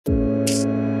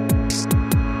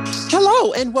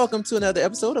Hello and welcome to another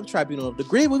episode of Tribunal of the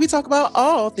Grid, where we talk about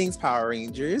all things Power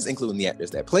Rangers, including the actors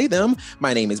that play them.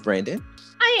 My name is Brandon.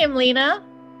 I am Lena.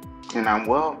 And I'm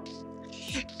Will.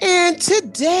 And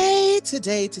today,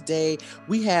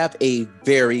 we have a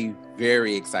very,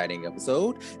 very exciting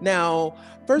episode. Now,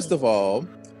 first of all,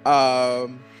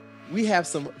 we have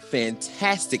some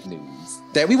fantastic news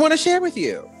that we want to share with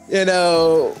you. You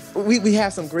know, we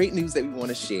have some great news that we want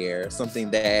to share,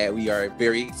 something that we are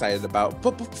very excited about.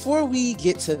 But before we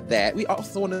get to that, we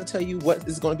also want to tell you what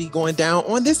is going to be going down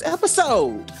on this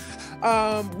episode.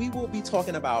 We will be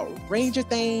talking about Ranger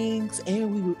things,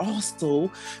 and we will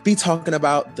also be talking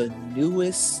about the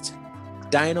newest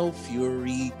Dino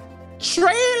Fury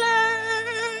trailer.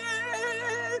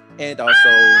 And also,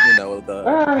 you know,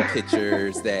 the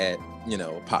pictures that, you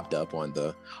know, popped up on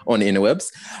the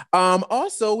interwebs.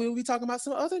 Also, we will be talking about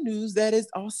some other news that is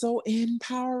also in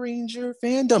Power Ranger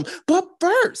fandom. But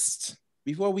first,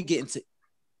 before we get into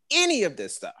any of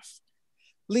this stuff,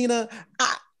 Lena,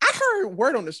 I heard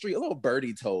word on the street. A little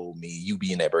birdie told me, you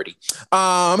being that birdie.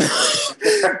 I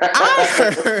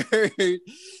heard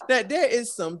that there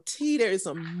is some tea, there is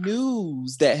some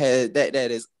news that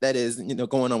is you know,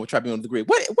 going on with Tribunal of the Grid.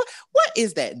 What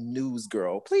is that news,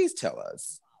 girl? Please tell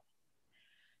us.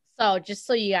 So just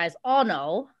so you guys all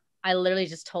know, I literally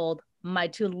just told my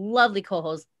two lovely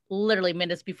co-hosts literally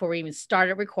minutes before we even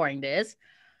started recording this.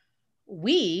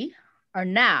 We are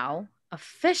now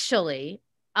officially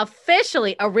a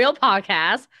real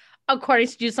podcast, according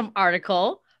to some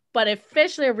article, but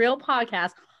officially a real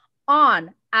podcast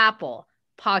on Apple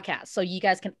Podcasts. So you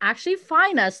guys can actually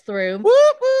find us through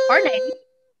our name.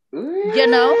 You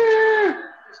know,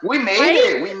 we made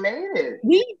it.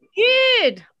 We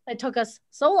did. It took us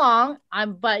so long.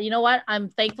 But you know what? I'm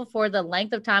thankful for the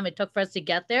length of time it took for us to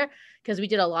get there, because we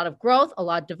did a lot of growth, a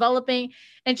lot of developing,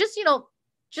 and just a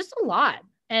lot.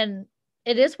 And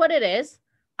it is what it is.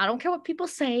 I don't care what people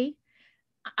say.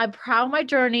 I'm proud of my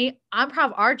journey. I'm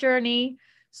proud of our journey.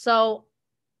 So,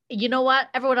 you know what?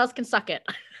 Everyone else can suck it.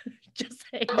 Just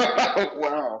saying.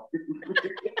 Wow.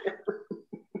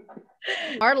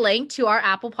 Our link to our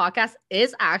Apple podcast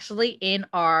is actually in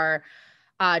our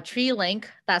tree link.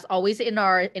 That's always in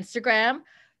our Instagram.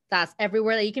 That's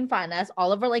everywhere that you can find us.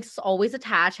 All of our links always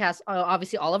attached. Has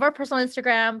obviously all of our personal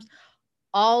Instagrams.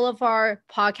 All of our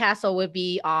podcasts will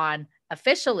be on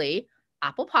officially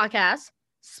Apple Podcasts,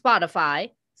 Spotify,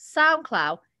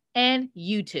 SoundCloud, and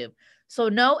YouTube. So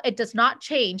no, it does not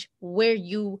change where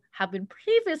you have been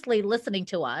previously listening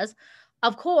to us.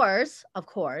 Of course,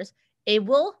 it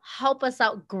will help us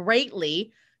out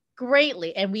greatly,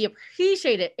 and we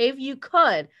appreciate it if you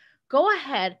could go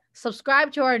ahead,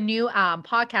 subscribe to our new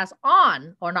podcast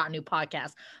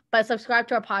but subscribe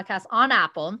to our podcast on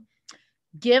Apple.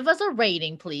 Give us a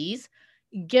rating, please.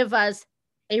 Give us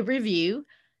a review.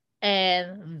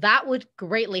 And that would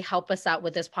greatly help us out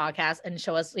with this podcast and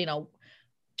show us, you know,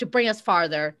 to bring us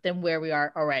farther than where we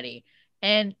are already.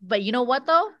 But you know what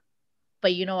though?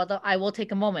 I will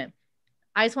take a moment.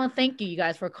 I just want to thank you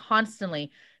guys for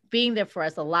constantly being there for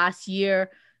us the last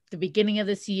year, the beginning of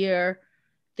this year,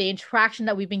 the interaction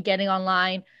that we've been getting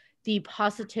online, the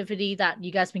positivity that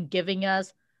you guys have been giving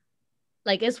us.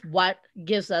 Like, it's what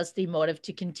gives us the motive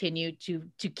to continue to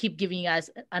keep giving you guys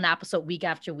an episode week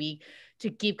after week, to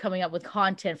keep coming up with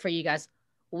content for you guys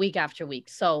week after week.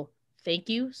 So thank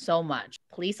you so much.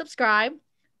 Please subscribe,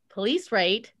 please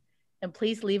rate, and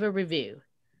please leave a review.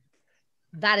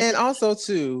 That is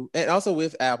also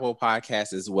with Apple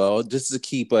Podcasts as well, just to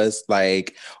keep us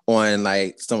like on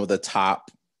like some of the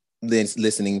top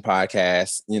listening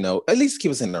podcasts, you know, at least keep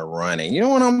us in the running. You know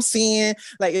what I'm saying?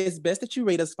 Like, it's best that you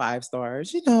rate us 5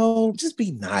 stars, you know, just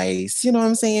be nice. You know what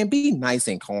I'm saying? Be nice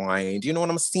and kind. You know what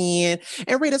I'm saying?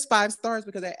 And rate us 5 stars,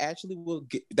 because that actually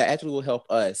will help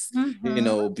us, you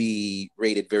know, be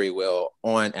rated very well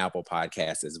on Apple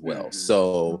Podcasts as well.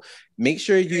 So make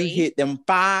sure you hit them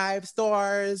 5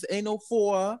 stars. Ain't no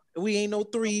 4. We ain't no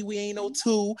 3. We ain't no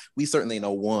 2. We certainly ain't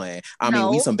no 1. I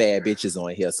mean, we some bad bitches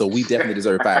on here, so we definitely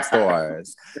deserve 5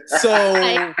 stars. So,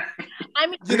 I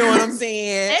mean, you know what I'm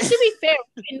saying?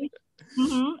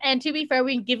 And to be fair,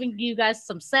 we've given you guys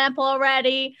some sample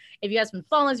already. If you guys been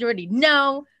following us, you already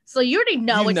know. So you already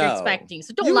know what you're expecting.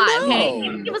 So don't lie,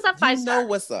 okay? Give us that 5 stars. You know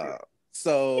what's up.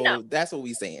 So that's what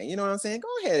we saying. You know what I'm saying? Go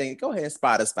ahead and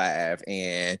spot us 5.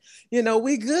 And, you know,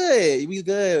 we good. We're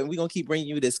going to keep bringing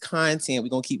you this content. We're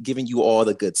going to keep giving you all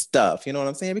the good stuff. You know what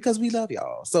I'm saying? Because we love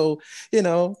y'all. So, you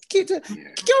know, go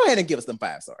ahead and give us them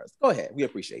 5 stars. Go ahead. We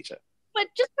appreciate you. But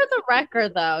just for the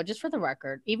record, though, just for the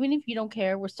record, even if you don't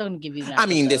care, we're still gonna give you. I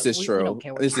mean, this is true. We don't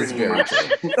care this is very true.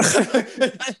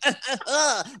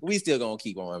 We still gonna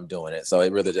keep on doing it, so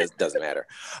it really just doesn't matter.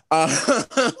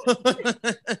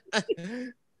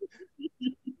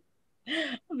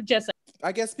 Just.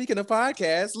 I guess speaking of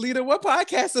podcasts, Lena, what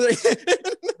podcasts are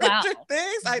wow.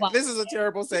 things? This is a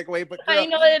terrible segue, but girl, I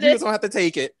know it you is. just don't have to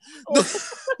take it.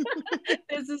 This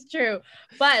is true.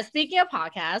 But speaking of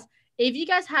podcasts, if you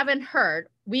guys haven't heard,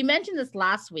 we mentioned this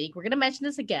last week. We're going to mention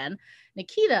this again.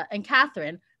 Nakia and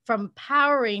Catherine from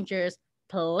Power Rangers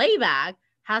Playback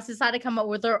has decided to come up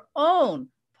with their own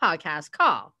podcast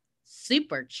called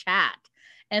Super Chat.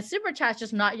 And Super Chat's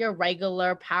just not your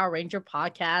regular Power Ranger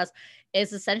podcast.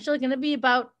 It's essentially going to be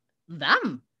about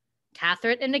them,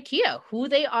 Catherine and Nakia, who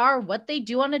they are, what they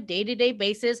do on a day-to-day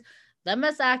basis, them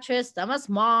as actress, them as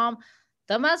mom,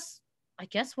 them as, I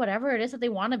guess, whatever it is that they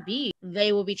want to be.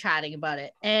 They will be chatting about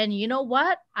it. And you know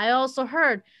what? I also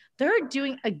heard they're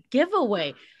doing a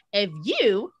giveaway. If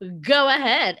you go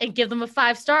ahead and give them a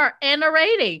 5-star and a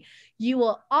rating, you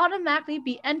will automatically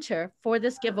be entered for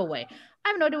this giveaway. I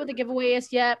have no idea what the giveaway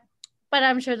is yet, but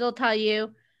I'm sure they'll tell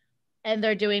you. And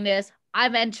they're doing this.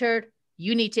 I've entered.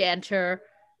 You need to enter.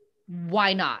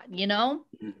 Why not? You know?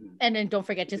 And then don't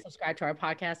forget to subscribe to our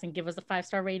podcast and give us a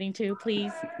 5-star rating too,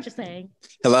 please. Just saying.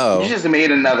 Hello. You just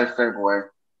made another segue.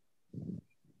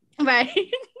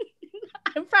 Right.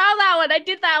 I'm proud of that one. I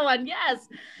did that one. Yes.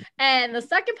 And the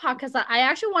second podcast that I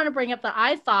actually want to bring up that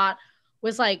I thought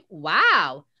was like,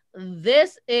 wow,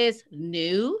 this is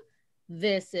new.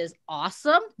 This is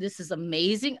awesome. This is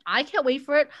amazing. I can't wait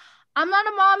for it. I'm not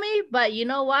a mommy, but you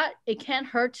know what? It can't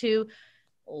hurt to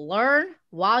learn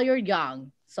while you're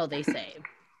young, so they say.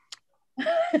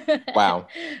 Wow.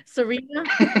 Serena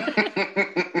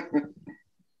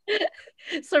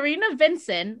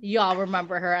Vincent, y'all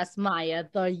remember her as Maya,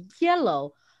 the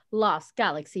yellow Lost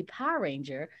Galaxy Power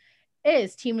Ranger,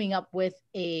 is teaming up with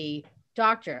a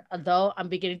doctor, although I'm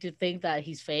beginning to think that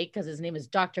he's fake because his name is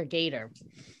Dr. Gator.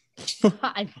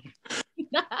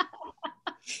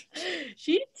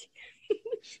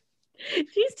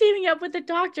 She's teaming up with a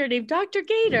doctor named Dr.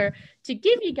 Gator to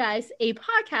give you guys a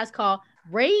podcast called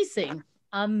Raising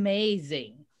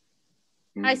Amazing.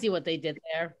 I see what they did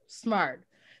there. Smart.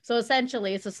 So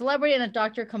essentially, it's a celebrity and a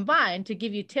doctor combined to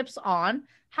give you tips on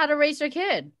how to raise your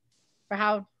kid or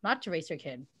how not to raise your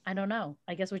kid. I don't know.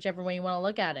 I guess whichever way you want to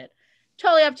look at it.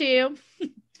 Totally up to you.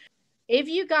 If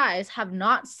you guys have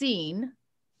not seen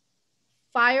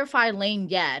Firefly Lane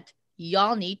yet,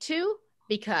 y'all need to,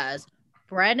 because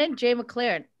Brandon J.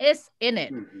 McLaren is in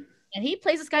it. And he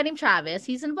plays this guy named Travis.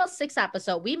 He's in about 6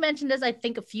 episodes. We mentioned this, I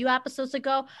think, a few episodes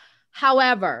ago.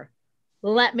 However,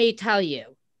 let me tell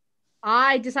you,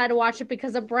 I decided to watch it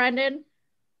because of Brandon.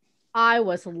 I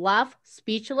was left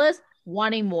speechless,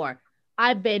 wanting more.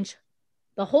 I binged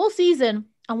the whole season.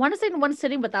 I want to say in 1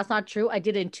 sitting, but that's not true. I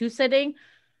did it in 2 sittings.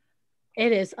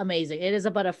 It is amazing. It is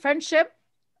about a friendship,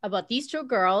 about these 2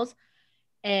 girls,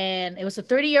 and it was a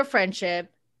 30-year friendship.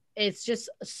 It's just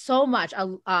so much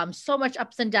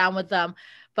ups and downs with them.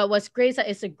 But what's great is that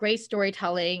it's a great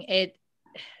storytelling. It's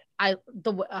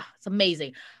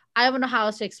amazing. I don't know how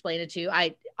else to explain it to you.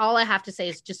 All I have to say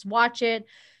is just watch it.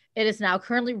 It is now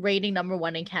currently rating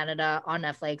 #1 in Canada on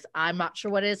Netflix. I'm not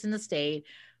sure what it is in the state,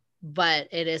 but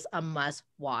it is a must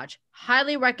watch.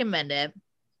 Highly recommend it.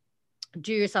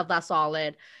 Do yourself that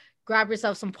solid. Grab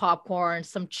yourself some popcorn,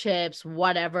 some chips,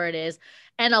 whatever it is,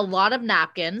 and a lot of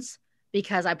napkins,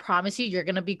 because I promise you, you're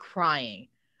going to be crying,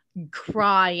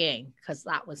 because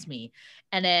that was me.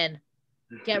 And then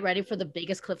get ready for the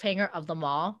biggest cliffhanger of them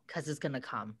all, because it's going to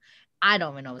come. I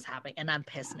don't even know what's happening, and I'm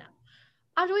pissed now.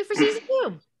 I have to wait for season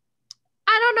 2.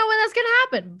 I don't know when that's going to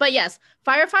happen. But yes,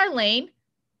 Firefly Lane,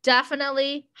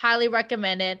 definitely highly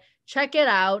recommend it. Check it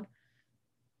out.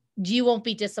 You won't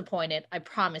be disappointed. I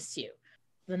promise you.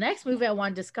 The next movie I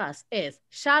want to discuss is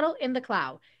Shadow in the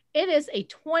Cloud. It is a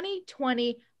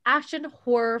 2020 action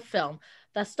horror film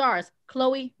that stars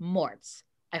Chloe Moretz.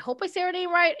 I hope I say her name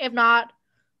right. If not,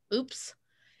 oops.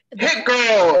 Hit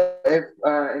Girl, if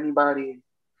anybody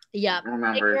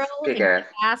remembers. Kick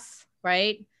ass,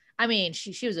 right? I mean,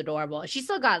 she was adorable. She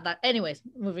still got that. Anyways,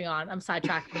 moving on. I'm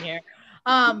sidetracking here.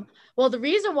 Well, the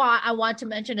reason why I want to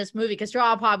mention this movie, because you're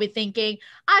all probably thinking,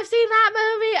 I've seen that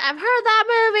movie, I've heard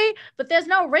that movie, but there's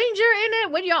no ranger in it.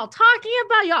 What are y'all talking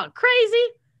about? Y'all crazy?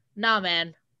 Nah,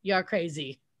 man, you're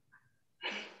crazy.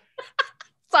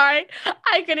 Sorry,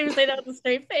 I couldn't even say that with a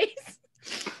straight face.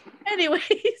 Anyways,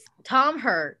 Tom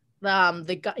Hurt,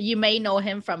 you may know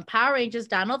him from Power Rangers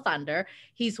Dino Thunder.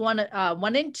 He's one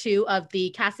and 2 of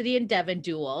the Cassidy and Devin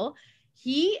duel.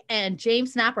 he and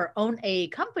James Snapper own a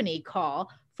company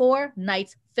called Four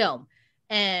Nights Film.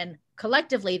 And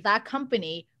collectively, that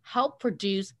company helped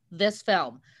produce this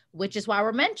film, which is why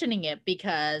we're mentioning it,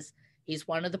 because he's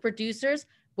one of the producers,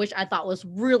 which I thought was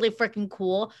really freaking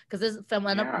cool, because this film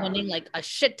ended up winning like a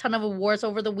shit ton of awards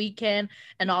over the weekend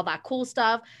and all that cool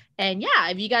stuff. And yeah,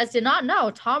 if you guys did not know,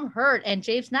 Tom Hurt and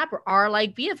James Snapper are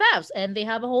like BFFs, and they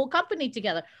have a whole company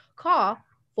together called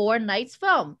Four Nights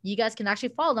Film. You guys can actually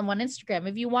follow them on Instagram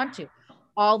if you want to.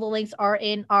 All the links are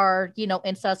in our,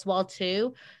 Insta as well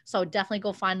too. So definitely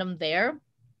go find them there.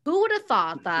 Who would have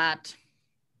thought that,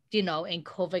 in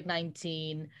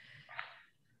COVID-19,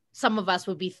 some of us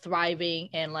would be thriving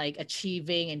and like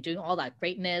achieving and doing all that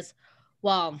greatness?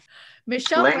 Well,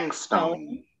 Michelle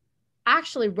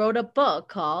actually wrote a book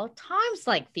called Times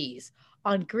Like These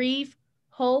on grief,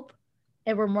 hope,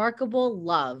 and remarkable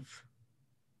love.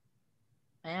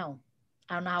 Wow.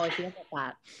 I don't know how I feel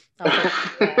about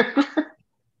that.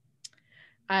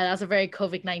 That's a very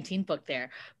COVID-19 book there.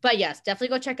 But yes,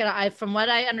 definitely go check it out. From what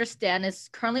I understand, it's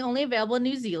currently only available in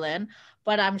New Zealand,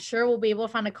 but I'm sure we'll be able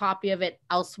to find a copy of it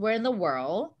elsewhere in the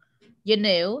world.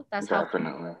 That's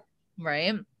definitely.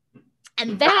 Right.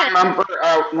 And then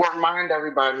remind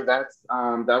everybody that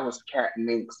was Cat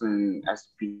Minx and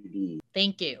SPD.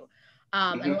 Thank you.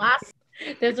 And last,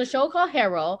 there's a show called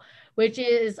Harold, which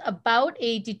is about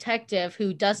a detective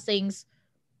who does things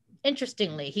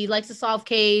interestingly. He likes to solve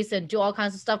case and do all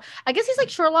kinds of stuff. I guess he's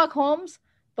like Sherlock Holmes,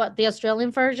 but the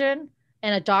Australian version,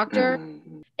 and a doctor.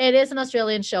 It is an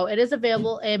Australian show. It is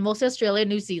available in mostly Australia,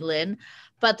 New Zealand.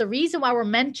 But the reason why we're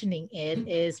mentioning it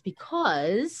is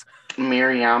because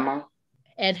Miriama.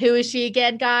 And who is she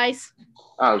again, guys?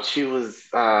 Oh, she was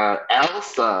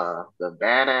Elsa, the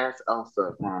badass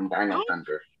Elsa from Dino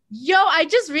Thunder. Yo, I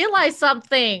just realized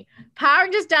something. Power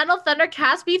Rangers Dino Thunder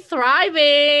cast be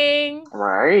thriving.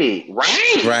 Right.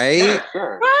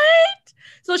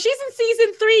 So she's in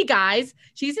season 3, guys.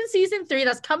 She's in season 3.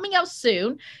 That's coming out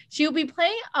soon. She'll be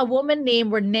playing a woman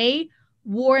named Renee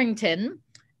Warrington.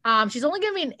 She's only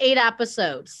going to be in 8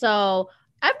 episodes. So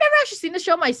I've never actually seen the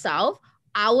show myself.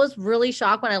 I was really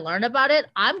shocked when I learned about it.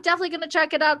 I'm definitely going to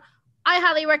check it out. I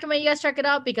highly recommend you guys check it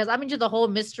out because I'm into the whole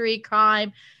mystery,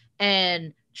 crime,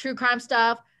 and true crime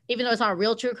stuff, even though it's not a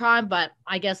real true crime, but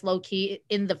I guess low-key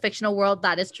in the fictional world,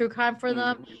 that is true crime for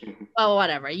them. But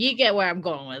whatever. You get where I'm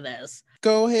going with this.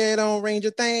 Go ahead on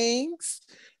Ranger Things.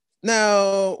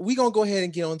 Now, we're going to go ahead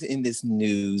and get on to in this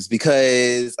news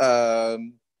because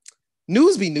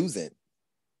news be newsing.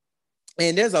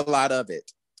 And there's a lot of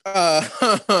it.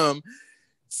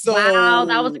 So, wow,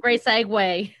 that was a great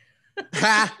segue.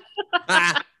 I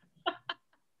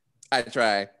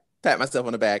try. Pat myself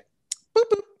on the back.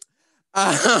 Boop,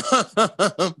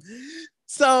 boop.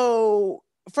 So,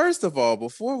 first of all,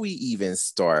 before we even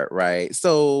start, right?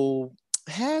 So,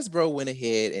 Hasbro went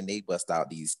ahead and they bust out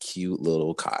these cute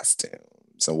little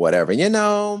costumes or whatever.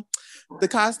 The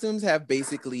costumes have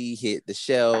basically hit the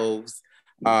shelves.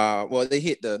 Well, they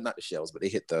hit not the shelves, but they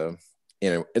hit the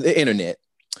internet.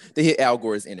 They hit Al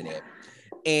Gore's internet.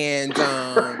 And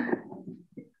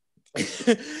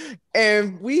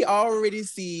and we already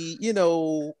see,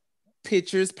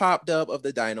 pictures popped up of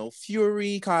the Dino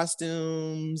Fury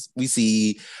costumes. We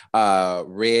see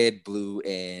red, blue,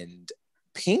 and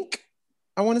pink.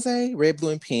 I want to say red,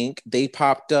 blue, and pink. They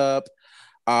popped up,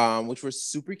 which were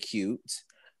super cute.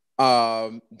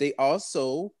 They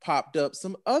also popped up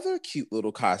some other cute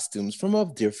little costumes from a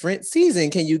different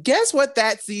season. Can you guess what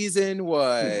that season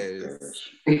was?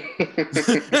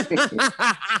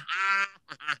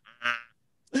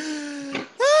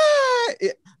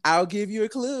 I'll give you a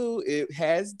clue. It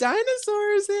has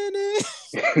dinosaurs in it.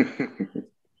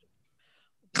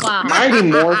 Wow. Mighty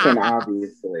Morphin,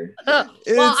 obviously. Well,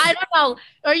 I don't know.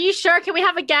 Are you sure? Can we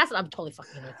have a guess? I'm totally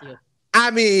fucking with you.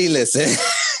 I mean, listen.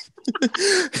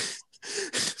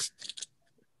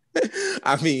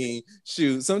 I mean,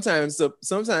 shoot. Sometimes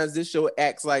this show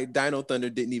acts like Dino Thunder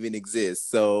didn't even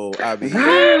exist. So I mean,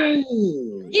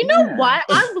 you know what?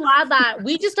 I'm glad that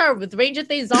we just started with Ranger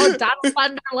Things on Dino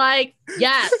Thunder. Like,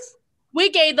 yes, we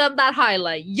gave them that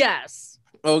highlight. Yes.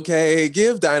 Okay,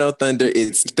 give Dino Thunder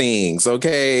its things.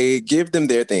 Okay, give them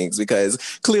their things because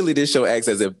clearly this show acts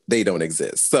as if they don't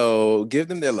exist. So give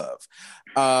them their love.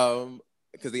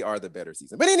 Because they are the better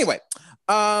season. But anyway,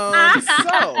 but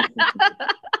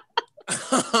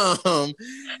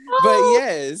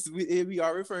yes, we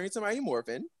are referring to Mighty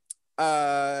Morphin.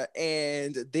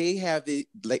 And they have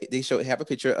have a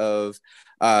picture of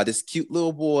this cute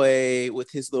little boy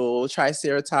with his little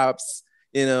Triceratops,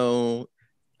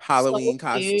 Halloween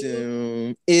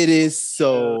costume. It is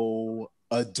so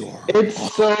adorable.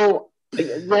 It's so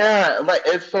Yeah, like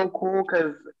it's so cool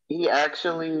because he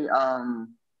actually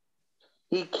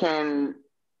he can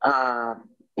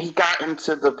he got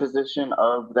into the position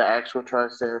of the actual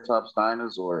Triceratops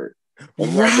dinosaur. And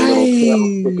he has a little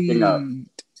tail sticking up. Right.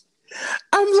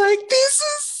 I'm like, this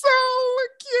is so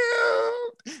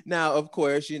cute. Now, of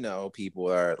course, you know, people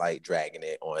are like dragging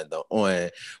it on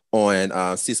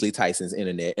Cicely Tyson's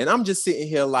internet. And I'm just sitting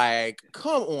here like,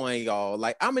 come on, y'all.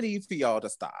 Like, I'm gonna need for y'all to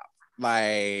stop.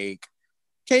 Like,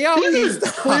 can y'all please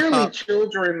stop? Clearly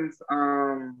children's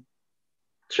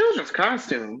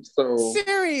costumes. So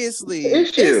seriously,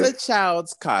 it's a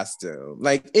child's costume.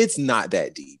 Like, it's not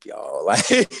that deep, y'all.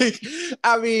 Like,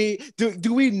 I mean,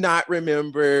 do we not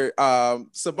remember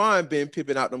Saban been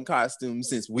pimping out them costumes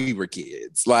since we were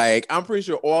kids? Like, I'm pretty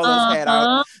sure all of us had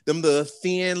them little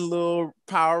thin little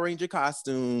Power Ranger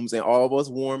costumes, and all of us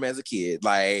wore them as a kid.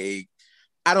 Like,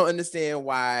 I don't understand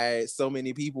why so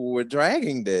many people were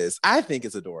dragging this. I think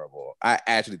it's adorable. I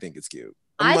actually think it's cute.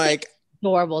 I'm like,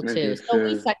 adorable too. So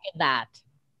we second that.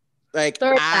 Like,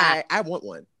 I want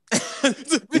one.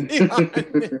 To be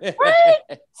honest. Right?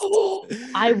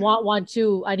 I want one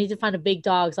too. I need to find a big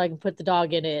dog so I can put the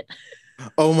dog in it.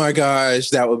 Oh my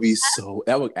gosh, that would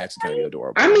actually kind of be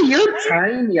adorable. I mean, you're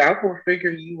tiny. I would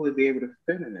figure you would be able to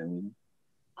fit in them.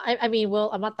 I mean, well,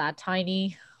 I'm not that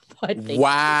tiny. But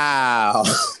wow.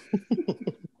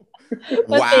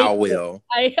 Wow, Will.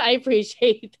 I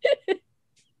appreciate it.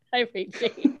 I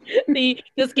appreciate the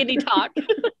skinny talk.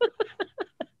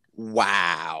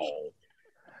 Wow.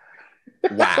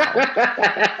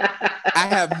 I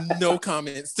have no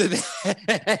comments to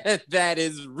that. That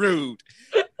is rude.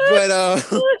 But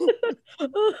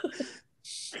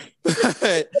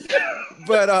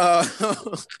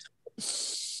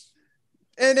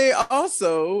and they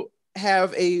also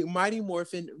have a Mighty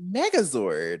Morphin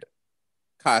Megazord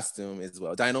costume as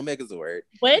well, Dino Megazord.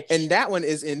 And that one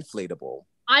is inflatable.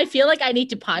 I feel like I need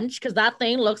to punch because that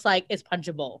thing looks like it's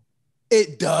punchable.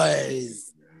 It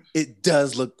does. It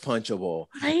does look punchable.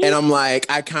 Right? And I'm like,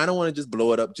 I kind of want to just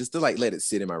blow it up just to like let it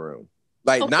sit in my room.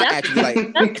 Like, not actually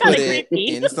like put it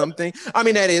in something. I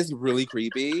mean, that is really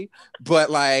creepy,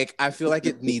 but like, I feel like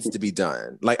it needs to be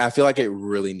done. Like, I feel like it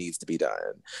really needs to be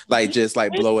done. Like, just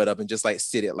like blow it up and just like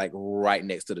sit it like right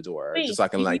next to the door, just so I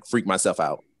can like freak myself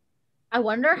out. I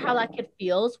wonder how that kid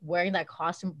feels wearing that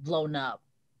costume blown up.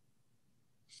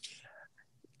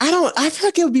 I feel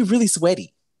like it would be really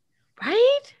sweaty.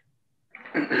 Right?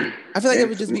 I feel like it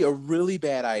would just be a really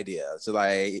bad idea. So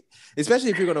like, especially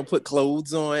if you're gonna put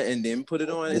clothes on and then put it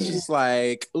on, it's just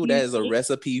like, oh, that is a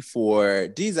recipe for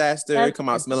disaster. Come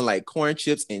out smelling like corn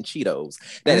chips and Cheetos.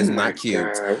 That is not cute.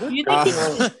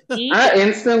 I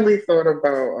instantly thought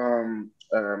about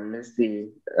Missy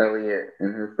Elliott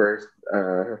in her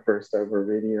first ever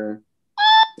video.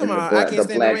 Come on, I can't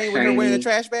stand the rain with her wearing a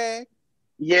trash bag.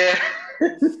 Yeah.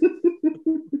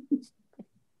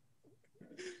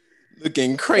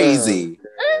 Looking crazy.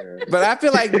 But I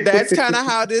feel like that's kind of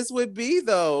how this would be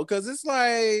though, because it's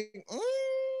like,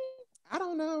 I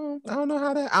don't know how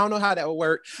that would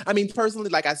work. I mean, personally,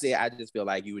 like I said, I just feel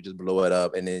like you would just blow it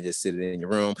up and then just sit it in your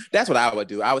room. That's what I would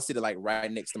do. I would sit it like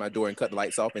right next to my door and cut the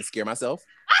lights off and scare myself.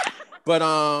 But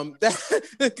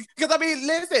because I mean,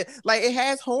 listen, like it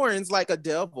has horns like a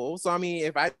devil. So I mean,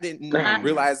 if I didn't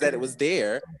realize that it was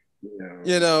there,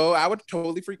 you know, I would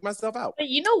totally freak myself out. But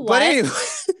you know what? But anyway.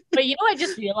 But you know, I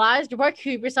just realized you're about to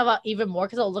creep yourself out even more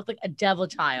because it'll look like a devil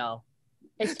child.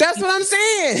 That's what I'm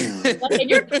saying. And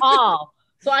you're tall,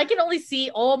 so I can only see.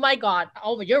 Oh my god!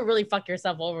 Oh, you're really fucked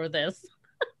yourself over this.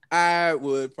 I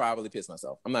would probably piss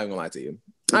myself. I'm not even gonna lie to you.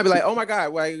 I'd be like, oh my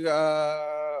god, like,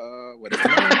 what is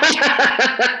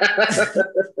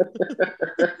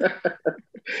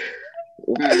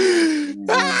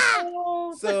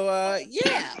So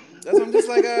yeah, that's what I'm just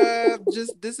like,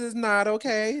 this is not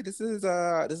okay. This is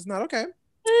not okay.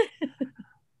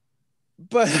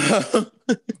 But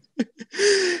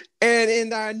and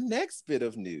in our next bit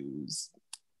of news,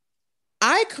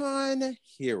 Icon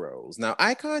Heroes. Now,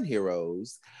 Icon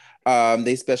Heroes,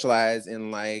 they specialize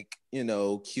in like, you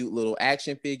know, cute little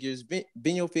action figures,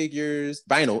 vinyl figures.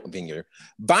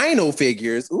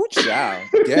 Ooh, child.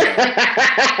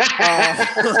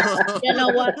 You know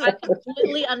what? I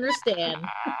completely understand.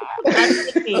 I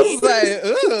was like,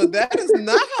 that is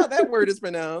not how that word is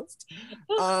pronounced.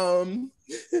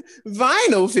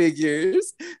 Vinyl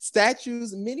figures,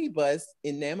 statues, mini busts,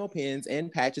 enamel pins,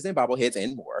 and patches and bobbleheads,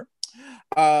 and more.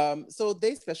 So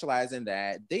they specialize in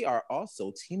that. They are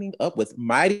also teaming up with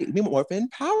Mighty Morphin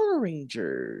Power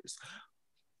Rangers.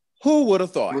 Who would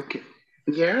have thought? Look at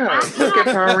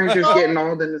Power Rangers getting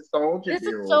all the nostalgia. This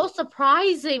is so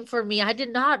surprising for me. I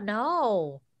did not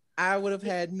know. I would have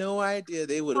had no idea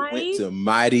they would have went Right? to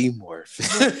Mighty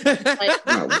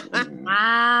Morphin.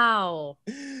 Wow.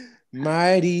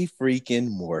 Mighty freaking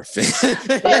Morphin.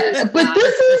 But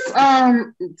this is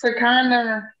to kind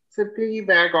of to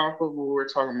piggyback off of what we're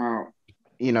talking about.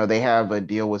 You know, they have a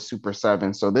deal with Super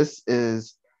 7. So this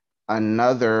is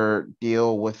another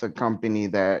deal with a company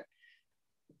that,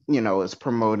 you know, is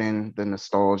promoting the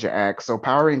Nostalgia Act. So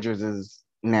Power Rangers is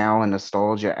now a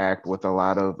Nostalgia Act with a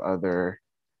lot of other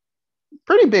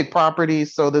pretty big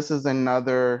properties. So this is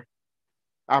another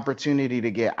opportunity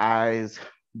to get eyes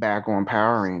back on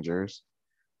Power Rangers.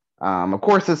 Of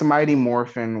course, it's Mighty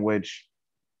Morphin, which,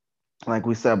 like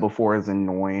we said before, is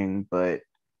annoying, but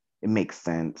it makes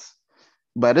sense.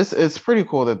 But it's pretty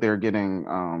cool that they're getting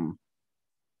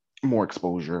more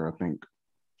exposure, I think.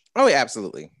 Oh, yeah,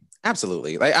 absolutely.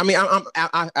 Absolutely. Like, I mean,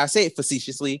 I say it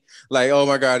facetiously, like, oh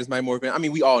my God, it's Mighty Morphin. I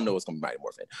mean, we all know it's gonna be Mighty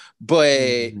Morphin,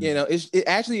 but you know, it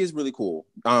actually is really cool.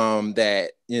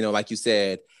 That, you know, like you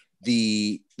said,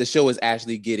 the show is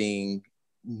actually getting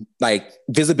like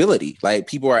visibility. Like,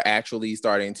 people are actually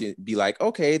starting to be like,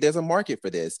 okay, there's a market for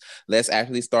this. Let's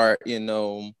actually start, you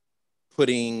know,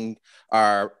 putting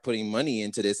money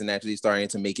into this and actually starting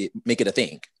to make it a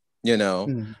thing. You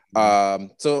know,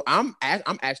 so I'm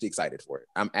actually excited for it.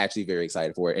 I'm actually very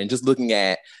excited for it. And just looking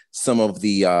at some of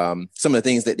the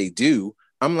things that they do,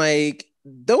 I'm like,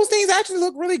 those things actually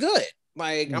look really good.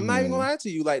 Like, I'm not even gonna lie to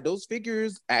you, like, those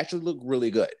figures actually look really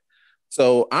good.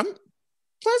 So I'm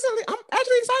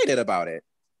actually excited about it.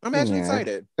 I'm actually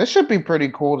excited. It should be pretty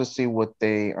cool to see what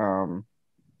they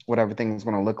what everything's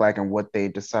gonna look like and what they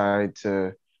decide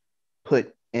to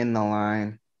put in the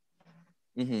line.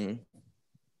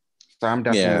 So I'm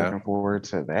definitely looking forward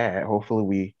to that. Hopefully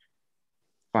we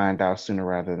find out sooner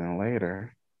rather than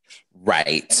later.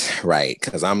 Right.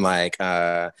 Because I'm like,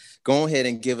 go ahead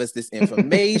and give us this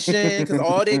information. Because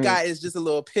all they got is just a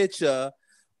little picture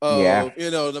of,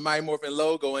 you know, the Mighty Morphin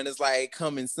logo, and it's like,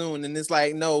 coming soon. And it's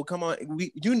like, no, come on.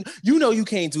 You know you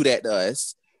can't do that to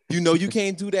us. You know you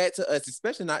can't do that to us,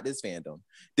 especially not this fandom.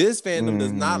 This fandom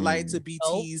does not like to be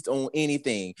teased on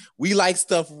anything. We like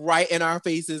stuff right in our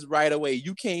faces right away.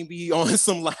 You can't be on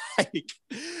some like,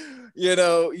 you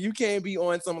know, you can't be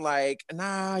on some like,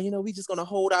 nah, you know, we just gonna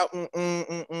hold out.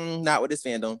 Not with this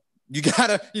fandom. You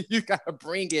gotta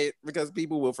bring it, because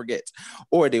people will forget,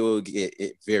 or they will get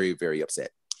it very, very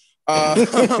upset.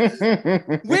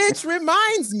 Which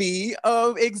reminds me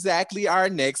of exactly our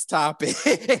next topic.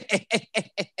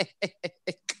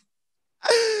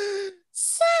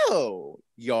 So,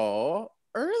 y'all,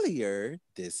 earlier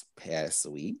this past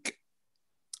week,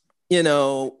 you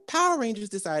know, Power Rangers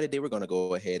decided they were going to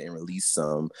go ahead and release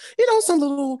some, you know, some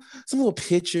little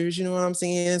pictures, you know what I'm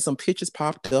saying? Some pictures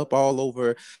popped up all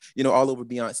over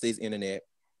Beyonce's internet.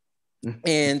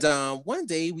 And one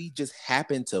day we just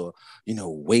happened to, you know,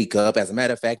 wake up. As a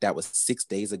matter of fact, that was 6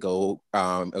 days ago,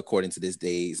 according to this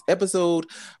day's episode,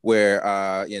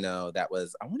 where, you know, I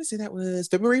want to say that was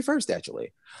February 1st,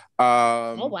 actually.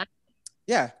 Oh, wow.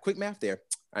 Yeah, quick math there.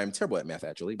 I'm terrible at math,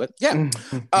 actually, but yeah.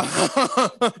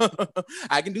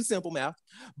 I can do simple math.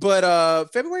 But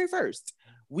February 1st,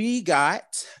 we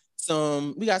got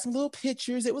some little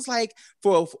pictures. It was like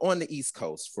on the East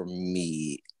Coast for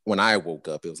me. When I woke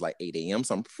up, it was like 8 a.m.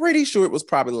 So I'm pretty sure it was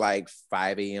probably like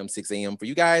 5 a.m., 6 a.m. for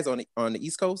you guys on the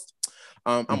East Coast.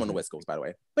 I'm on the West Coast, by the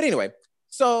way. But anyway,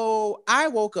 so I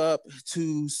woke up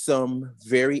to some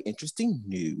very interesting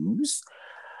news.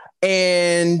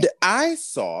 And I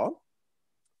saw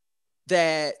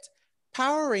that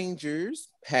Power Rangers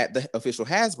had the official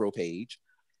Hasbro page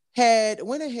had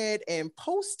went ahead and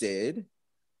posted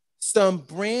some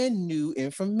brand new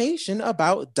information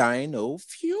about Dino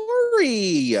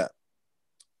Fury.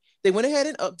 They went ahead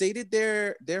and updated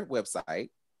their website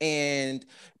and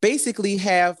basically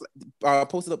have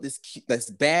posted up this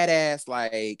badass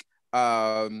like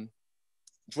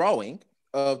drawing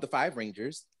of the 5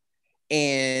 Rangers,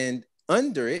 and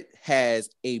under it has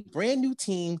a brand new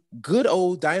team, good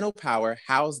old Dino Power.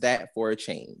 How's that for a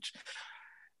change?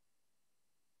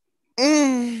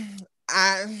 There's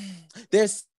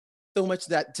so much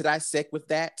to dissect with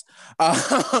that,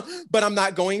 but I'm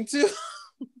not going to.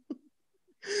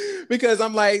 Because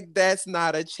I'm like, that's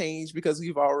not a change, because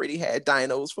we've already had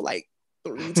dinos for like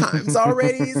 3 times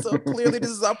already. So clearly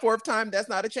this is our 4th time. That's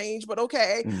not a change, but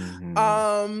okay.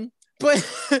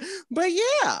 But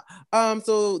yeah.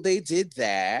 So they did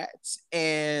that.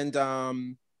 And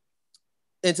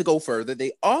to go further,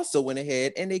 they also went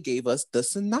ahead and they gave us the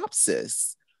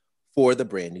synopsis for the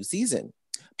brand new season.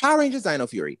 Power Rangers Dino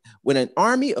Fury. When an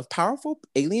army of powerful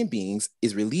alien beings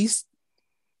is released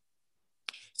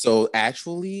So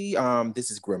actually, this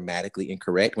is grammatically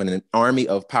incorrect. When an army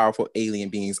of powerful alien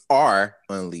beings are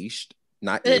unleashed,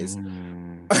 not is.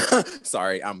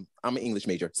 Sorry, I'm an English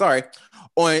major. Sorry.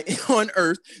 On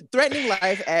Earth, threatening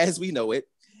life as we know it,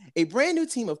 a brand new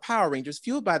team of Power Rangers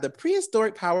fueled by the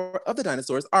prehistoric power of the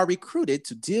dinosaurs are recruited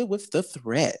to deal with the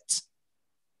threat.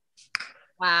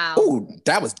 Wow. Ooh,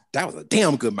 that was a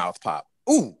damn good mouth pop.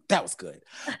 Ooh, that was good.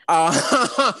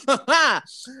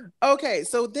 Okay,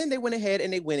 so then they went ahead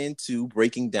and they went into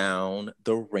breaking down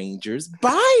the Rangers'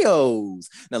 bios.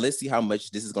 Now let's see how much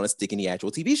this is going to stick in the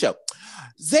actual TV show.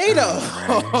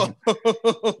 Zeta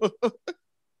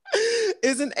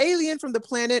is an alien from the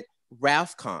planet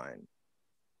Ralphcon.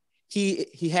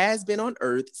 He has been on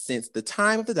Earth since the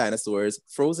time of the dinosaurs,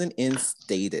 frozen in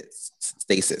stasis.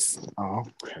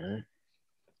 Okay.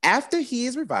 After he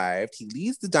is revived, he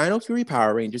leads the Dino Fury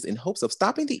Power Rangers in hopes of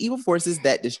stopping the evil forces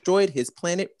that destroyed his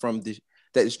planet from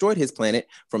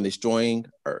destroying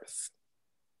Earth.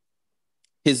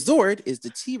 His Zord is the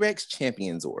T-Rex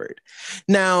Champion Zord.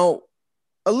 Now,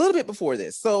 a little bit before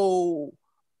this,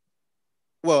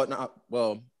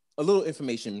 a little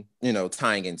information,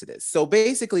 tying into this. So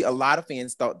basically, a lot of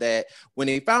fans thought that when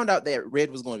they found out that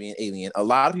Red was going to be an alien, a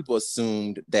lot of people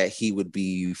assumed that he would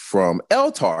be from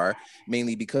Eltar,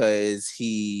 mainly because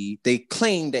they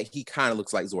claimed that he kind of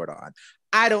looks like Zordon.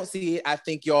 I don't see it. I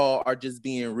think y'all are just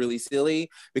being really silly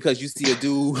because you see a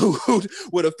dude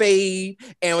with a fade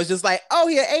and was just like, oh,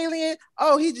 he an alien?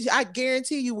 Oh, I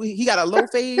guarantee you he got a low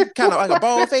fade, kind of like a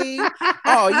bald fade.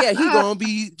 Oh, yeah, he gonna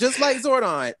be just like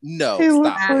Zordon. No, he stop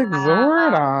looks it. like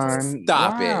Zordon.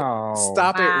 Stop wow. it.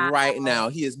 Stop it right now.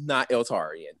 He is not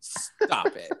Eltarian.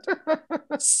 Stop it.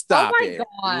 Stop it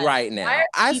God. right now.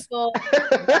 I saw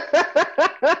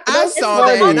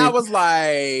that and I was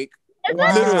like,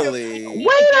 literally.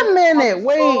 Wait a minute.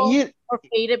 Wait, or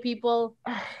faded people,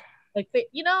 like I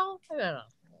don't know.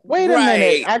 Wait a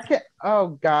minute. I can't. Oh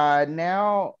God!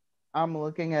 Now I'm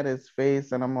looking at his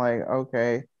face and I'm like,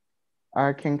 okay,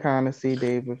 I can kind of see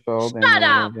David Feldman. Shut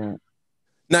up.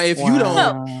 Now, if you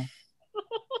don't,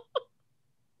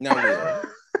 now Will,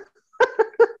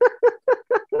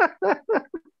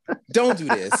 don't do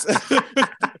this.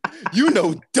 You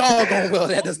know doggone well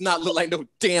that does not look like no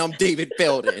damn David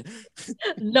Feldman.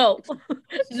 No,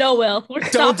 Will.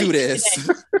 Don't do this.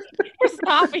 We're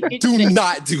stopping. Do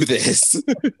not do this.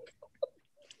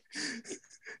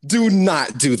 Do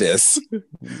not do this.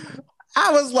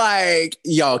 I was like,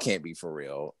 y'all can't be for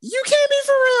real. You can't be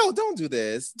for real. Don't do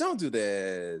this. Don't do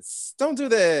this. Don't do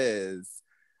this.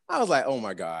 I was like, oh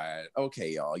my God.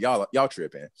 Okay, y'all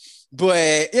tripping.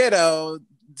 But as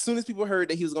soon as people heard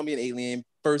that he was gonna be an alien,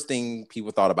 first thing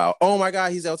people thought about, oh my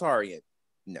God, he's Eltarian.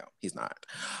 No, he's not.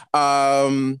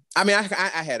 I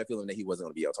had a feeling that he wasn't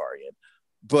gonna be Eltarian.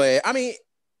 But I mean,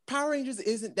 Power Rangers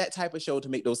isn't that type of show to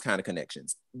make those kind of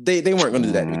connections. They weren't gonna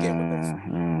do that to begin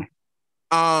with.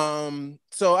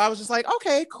 So I was just like,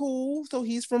 okay, cool. So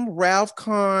he's from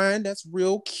Ralphcon. That's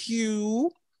real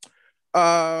cute.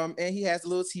 And he has a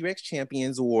little T-Rex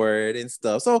Champions Award and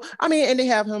stuff. So I mean, and they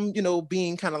have him,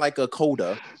 being kind of like a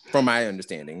coda, from my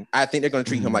understanding. I think they're gonna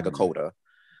treat him like a coda,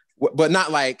 but not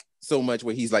like so much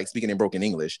where he's like speaking in broken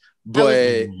English.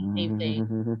 But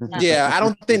yeah, I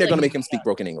don't think they're gonna make him speak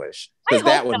broken English because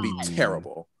that would be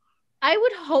terrible. I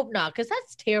would hope not, because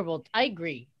that's terrible. I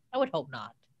agree. I would hope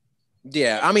not.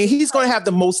 Yeah, I mean, he's going to have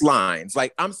the most lines.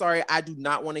 Like, I'm sorry, I do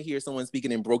not want to hear someone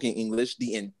speaking in broken English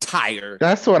the entire.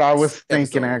 That's what I was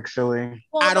thinking, episode. Actually.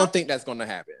 Well, I don't think that's going to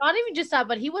happen. Not even just that,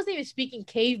 but he wasn't even speaking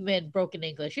caveman broken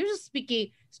English. He was just speaking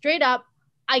straight up,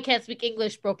 I can't speak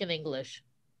English, broken English.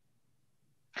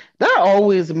 That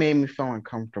always made me feel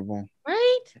uncomfortable.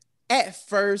 Right? At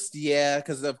first, yeah,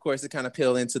 because of course it kind of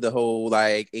peeled into the whole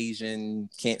like Asian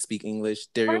can't speak English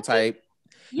stereotype. Right?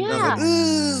 Yeah. And I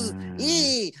was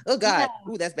like, oh God,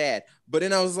 ooh, that's bad. But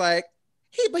then I was like,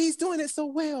 but he's doing it so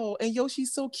well, and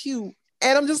Yoshi's so cute,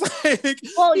 and I'm just like,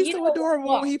 he's so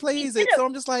adorable when he plays it. So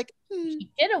I'm just like, He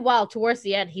did it well. Towards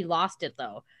the end, he lost it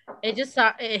though. He just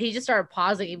started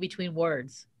pausing in between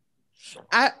words.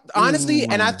 I honestly,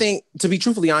 and I think, to be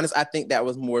truthfully honest, I think that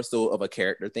was more so of a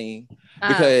character thing,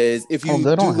 because if you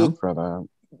do look for that,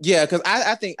 yeah, because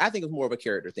I think it's more of a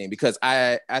character thing, because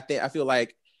I feel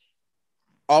like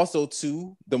also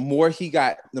too, the more he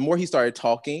started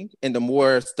talking and the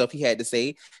more stuff he had to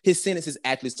say, his sentences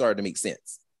actually started to make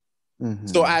sense. Mm-hmm.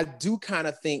 So I do kind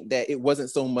of think that it wasn't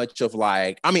so much of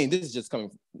like, I mean, this is just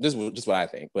what I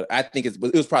think, but I think it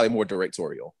was probably more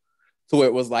directorial. So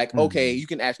it was like, okay, you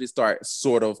can actually start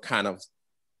sort of kind of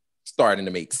starting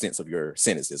to make sense of your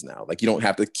sentences now. Like, you don't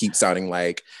have to keep sounding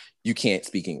like you can't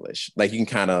speak English. Like, you can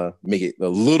kind of make it a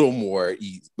little more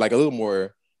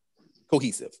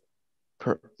cohesive.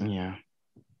 Yeah.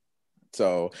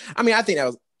 So, I mean, I think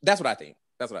that's what I think.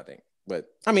 That's what I think. But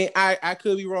I mean, I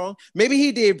could be wrong. Maybe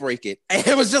he did break it. And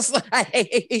it was just like, I'm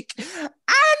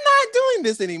not doing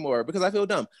this anymore because I feel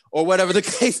dumb or whatever the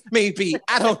case may be.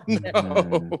 I don't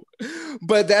know.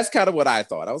 But that's kind of what I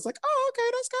thought. I was like, oh, okay,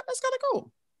 that's kind of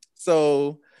cool.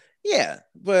 So yeah,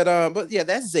 but yeah,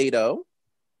 that's Zato.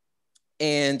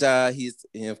 And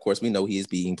of course, we know he is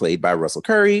being played by Russell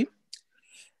Curry.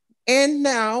 And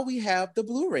now we have the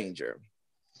Blue Ranger.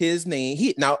 His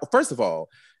name, now, first of all,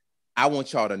 I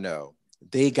want y'all to know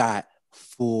they got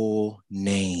full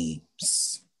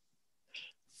names.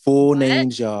 Full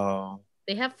names, y'all.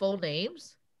 They have full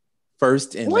names?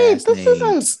 First and last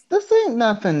names. This ain't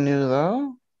nothing new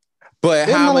though. But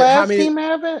Didn't the last team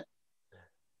have it?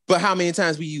 But how many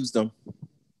times we used them?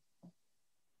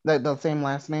 The same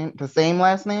last name? The same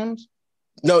last names?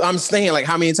 No, I'm saying like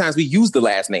how many times we used the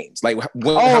last names. Like how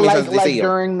many times did they say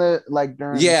during the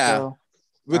the show?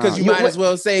 Because you might as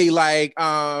well say like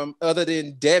other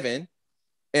than Devin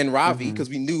and Ravi, because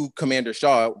we knew Commander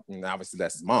Shaw, and obviously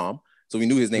that's his mom, so we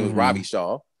knew his name was Ravi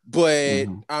Shaw. But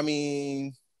I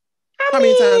mean, how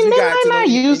many times we got to not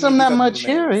use them that much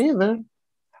here either.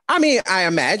 I mean, I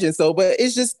imagine so, but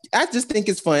I just think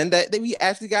it's fun that we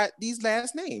actually got these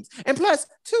last names. And plus,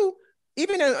 too,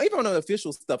 even on the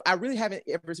official stuff, I really haven't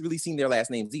ever really seen their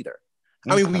last names either.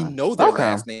 I mean, we know their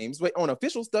last names, but on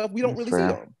official stuff, we don't really see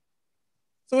them.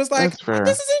 So it's like,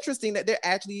 this is interesting that they're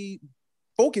actually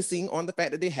focusing on the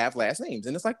fact that they have last names.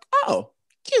 And it's like, oh,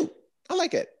 cute. I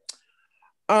like it.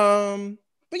 But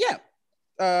yeah.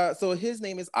 So his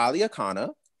name is Ali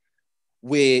Akana,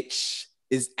 which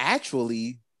is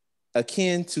actually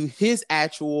akin to his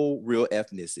actual real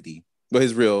ethnicity. Well,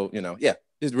 his real,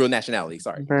 his real nationality,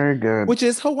 sorry. Very good. Which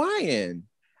is Hawaiian.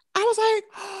 I was like,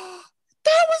 oh,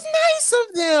 that was nice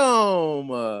of them.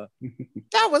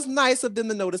 That was nice of them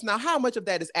to notice. Now, how much of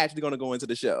that is actually going to go into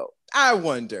the show? I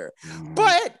wonder.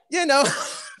 But,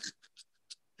 because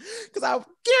I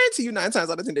guarantee you 9 times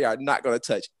out of 10, they are not going to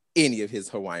touch any of his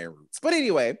Hawaiian roots. But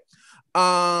anyway,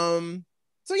 so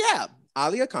yeah,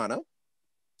 Ali Akana.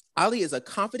 Ali is a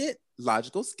confident,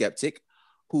 logical skeptic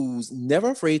who's never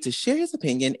afraid to share his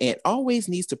opinion and always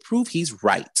needs to prove he's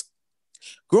right.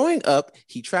 Growing up,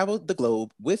 he traveled the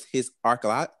globe with his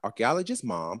archaeologist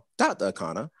mom, Dr.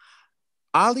 Akana.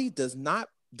 Ali doesn't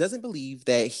believe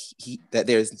that that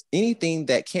there's anything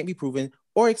that can't be proven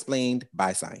or explained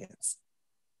by science.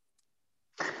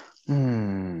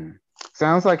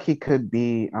 Sounds like he could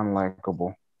be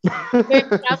unlikable.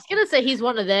 I was gonna say he's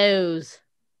one of those.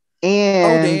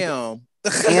 And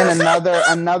and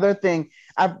another thing,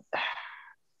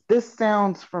 this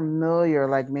sounds familiar,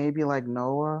 like maybe like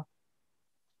Noah.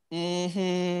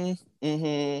 That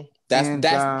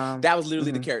was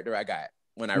literally the character I got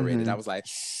when I read it. I was like,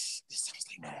 this sounds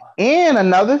like Noah. And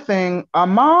another thing, a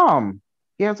mom.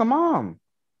 He has a mom.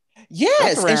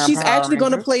 Yes, and she's actually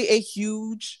going to play a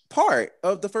huge part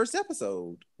of the first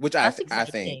episode, which I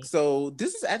think. So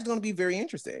this is actually going to be very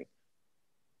interesting.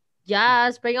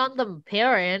 Yes, bring on the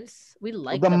parents. We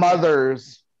like the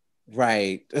mothers.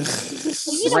 Right.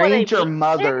 Ranger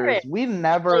mothers. We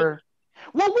never...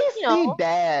 Well, we see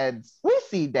dads. We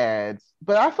see dads,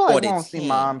 but I feel like we don't see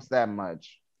moms that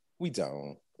much. We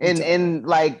don't. And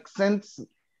like since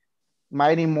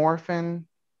Mighty Morphin,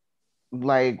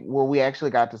 like where we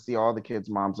actually got to see all the kids'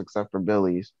 moms except for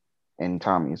Billy's and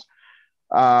Tommy's.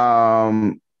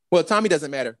 Well, Tommy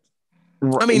doesn't matter.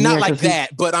 I mean, not like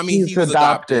that, but I mean, he was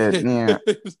adopted. Yeah.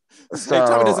 So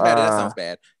Tommy doesn't matter. That sounds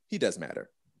bad. He does matter.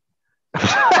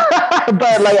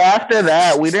 But like after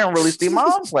that, we didn't really see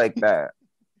moms like that.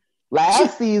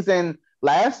 Last season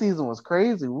was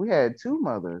crazy. We had 2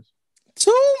 mothers.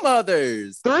 2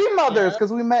 mothers. 3 mothers,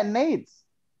 because we met Nate's.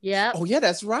 Yeah. Oh, yeah,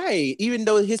 that's right. Even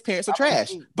though his parents are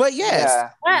trash. But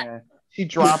yes. Yeah. She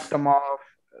dropped them off.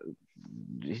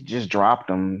 She just dropped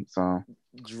them. So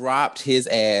dropped his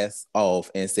ass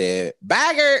off and said,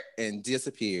 "Bagger," and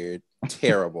disappeared.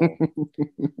 Terrible.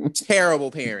 Terrible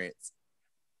parents.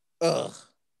 Ugh.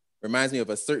 Reminds me of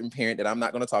a certain parent that I'm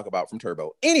not going to talk about from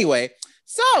Turbo. Anyway,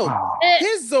 so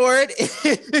his Zord is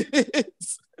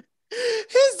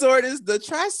the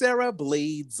Tricera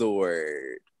Blade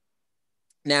Zord.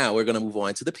 Now we're going to move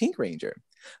on to the Pink Ranger,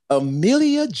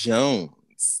 Amelia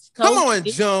Jones. Come on,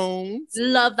 Jones.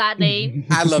 Love that name.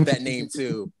 I love that name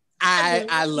too.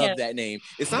 I love that name.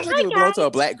 It sounds like it would belong to a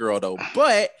black girl though,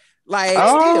 but like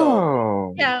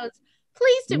still. Yeah.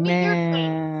 Pleased to meet your queen.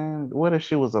 Man, what if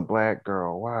she was a black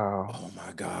girl? Wow. Oh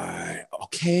my God.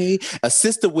 Okay. A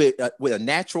sister with a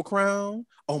natural crown.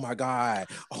 Oh my God.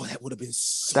 Oh, that would have been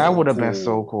so That would have cool. been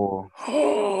so cool.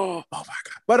 Oh my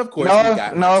God. But of course, No, we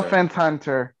got no Hunter. offense,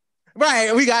 Hunter.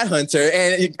 Right. We got Hunter,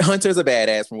 and Hunter's a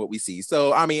badass from what we see.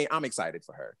 So, I mean, I'm excited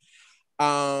for her.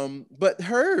 But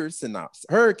her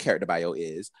character bio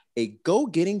is a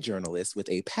go-getting journalist with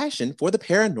a passion for the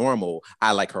paranormal.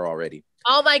 I like her already.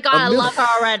 Oh my God, I love her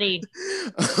already.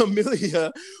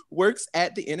 Amelia works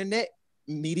at the internet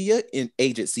media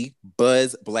agency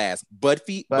BuzzBlast.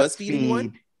 BuzzFeed,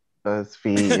 anyone?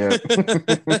 BuzzFeed, yep.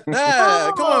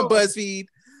 Come on, BuzzFeed.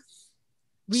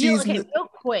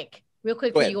 Real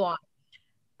quick for you on.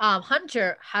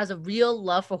 Hunter has a real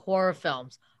love for horror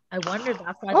films. I wonder if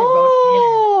that's why they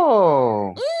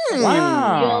wrote in.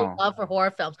 Wow. Real love for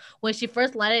horror films. When she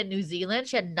first landed in New Zealand,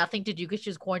 she had nothing to do because she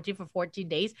was quarantined for 14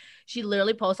 days. She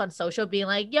literally posts on social being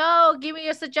like, yo, give me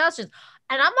your suggestions.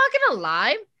 And I'm not going to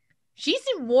lie, she's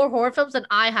seen more horror films than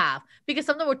I have because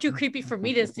some of them were too creepy for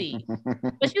me to see.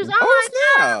 But she was like, I really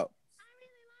like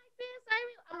this.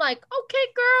 I'm like, okay,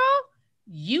 girl,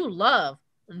 you love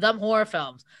them horror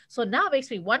films. So now it makes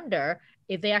me wonder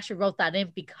if they actually wrote that in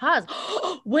because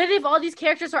what if all these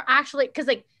characters are actually, because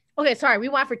like, okay, sorry,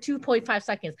 rewind for 2.5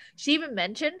 seconds. She even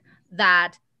mentioned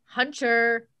that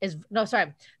that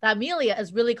Amelia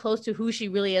is really close to who she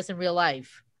really is in real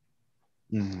life.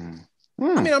 I mean,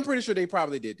 I'm pretty sure they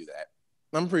probably did do that.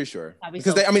 I'm pretty sure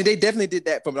because they definitely did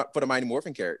that for the Mighty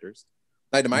Morphin characters.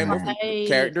 Like the Mighty Morphin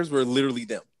characters were literally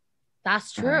them.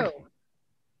 That's true.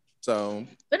 So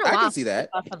I can see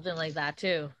that. Something like that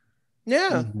too.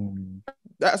 Yeah.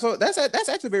 So that's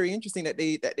actually very interesting that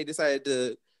they decided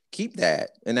to keep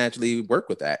that and actually work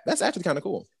with that. That's actually kind of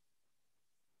cool.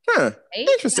 Huh.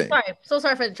 Interesting.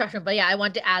 Sorry for the interruption, but yeah, I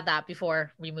wanted to add that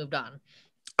before we moved on.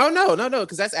 Oh no,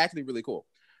 because that's actually really cool.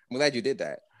 I'm glad you did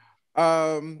that.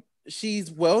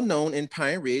 She's well known in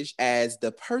Pine Ridge as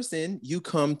the person you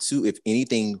come to if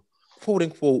anything quote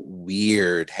unquote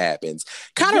weird happens.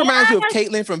 Kind of reminds you of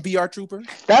Caitlin from VR Trooper.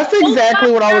 That's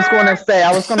exactly what I was going to say.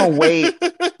 I was going to wait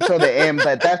till the end,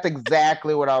 but that's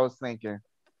exactly what I was thinking.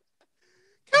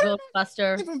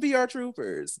 Ghostbuster from VR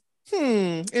Troopers.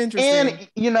 Interesting. And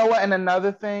you know what? And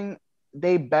another thing,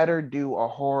 they better do a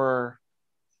horror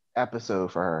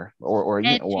episode for her, or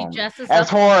as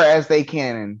horror as they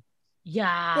can.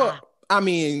 Yeah. Well, I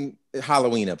mean,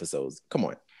 Halloween episodes. Come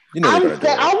on. You know I was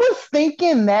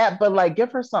thinking that, but like,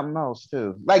 give her something else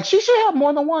too. Like, she should have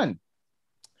more than one.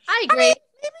 I agree. I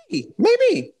mean,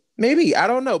 maybe. I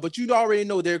don't know, but you already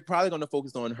know they're probably going to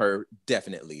focus on her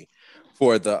definitely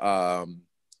for the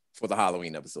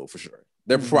Halloween episode for sure.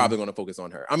 They're probably going to focus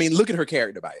on her. I mean, look at her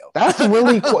character bio. That's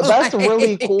really cool. That's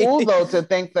really cool though to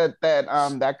think that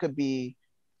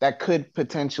could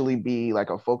potentially be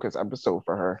like a focus episode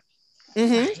for her.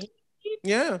 Mm-hmm.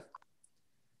 Yeah.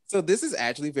 So this is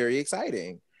actually very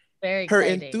exciting. Very her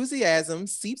exciting. enthusiasm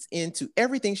seeps into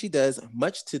everything she does,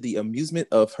 much to the amusement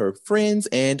of her friends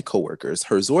and coworkers.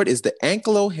 Her Zord is the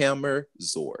Anklo Hammer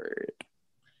Zord.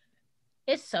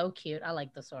 It's so cute. I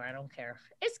like the sword. I don't care.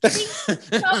 It's cute. So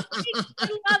cute. I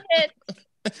love it.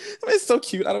 It's so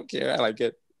cute. I don't care. I like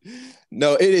it.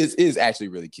 No, it is actually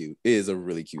really cute. It is a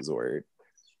really cute Zord.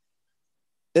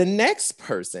 The next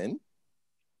person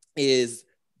is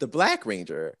the Black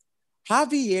Ranger,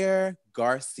 Javier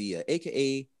Garcia,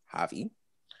 aka Javi.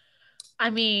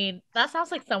 I mean, that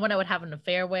sounds like someone I would have an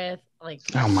affair with. Like,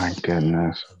 oh my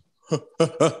goodness.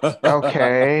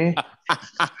 Okay.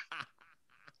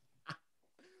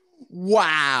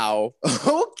 Wow.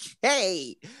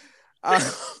 Okay.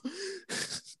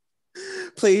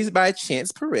 Played by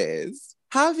Chance Perez.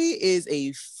 Javi is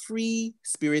a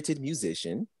free-spirited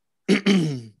musician,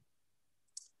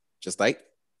 just like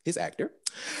his actor,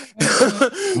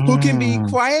 who can be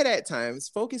quiet at times,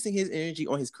 focusing his energy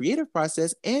on his creative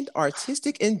process and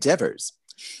artistic endeavors.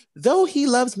 Though he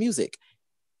loves music,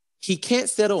 he can't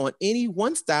settle on any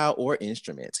one style or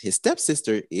instrument. His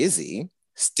stepsister, Izzy,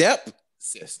 yep.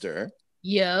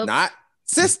 Not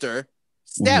sister,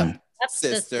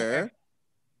 stepsister,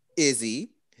 Izzy,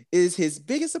 is his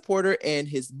biggest supporter and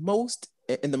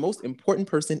the most important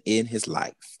person in his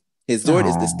life. His Zord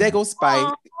is the Stego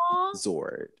Spike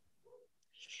Zord.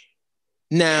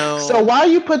 Now, so why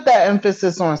you put that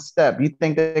emphasis on step? You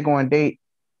think they're going to date?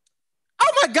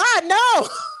 Oh my God, no.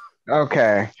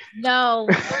 Okay. No.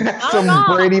 Some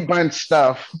Brady Bunch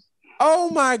stuff.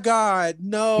 Oh my God,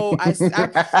 no. We'll never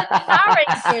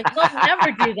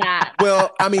do that.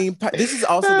 Well, I mean, this is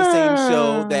also the same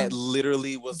show that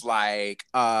literally was like,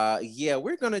 yeah,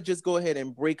 we're going to just go ahead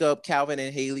and break up Calvin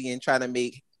and Haley and try to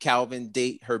make Calvin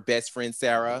date her best friend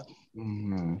Sarah.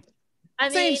 Mm-hmm. I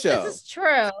Same mean, show. this is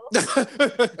true.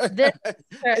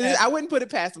 I wouldn't put it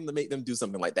past them to make them do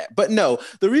something like that. But no,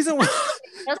 the reason why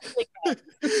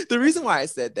the reason why I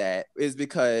said that is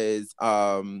because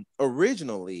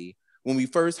originally when we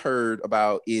first heard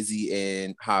about Izzy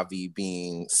and Javi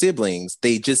being siblings,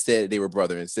 they just said they were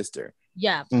brother and sister.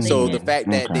 Yeah. So the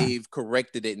fact that they've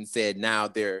corrected it and said now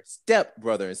they're step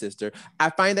brother and sister, I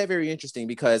find that very interesting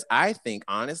because I think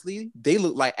honestly they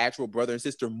look like actual brother and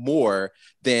sister more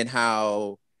than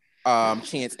how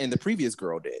Chance and the previous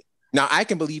girl did. Now I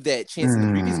can believe that Chance and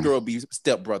the previous girl be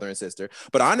step brother and sister,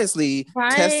 but honestly,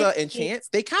 Tessa and Chance,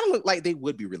 they kind of look like they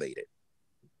would be related.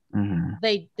 Mm-hmm.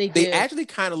 They actually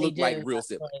kind of look like real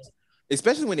siblings,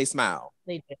 especially when they smile.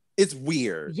 They do. It's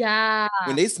weird. Yeah.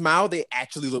 When they smile, they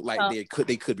actually look like they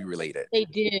could be related. They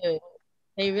do.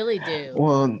 They really do.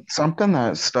 Well, something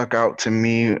that stuck out to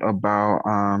me about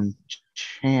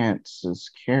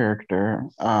Chance's character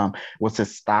was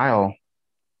his style.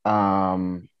 I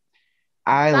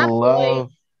love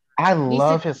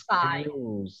his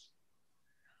clothes.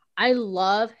 I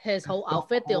love his whole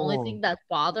outfit. The only thing that's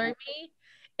bothering me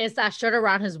is that shirt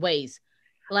around his waist.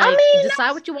 Like,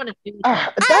 decide what you want to do.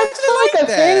 That's like a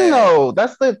thing, though.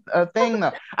 That's the thing,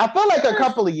 though. I feel like a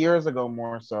couple of years ago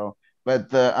more so. But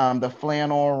the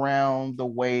flannel around the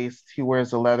waist, he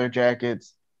wears the leather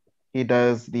jackets. He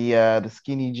does the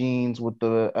skinny jeans with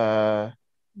the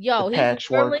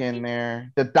patchwork in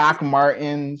there. The Doc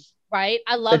Martens. Right,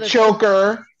 I love the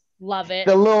choker. Love it.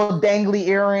 The little dangly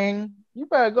earring. You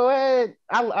better go ahead.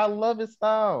 I love his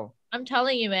style. I'm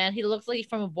telling you, man, he looks like he's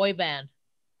from a boy band.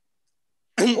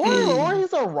 or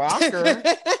he's a rocker.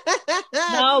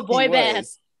 No, boy band.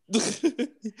 He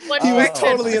was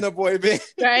totally in a boy band.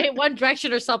 Right? One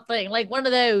Direction or something. Like one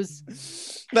of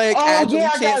those. Like, actually,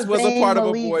 Chance was a part of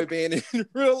a boy band in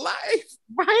real life.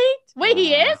 Right? Wait,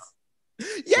 he is?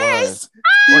 Yes.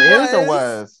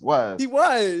 Was. He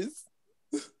was.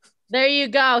 There you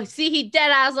go. See, he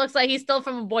dead ass looks like he's still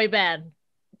from a boy band.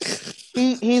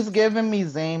 He's giving me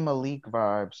Zayn Malik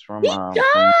vibes from. He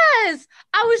does.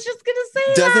 I was just gonna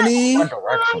say doesn't that. he?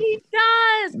 Oh, he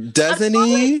does. Doesn't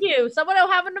he? You, someone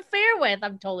I'll have an affair with.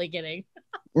 I'm totally kidding.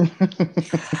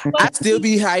 I'd still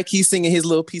be high key singing his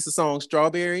little piece of song,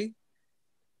 Strawberry.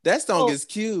 That song is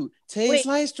cute. Tastes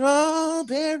like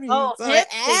strawberry. Oh, like,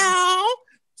 ow.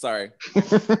 Sorry.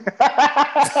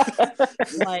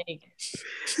 Like,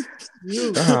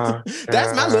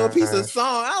 that's my little piece of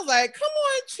song. I was like, come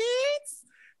on, Chance.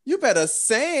 You better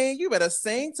sing. You better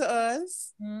sing to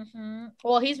us. Mm-hmm.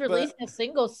 Well, he's releasing a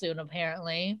single soon,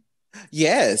 apparently.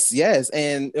 Yes.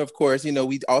 And of course,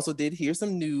 we also did hear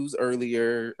some news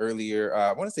earlier.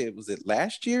 I want to say was it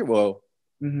last year? Well,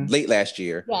 late last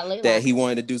year. Yeah, that he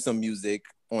wanted to do some music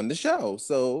on the show.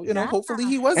 So, hopefully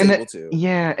he was able to.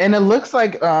 Yeah, and it looks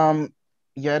like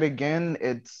yet again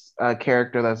it's a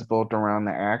character that's built around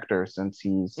the actor since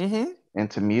he's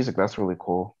into music. That's really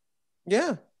cool.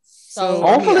 Yeah. So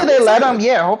hopefully they let him.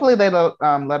 Yeah, hopefully they let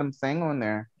him sing on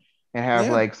there and have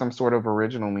like some sort of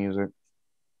original music.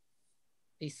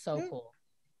 He's so cool.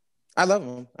 I love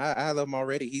him. I love him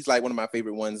already. He's like one of my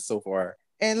favorite ones so far.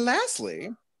 And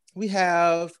lastly, we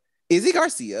have Izzy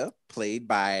Garcia, played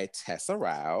by Tessa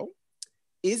Rao.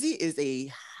 Izzy is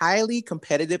a highly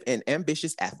competitive and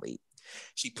ambitious athlete.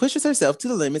 She pushes herself to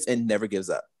the limits and never gives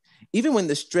up, even when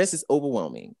the stress is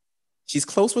overwhelming. She's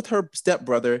close with her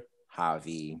stepbrother,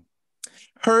 Javi.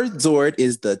 Her Zord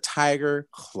is the Tiger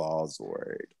Claw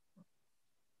Zord.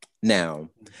 Now,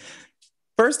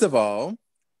 first of all,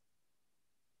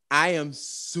 I am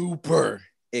super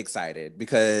excited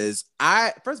because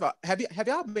first of all, have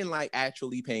y'all been like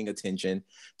actually paying attention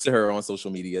to her on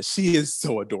social media? She is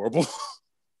so adorable.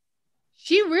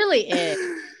 She really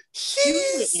is. She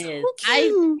really is. So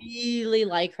I really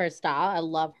like her style. I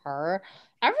love her.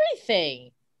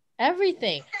 Everything.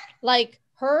 Like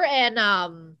her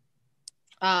and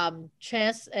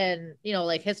Chance and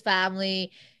like his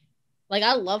family. Like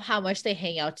I love how much they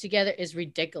hang out together. Is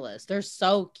ridiculous. They're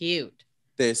so cute.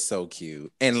 They're so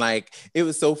cute. And like it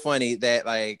was so funny that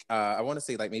like I want to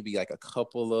say like maybe like a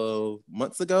couple of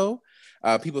months ago,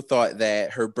 people thought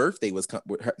that her birthday was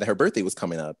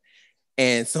coming up,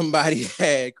 and somebody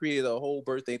had created a whole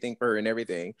birthday thing for her and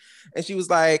everything, and she was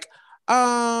like,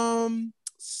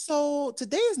 so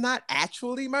today is not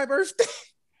actually my birthday.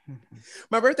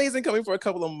 My birthday isn't coming for a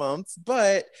couple of months,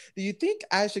 but do you think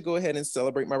I should go ahead and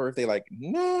celebrate my birthday like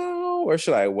now, or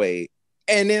should I wait?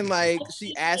 And then like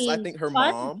she asked, I think her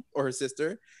mom or her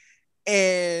sister,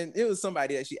 and it was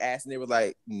somebody that she asked, and they were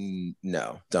like,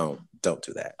 no, don't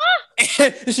do that.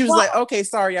 And she was like, okay,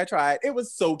 sorry, I tried. It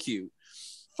was so cute.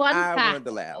 Fun I fact, wanted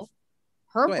to laugh.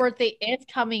 her birthday is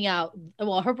coming out.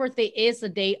 Well, her birthday is the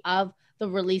day of the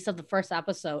release of the first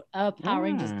episode of Power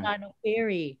Rangers Dino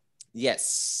Fury.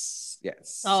 Yes.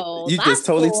 So you just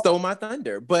totally stole my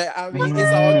thunder, but I mean,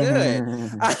 it's all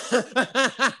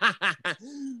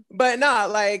good. But no,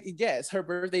 like, yes, her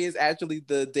birthday is actually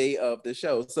the day of the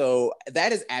show. So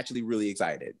that is actually really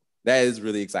exciting. That is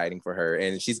really exciting for her.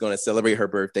 And she's going to celebrate her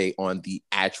birthday on the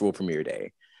actual premiere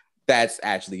day. That's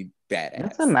actually badass.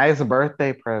 That's a nice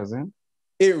birthday present.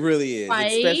 It really is,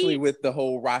 right? Especially with the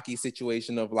whole Rocky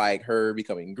situation of like her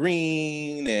becoming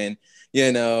green, and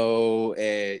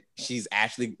and she's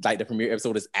actually like the premiere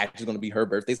episode is actually going to be her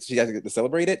birthday, so she has to get to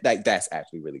celebrate it. Like that's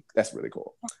really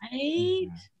cool. Right?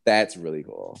 That's really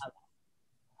cool.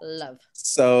 Love.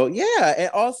 So yeah,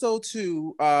 and also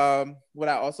too, what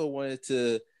I also wanted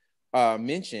to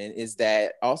mention is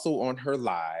that also on her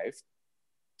live.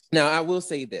 Now I will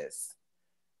say this: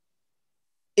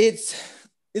 it's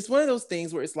one of those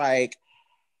things where it's like,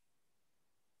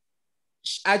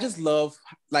 I just love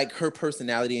like her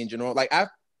personality in general. Like I've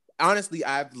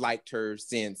liked her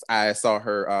since I saw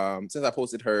her, since I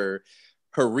posted her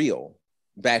reel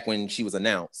back when she was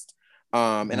announced.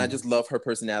 And I just love her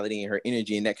personality and her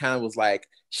energy. And that kind of was like,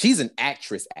 she's an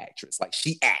actress. Like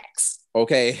she acts.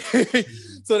 Okay.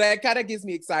 So that kind of gets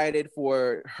me excited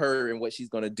for her and what she's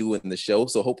going to do in the show.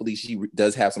 So hopefully she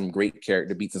does have some great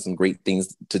character beats and some great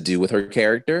things to do with her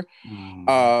character.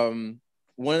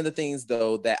 One of the things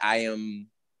though that I am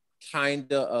kind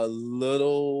of a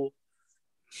little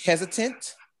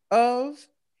hesitant of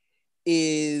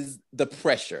is the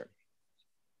pressure.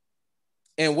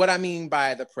 And what I mean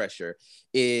by the pressure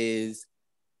is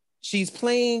she's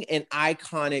playing an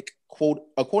iconic, quote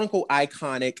unquote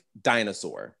iconic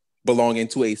dinosaur belonging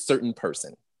to a certain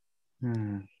person.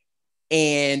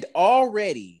 And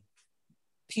already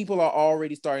people are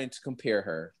already starting to compare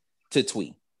her to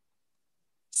Twee.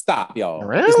 Stop, y'all.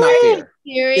 Really? It's not fair.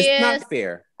 Serious? It's not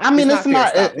fair. I mean, it's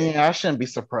not. Fair. Yeah, I shouldn't be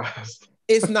surprised.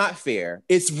 It's not fair.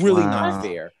 It's really not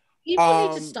fair. People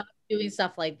need to stop doing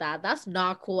stuff like that. That's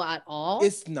not cool at all.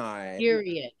 It's not.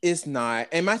 Period. It's not.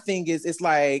 And my thing is, it's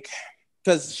like,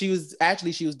 because she was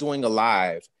doing a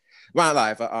live. Not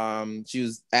live. She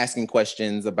was asking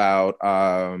questions about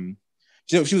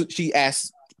she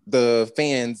asked the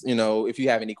fans, if you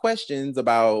have any questions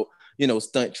about,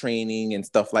 stunt training and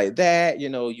stuff like that,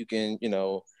 you can,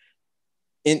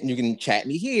 and you can chat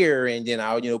me here, and then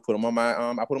I'll, put them on my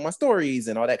I put on my stories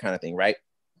and all that kind of thing, right?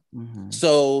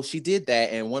 So she did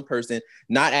that, and one person,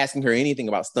 not asking her anything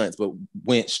about stunts, but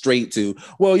went straight to,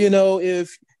 well,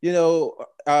 if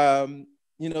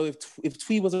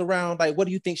Twee was around, like, what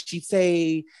do you think she'd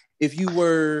say if you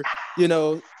were,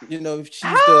 if she's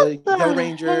the Yellow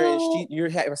Ranger and you're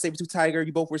a saber-tooth tiger,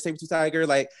 you both were saber-tooth tiger,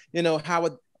 like,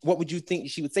 what would you think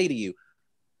she would say to you?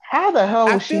 How the hell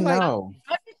would she know?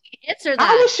 How did she answer that?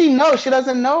 How would she know? She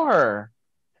doesn't know her.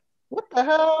 What the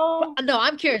hell? No,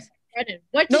 I'm curious. Brennan,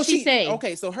 what did she say?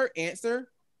 Okay, so her answer,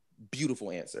 beautiful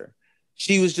answer.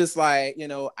 She was just like,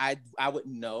 I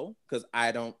wouldn't know because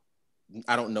I don't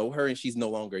know her and she's no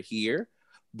longer here.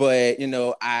 But,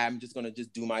 I'm just going to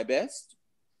just do my best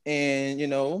and,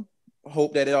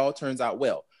 hope that it all turns out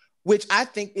well, which I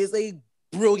think is a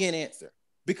brilliant answer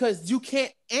because you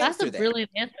can't answer that. That's a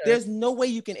brilliant answer. There's no way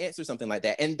you can answer something like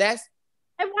that. And why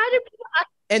do people ask?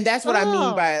 And that's what I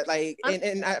mean by like,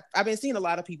 and I've been seeing a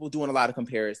lot of people doing a lot of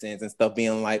comparisons and stuff,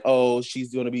 being like, oh,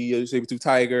 she's going to be a saber-tooth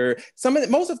tiger. For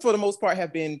the most part,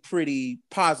 have been pretty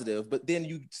positive. But then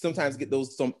you sometimes get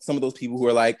some of those people who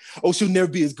are like, oh, she'll never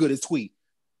be as good as Twee.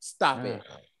 Stop it.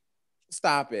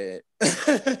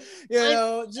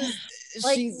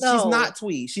 She's not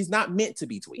Twee. She's not meant to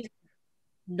be Twee.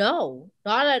 No,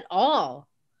 not at all.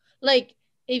 Like,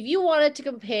 if you wanted to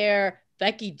compare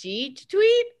Becky G to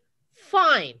Twee,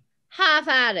 fine, half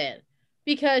at it,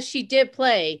 because she did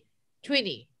play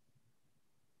Tweenie.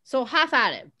 So half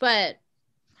at it, but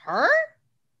her?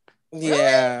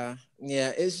 Yeah,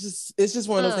 it's just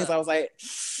one of those things. I was like,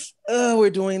 we're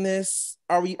doing this.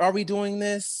 Are we doing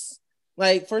this?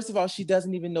 Like, first of all, she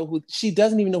doesn't even know who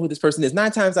this person is.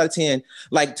 9 times out of 10,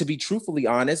 like, to be truthfully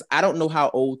honest, I don't know how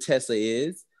old Tessa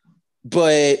is,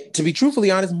 but to be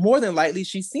truthfully honest, more than likely,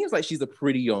 she seems like she's a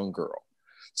pretty young girl.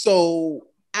 So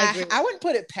I wouldn't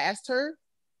put it past her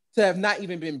to have not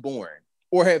even been born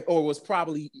or was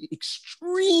probably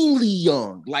extremely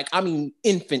young, like, I mean,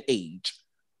 infant age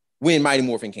when Mighty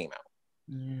Morphin came out.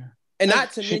 Yeah. And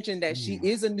not to mention that she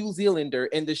is a New Zealander,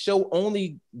 and the show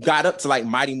only got up to like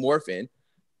Mighty Morphin,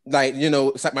 like,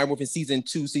 it's like Mighty Morphin season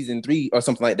 2, season 3, or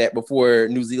something like that before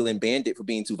New Zealand banned it for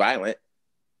being too violent.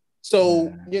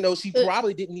 So, she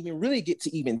probably didn't even really get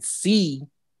to even see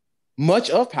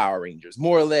much of Power Rangers,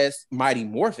 more or less Mighty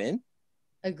Morphin.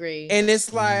 Agree. And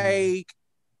it's like,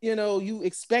 you know, you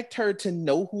expect her to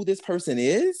know who this person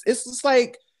is. It's just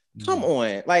like, come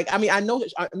on. Like, I mean, I know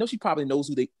she probably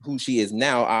knows who she is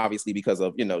now, obviously, because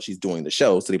of, you know, she's doing the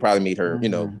show. So they probably made her, you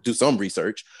know, do some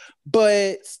research.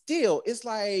 But still, it's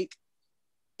like,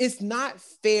 it's not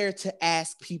fair to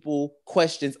ask people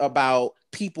questions about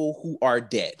people who are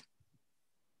dead.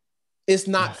 It's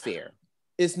not fair.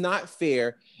 It's not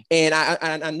fair. And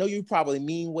I know you probably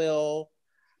mean well.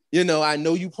 You know, I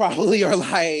know you probably are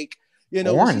like, you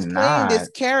know, well, she's playing this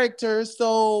character,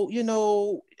 so you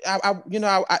know, I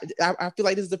feel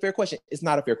like this is a fair question. It's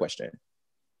not a fair question.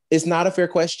 It's not a fair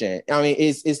question. I mean,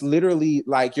 it's literally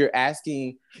like you're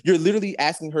literally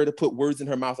asking her to put words in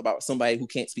her mouth about somebody who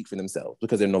can't speak for themselves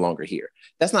because they're no longer here.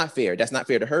 That's not fair. That's not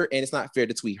fair to her, and it's not fair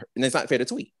to tweet her, and it's not fair to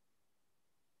tweet.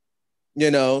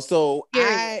 You know, so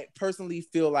I personally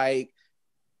feel like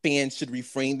fans should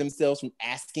refrain themselves from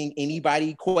asking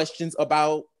anybody questions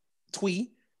about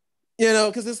Twee, you know,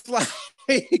 because it's like,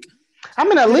 I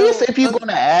mean, at least if you're going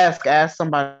to ask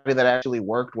somebody that actually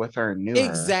worked with her and knew her.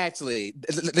 Exactly.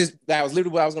 That was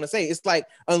literally what I was going to say. It's like,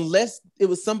 unless it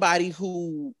was somebody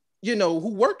who, you know,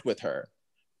 who worked with her,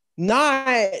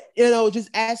 not, you know, just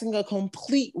asking a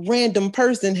complete random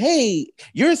person, hey,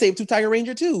 you're a Saber-Tooth Tiger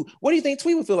Ranger too. What do you think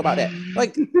Twee would feel about that?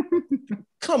 Like,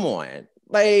 come on.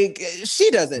 Like, she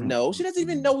doesn't know. She doesn't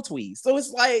even know Twee. So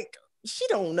it's like, she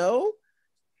don't know.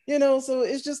 You know, so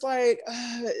it's just like,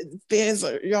 fans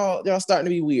are, y'all starting to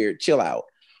be weird. Chill out.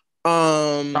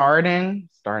 Starting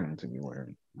to be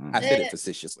weird. I said it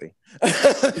facetiously.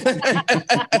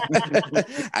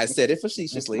 I said it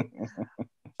facetiously.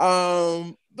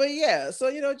 But yeah, so,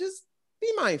 you know, just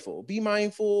be mindful. Be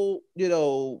mindful, you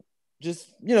know,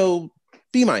 just, you know,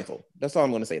 be mindful. That's all I'm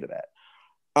going to say to that.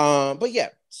 But yeah,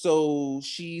 so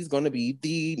she's going to be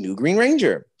the new Green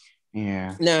Ranger.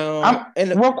 Yeah. Now,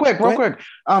 and real quick.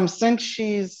 Since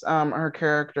she's her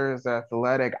character is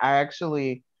athletic,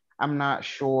 I'm not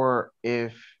sure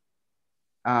if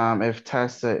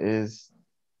Tessa is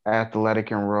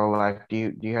athletic in real life.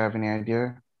 Do you have any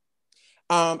idea?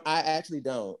 I actually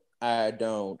don't. I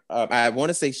don't. I want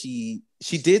to say she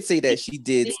did say that she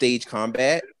did stage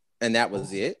combat, and that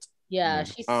was it. Yeah,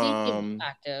 she seemed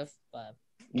active, but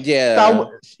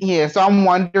yeah. So I'm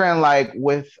wondering, like,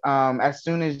 with as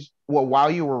soon as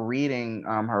while you were reading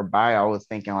her bio, I was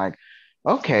thinking like,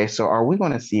 okay, so are we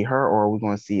going to see her, or are we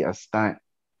going to see a stunt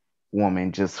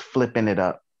woman just flipping it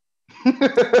up?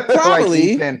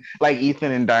 Probably like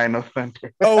Ethan and Dino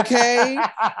Thunder. Okay,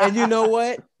 and you know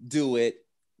what? Do it.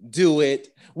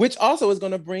 Which also is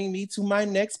going to bring me to my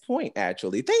next point.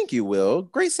 Actually, thank you, Will.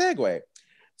 Great segue.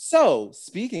 So,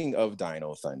 speaking of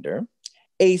Dino Thunder,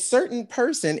 a certain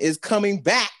person is coming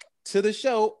back to the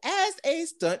show as a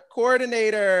stunt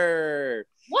coordinator.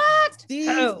 What? Steve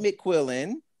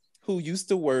McQuillan, who used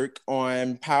to work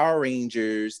on Power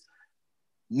Rangers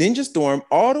Ninja Storm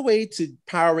all the way to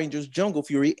Power Rangers Jungle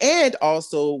Fury, and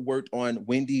also worked on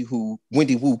Wendy Woo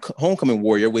Homecoming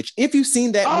Warrior, which if you've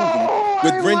seen that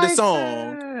movie with Brenda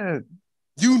Song,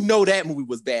 you know that movie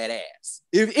was badass.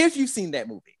 If you've seen that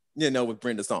movie, you know, with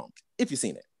Brenda Song, if you've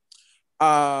seen it.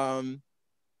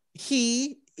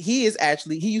 He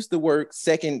used to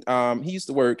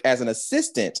work as an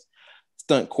assistant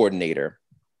stunt coordinator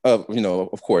of, you know,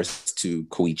 of course, to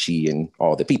Koichi and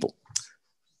all the people.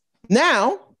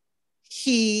 Now,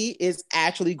 he is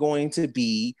actually going to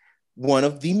be one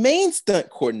of the main stunt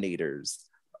coordinators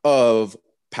of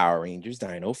Power Rangers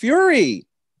Dino Fury.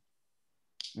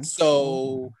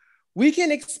 So we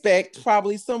can expect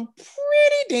probably some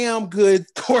pretty damn good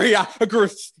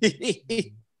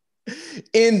choreography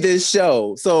in this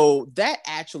show. So that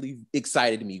actually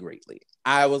excited me greatly.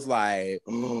 I was like,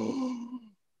 oh,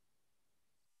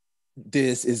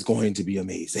 this is going to be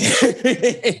amazing.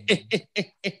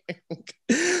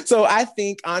 So I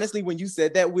think, honestly, when you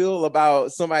said that, Will,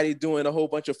 about somebody doing a whole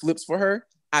bunch of flips for her,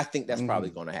 I think that's probably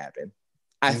going to happen.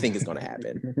 I think it's going to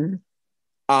happen.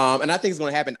 And I think it's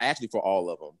going to happen actually for all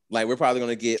of them. Like, we're probably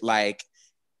going to get like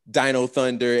Dino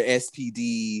Thunder,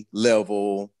 SPD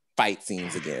level fight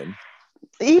scenes again.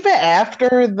 Even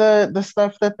after the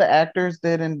stuff that the actors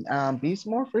did in Beast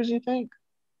Morphers, you think?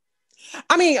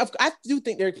 I mean, I do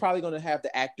think they're probably going to have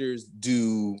the actors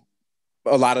do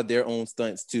a lot of their own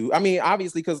stunts too. I mean,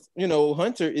 obviously, because, you know,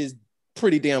 Hunter is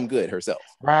pretty damn good herself.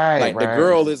 Right. The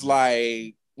girl is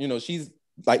like, you know, she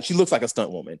looks like a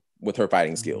stunt woman with her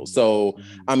fighting skills. So,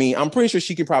 I mean, I'm pretty sure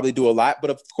she could probably do a lot. But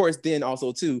of course, then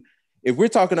also too, if we're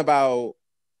talking about,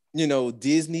 you know,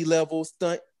 Disney level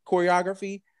stunt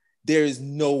choreography, there is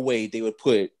no way they would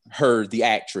put her, the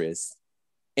actress,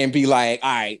 and be like,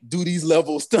 all right, do these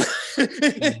levels. So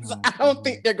I don't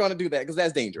think they're going to do that because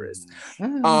that's dangerous.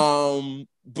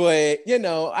 But you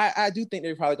know, I do think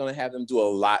they're probably going to have them do a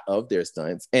lot of their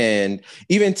stunts. And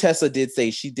even Tessa did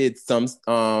say she did some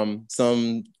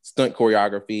stunt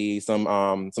choreography,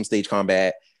 some stage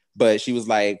combat. But she was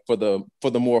like, for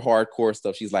the more hardcore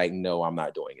stuff, she's like, no, I'm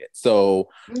not doing it. So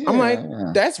I'm like,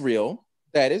 that's real.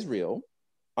 That is real.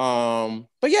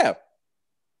 But yeah.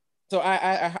 So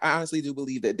I honestly do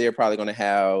believe that they're probably going to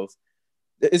have,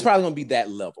 it's probably going to be that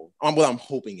level. Well, I'm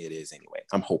hoping it is anyway.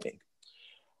 I'm hoping.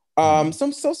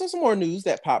 Some more news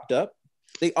that popped up.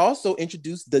 They also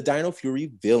introduced the Dino Fury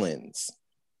villains.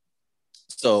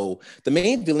 So the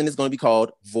main villain is going to be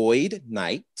called Void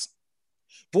Knight.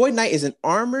 Void Knight is an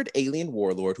armored alien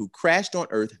warlord who crashed on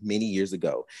Earth many years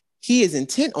ago. He is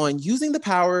intent on using the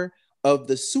power of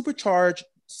the supercharged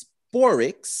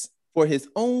Sporix for his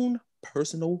own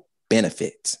personal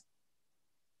benefit.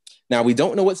 Now, we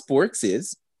don't know what Sporix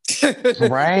is,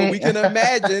 right? But we can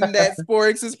imagine that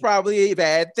Sporix is probably a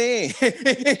bad thing.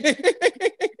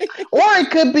 Or it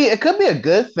could be a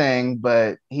good thing,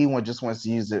 but he just wants to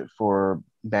use it for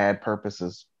bad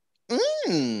purposes.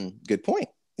 Good point.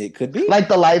 It could be like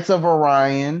the lights of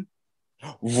Orion,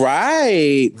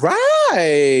 right?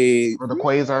 Or the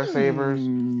quasar savers.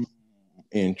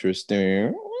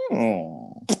 Interesting.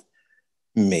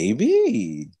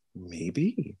 Maybe.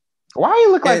 Why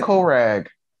he look like Korag?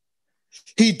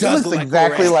 He does look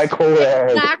exactly like Korag.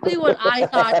 Exactly what I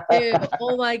thought too.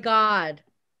 Oh my god.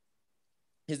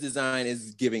 His design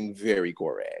is giving very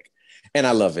Korag, and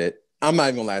I love it. I'm not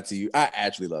even gonna lie to you. I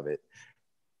actually love it.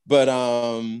 But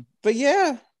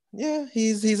yeah,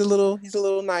 he's a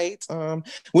little knight.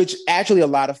 Which actually a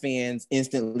lot of fans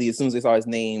instantly, as soon as they saw his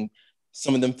name,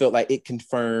 some of them felt like it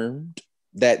confirmed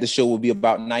that the show would be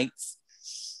about knights.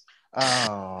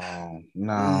 Oh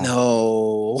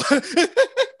no.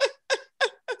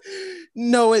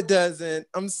 No, it doesn't.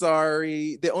 I'm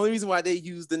sorry. The only reason why they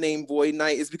use the name Void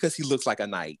Knight is because he looks like a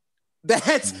knight.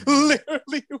 That's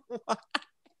literally why.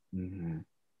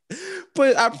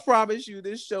 But I promise you,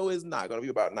 this show is not going to be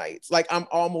about knights. Like, I'm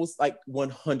almost like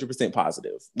 100%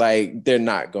 positive. Like, they're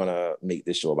not going to make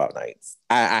this show about knights.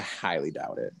 I highly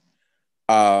doubt it.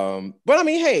 But I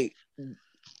mean, hey,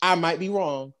 I might be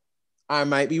wrong.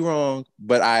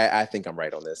 But I think I'm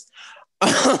right on this.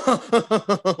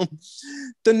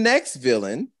 The next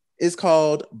villain is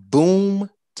called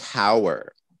Boom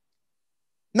Tower.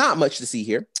 Not much to see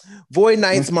here. Void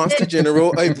Knight's monster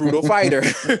general, a brutal fighter.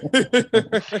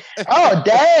 Oh,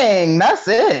 dang. That's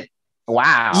it.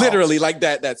 Wow. Literally, like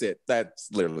that. That's it.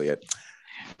 That's literally it.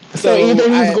 So either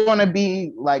he's going to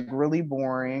be like really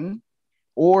boring,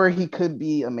 or he could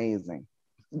be amazing.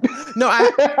 No,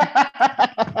 I'm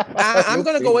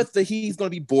going to go with he's going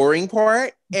to be boring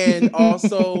part, and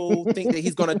also think that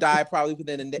he's going to die probably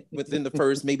within the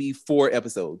first maybe 4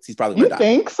 episodes. He's probably going to die.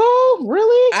 You think so?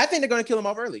 Really? I think they're going to kill him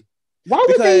off early. Why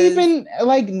would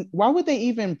they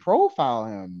even profile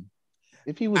him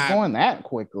if he was going that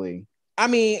quickly? I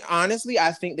mean, honestly,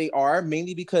 I think they are,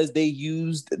 mainly because they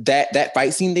used that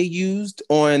fight scene they used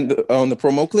on the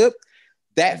promo clip.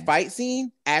 That fight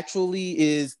scene actually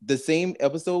is the same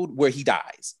episode where he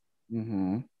dies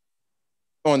on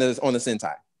the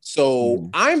Sentai. So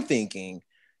I'm thinking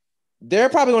they're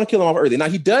probably going to kill him off early. Now,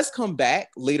 he does come back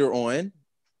later on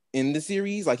in the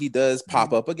series, like he does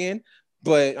pop up again.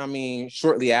 But I mean,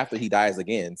 shortly after he dies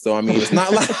again. So I mean, it's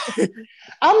not like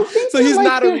so he's like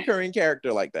not a recurring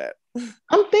character like that.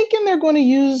 I'm thinking they're going to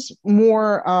use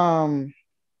more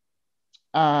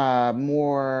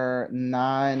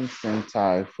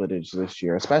non-Sentai footage this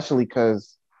year, especially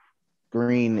because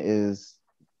Green is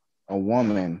a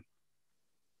woman.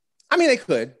 I mean, they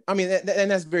could. I mean, and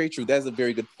that's very true. That's a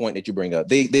very good point that you bring up.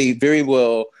 They very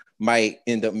well might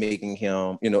end up making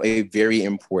him, a very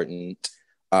important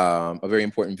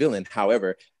villain.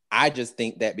 However, I just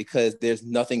think that because there's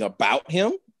nothing about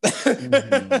him,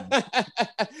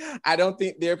 I don't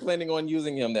think they're planning on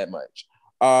using him that much.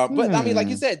 But I mean, like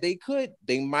you said, they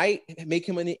might make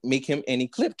him an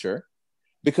Ecliptor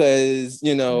because,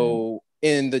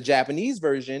 in the Japanese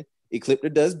version,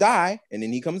 Ecliptor does die and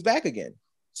then he comes back again.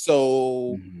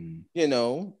 So,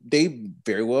 they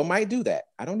very well might do that.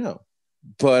 I don't know.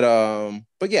 But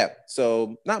yeah,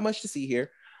 so not much to see here.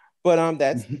 But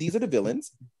these are the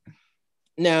villains.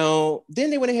 Now,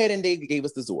 then they went ahead and they gave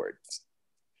us the Zords.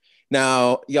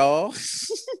 Now, y'all,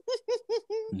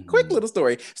 quick little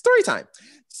story time.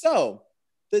 So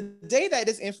the day that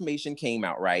this information came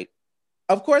out, right?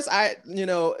 Of course, as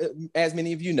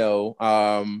many of you know,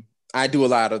 I do a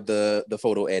lot of the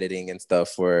photo editing and stuff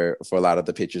for a lot of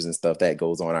the pictures and stuff that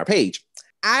goes on our page.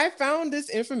 I found this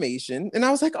information and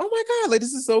I was like, oh my God, like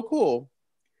this is so cool.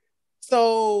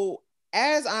 So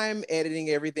as I'm editing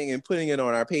everything and putting it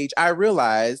on our page, I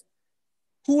realized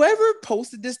whoever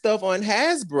posted this stuff on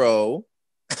Hasbro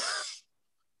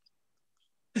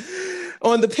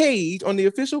on the page, on the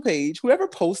official page, whoever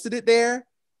posted it there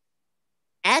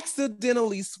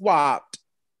accidentally swapped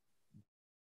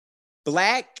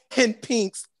Black and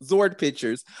Pink's Zord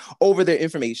pictures over their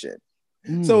information.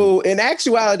 So in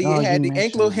actuality, it had the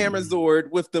Anklo Hammer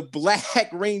Zord with the Black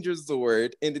Ranger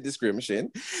Zord in the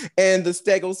description and the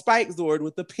Stego Spike Zord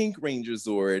with the Pink Ranger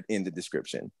Zord in the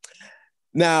description.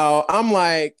 Now, I'm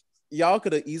like, y'all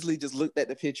could have easily just looked at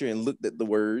the picture and looked at the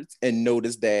words and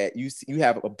noticed that you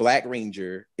have a Black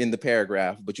Ranger in the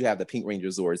paragraph, but you have the Pink Ranger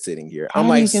Zord sitting here. I'm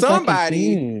like,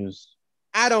 somebody,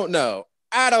 I don't know.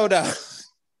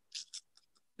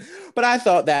 But I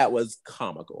thought that was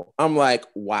comical. I'm like,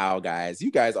 wow, guys, you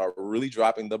guys are really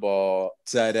dropping the ball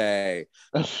today.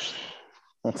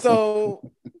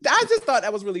 So I just thought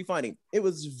that was really funny. It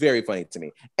was very funny to me.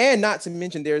 And not to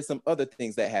mention, there's some other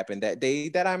things that happened that day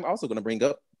that I'm also going to bring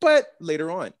up, but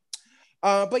later on.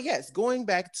 But yes, going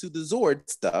back to the Zord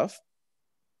stuff,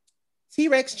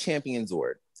 T-Rex Champion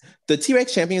Zord. The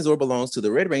T-Rex Champion Zord belongs to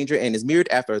the Red Ranger and is mirrored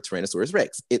after a Tyrannosaurus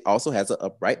Rex. It also has an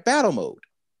upright battle mode.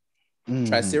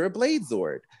 Tricera Blade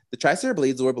Zord. The Tricera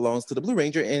Blade Zord belongs to the Blue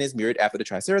Ranger and is mirrored after the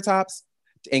Triceratops.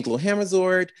 The Anklo Hammer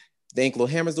Zord. The Anklo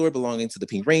Hammer Zord belonging to the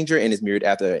Pink Ranger and is mirrored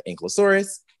after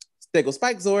Ankylosaurus. Stego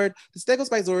Spike Zord. The Stego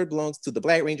Spike Zord belongs to the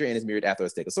Black Ranger and is mirrored after a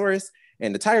Stegosaurus.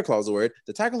 And the Tiger Claw Zord.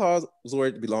 The Tiger Claw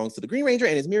Zord belongs to the Green Ranger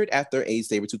and is mirrored after a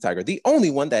saber-tooth tiger, the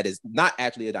only one that is not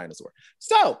actually a dinosaur.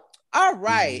 So, all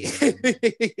right.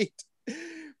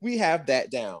 We have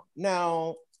that down.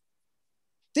 Now,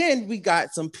 then we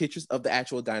got some pictures of the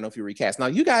actual Dino Fury cast. Now,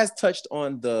 you guys touched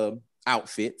on the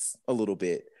outfits a little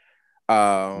bit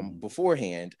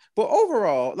beforehand, but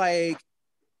overall, like,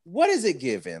 what is it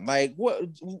giving? Like, what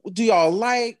do y'all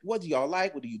like? What do y'all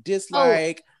like? What do you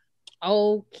dislike?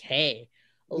 Okay.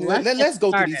 Let's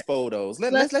go through these photos.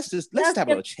 Let's have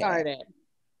a chat. Started.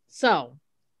 So,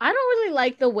 I don't really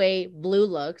like the way Blue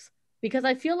looks because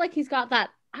I feel like he's got that.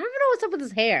 I don't know what's up with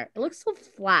his hair. It looks so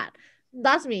flat.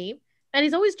 That's me. And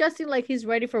he's always dressing like he's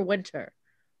ready for winter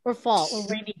or fall or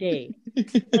rainy day.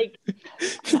 Like,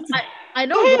 I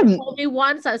know he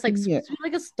wants that. It's like,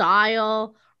 like a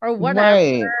style or whatever.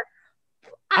 Right.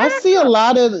 I see a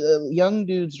lot of young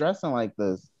dudes dressing like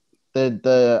this.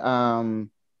 Oh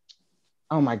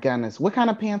my goodness, what kind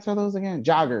of pants are those again?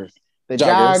 Joggers. The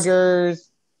joggers,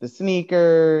 the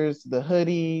sneakers, the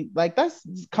hoodie. Like, that's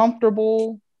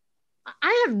comfortable.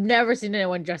 I have never seen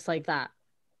anyone dressed like that.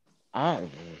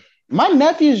 My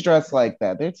nephews dress like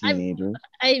that. They're teenagers.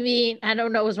 I mean, I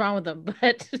don't know what's wrong with them,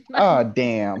 but oh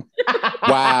damn!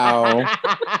 Wow!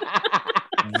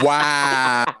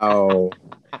 Wow!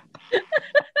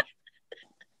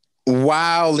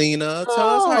 Wow, Lena, tell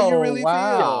us how you really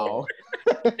feel.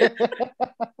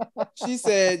 She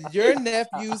said, "Your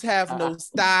nephews have no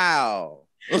style."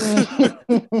 She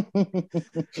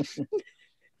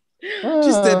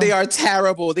said, "They are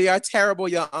terrible. They are terrible,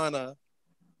 Your Honor."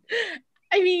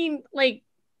 I mean, like,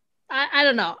 I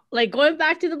don't know. Like, going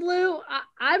back to the Blue,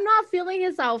 I'm not feeling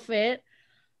his outfit.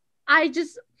 I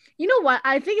just, you know what?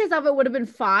 I think his outfit would have been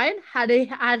fine had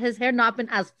his hair not been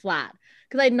as flat.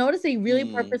 Because I noticed he really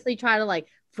purposely tried to, like,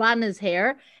 flatten his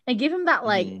hair and give him that,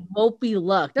 like, mopey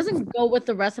look. Doesn't go with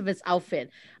the rest of his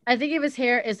outfit. I think if his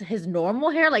hair is his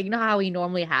normal hair, like, you know how he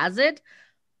normally has it,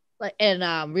 like, in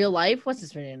real life. What's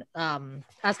his name?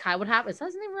 As Kai would have. Is that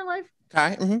his name in real life?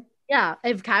 Kai? Mm-hmm. Yeah,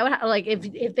 if Kai would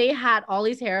if they had all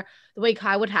these hair the way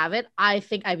Kai would have it, I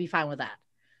think I'd be fine with that.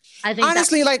 I think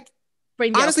honestly,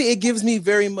 it gives me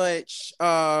very much.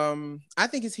 I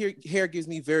think his hair gives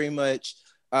me very much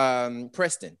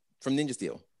Preston from Ninja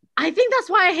Steel. I think that's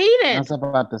why I hate it. I was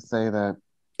about to say that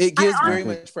it gives very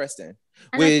much Preston,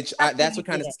 which that's what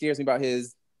kind of scares me about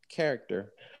his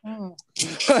character. I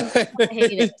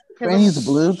hate it. And he's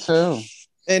blue too.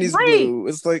 And he's blue.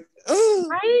 It's like,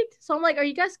 right? So I'm like, are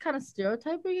you guys kind of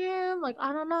stereotyping him? Like,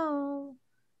 I don't know.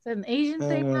 Is it an Asian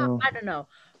thing now? I don't know.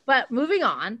 But moving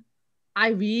on, I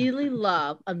really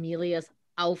love Amelia's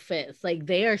outfits. Like,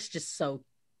 they are just so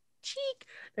chic.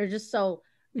 They're just so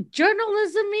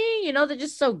journalism-y. You know, they're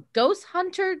just so ghost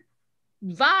hunter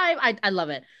vibe. I love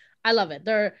it. I love it.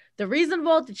 They're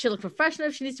reasonable. She looks professional.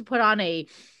 If she needs to put on a,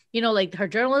 you know, like her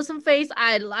journalism face,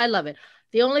 I love it.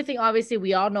 The only thing, obviously,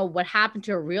 we all know what happened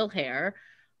to her real hair.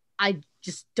 I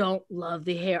just don't love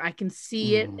the hair. I can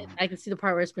see it. I can see the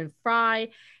part where it's been fried.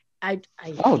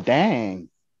 Oh, dang.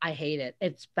 I hate it.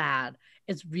 It's bad.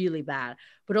 It's really bad.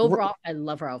 But overall, I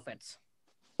love her outfits.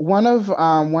 One of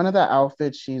the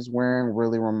outfits she's wearing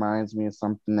really reminds me of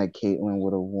something that Caitlin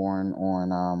would have worn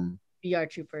VR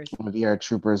Troopers. on VR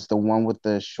Troopers, the one with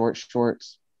the short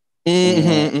shorts. She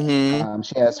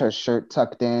has her shirt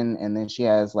tucked in, and then she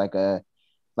has like a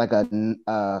I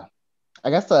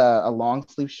guess a long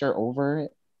sleeve shirt over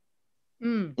it.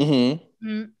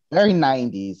 Very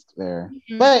 90s there.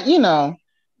 But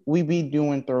we be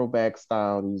doing throwback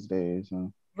style these days.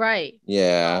 Right.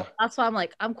 Yeah. That's why I'm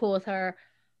like, I'm cool with her.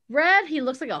 Red, he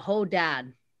looks like a whole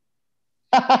dad.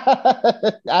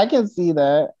 I can see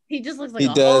that. He just looks like he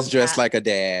a does whole dress dad. like a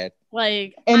dad.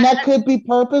 Like, and that could be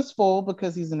purposeful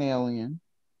because he's an alien.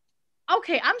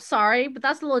 Okay, I'm sorry, but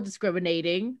that's a little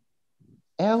discriminating.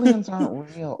 Aliens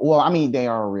aren't real. Well, I mean, they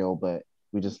are real, but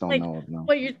we just don't know of them.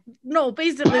 But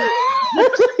basically. What?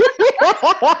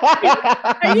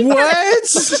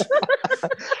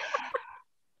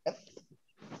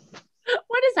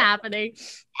 What is happening?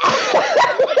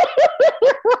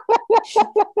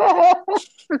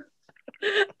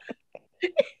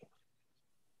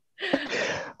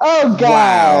 Oh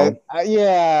God! Wow.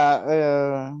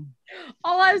 Yeah.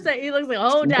 All I'm saying, he looks like a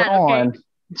whole dad. Okay,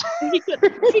 he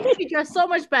could be dressed so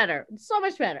much better,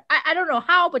 I don't know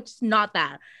how, but just not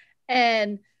that.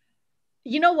 And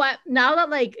you know what? Now that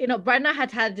Brenna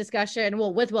had a discussion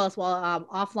with Will as well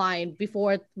offline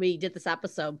before we did this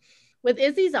episode. With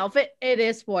Izzy's outfit, it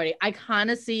is sporty. I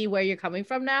kind of see where you're coming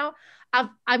from now.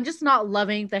 I'm just not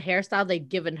loving the hairstyle they've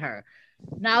given her.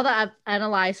 Now that I've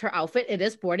analyzed her outfit, it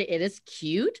is sporty. It is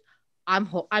cute.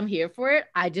 I'm here for it.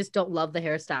 I just don't love the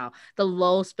hairstyle. The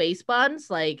low space buns,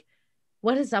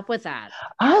 what is up with that?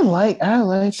 I like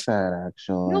that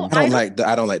actually. No, I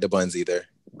don't like the buns either.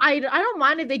 I don't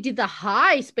mind if they did the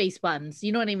high space buns.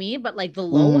 You know what I mean? But the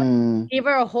low one gave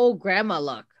her a whole grandma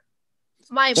look.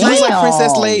 She looks like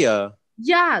Princess Leia.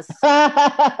 Yes.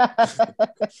 But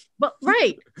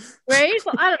right.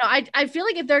 So I don't know. I feel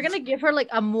like if they're gonna give her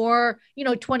a more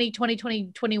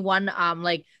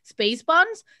 2021 space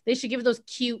buns, they should give those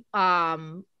cute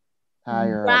round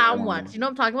ones. You know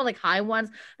what I'm talking about? High ones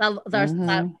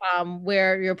that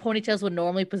where your ponytails would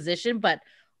normally position, but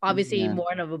obviously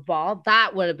more of a ball.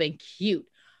 That would have been cute.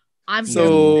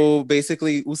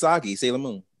 Basically Usagi, Sailor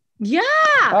Moon. Yeah.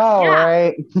 Oh, yeah.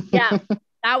 Right. Yeah.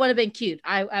 That would have been cute.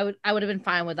 I would have been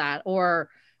fine with that. Or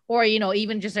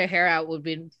even just her hair out would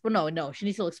be no, she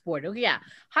needs to look sporty. Okay, yeah.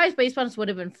 High space buns would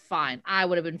have been fine. I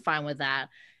would have been fine with that.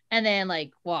 And then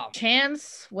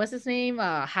Chance, what's his name?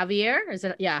 Javier? Is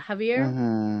it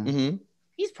Javier?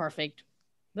 He's perfect.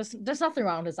 There's nothing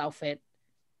wrong with his outfit.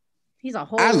 He's a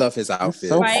whole I love his outfit.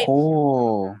 So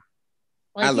cool.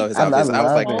 I love his outfits. I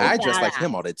was like, I dress badass. like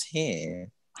him all the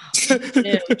time.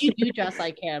 Dude, you do dress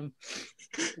like him.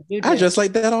 I dress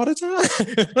like that all the time. I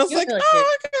was like, okay,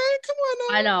 come on now.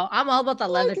 I know. I'm all about the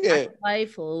leather jacket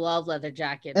life. Love leather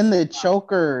jackets. And the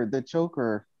choker,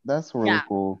 that's really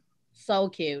cool. So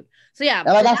cute. So yeah.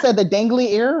 And I said, the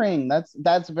dangly earring,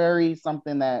 that's very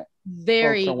something that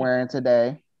folks are wearing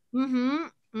today.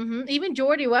 Even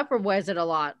Jordy Wepper wears it a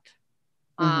lot.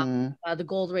 The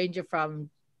Gold Ranger from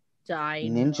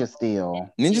Ninja Steel.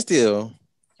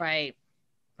 Right.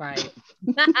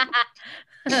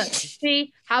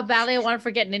 See how badly I want to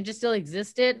forget Ninja Steel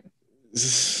existed.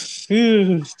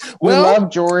 We love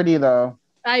Jordy though.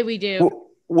 We do.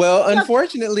 Well,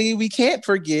 unfortunately, we can't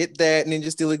forget that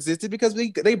Ninja Steel existed because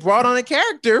they brought on a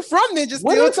character from Ninja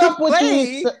Steel to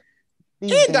play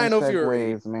in Dino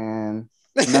Fury. Man,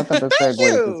 nothing but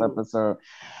segues this episode.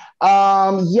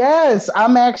 Yes,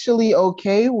 I'm actually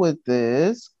okay with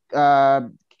this.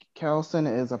 Kelson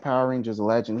is a Power Rangers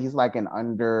legend. He's like an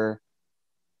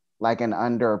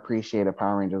underappreciated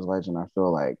Power Rangers legend. I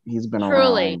feel like he's been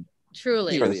around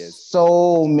truly he really is.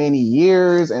 So many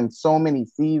years and so many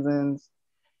seasons.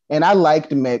 And I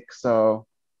liked Mick, so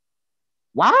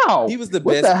wow. He was the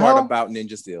best part about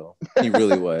Ninja Steel. He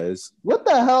really was. What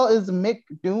the hell is Mick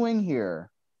doing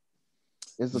here?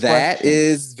 That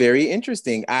is very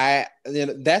interesting.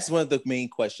 That's one of the main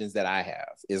questions that I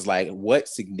have is what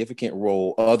significant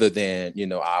role other than,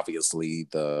 obviously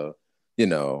the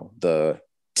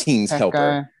team's helper.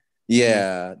 Guy.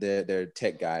 Yeah, their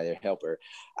tech guy, their helper.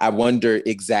 I wonder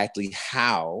exactly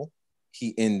how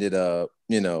he ended up,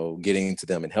 getting to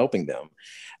them and helping them.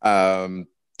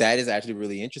 That is actually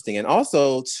really interesting. And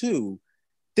also, too,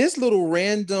 this little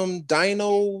random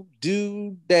dino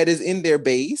dude that is in their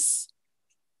base,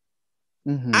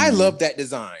 I love that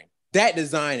design. That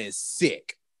design is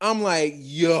sick. I'm like,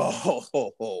 yo,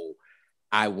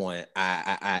 I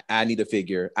need a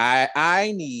figure.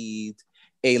 I need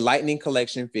a Lightning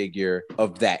Collection figure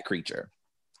of that creature.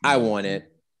 I want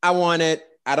it.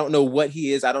 I don't know what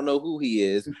he is. I don't know who he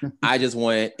is. I just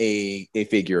want a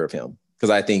figure of him because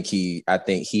I think he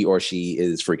or she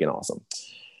is freaking awesome.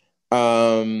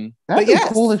 That'd be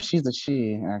cool if she's a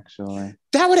she, actually.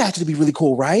 That would actually be really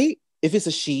cool, right? If it's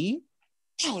a she,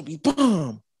 that would be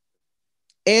bomb.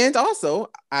 And also,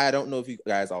 I don't know if you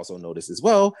guys also noticed as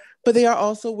well, but they are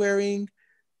also wearing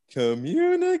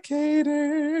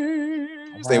communicators.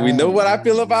 Right. And we know what I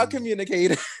feel about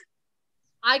communicators.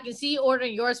 I can see you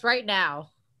ordering yours right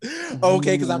now.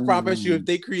 Okay, because I promise you, if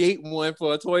they create one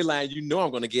for a toy line, you know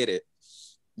I'm going to get it.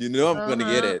 You know I'm going to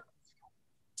get it.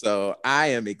 So I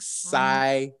am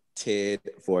excited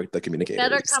for the communicators.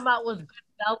 Better come out with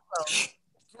good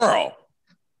Velcro.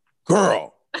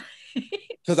 Girl.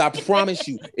 Because I promise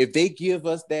you, if they give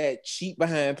us that cheap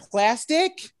behind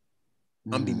plastic,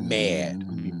 I'm be mad.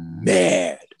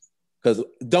 Because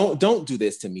don't do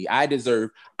this to me. I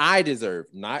deserve,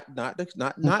 not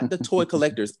the toy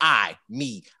collectors. I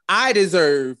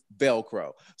deserve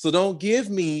Velcro. So don't give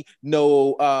me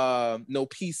no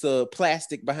piece of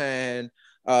plastic behind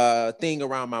thing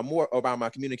around my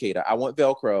communicator. I want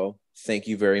Velcro. Thank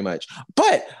you very much.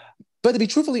 But to be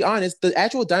truthfully honest, the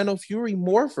actual Dino Fury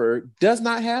Morpher does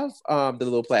not have the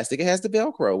little plastic. It has the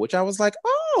Velcro, which I was like,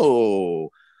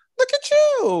 oh, look at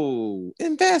you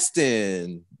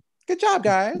investing. Good job,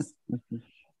 guys.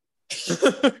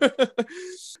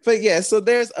 But yeah, so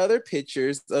there's other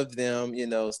pictures of them,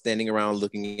 standing around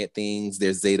looking at things.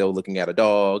 There's Zato looking at a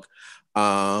dog.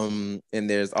 And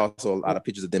there's also a lot of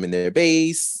pictures of them in their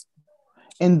base.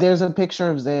 And there's a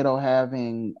picture of Zato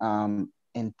having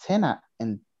antennae.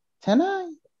 I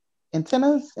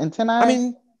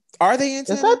mean, are they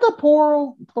antennae? Is that the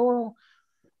plural? Or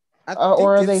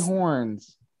are they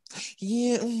horns?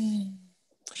 Yeah,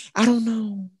 I don't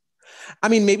know. I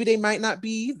mean, maybe they might not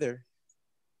be either.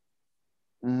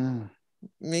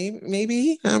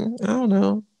 Maybe I don't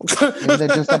know. Maybe they're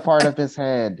just a part of his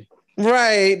head.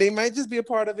 Right, they might just be a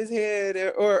part of his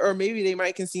head, or maybe they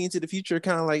might can see into the future,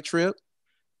 kind of like Trip,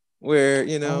 where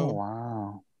Oh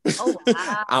wow. Oh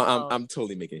wow. I'm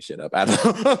totally making shit up. I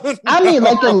mean,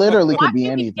 like it literally could be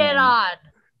anything. Get on.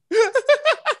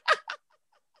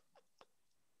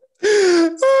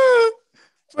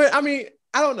 But I mean,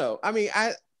 I don't know. I mean,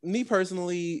 me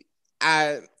personally,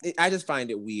 I just find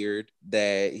it weird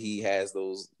that he has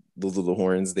those little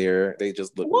horns there. They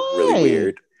just look really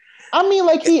weird. I mean,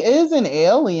 like he is an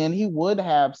alien. He would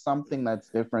have something that's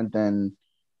different than,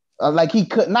 like he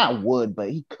could but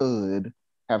he could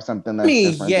have something that's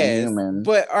different than human.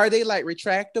 But are they like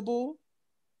retractable?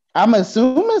 I'm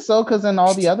assuming so, because in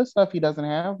all the other stuff he doesn't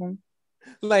have them.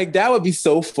 Like that would be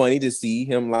so funny to see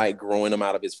him like growing them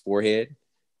out of his forehead.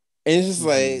 And it's just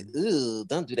like, ew,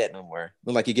 don't do that no more.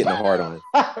 Look like you're getting a hard on.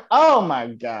 Oh my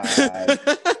God.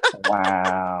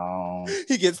 Wow.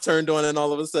 He gets turned on and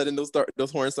all of a sudden those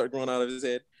horns start growing out of his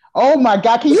head. Oh my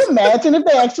God. Can you imagine if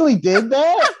they actually did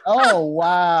that? Oh,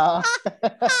 wow.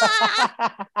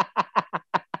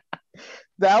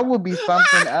 That would be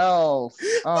something else.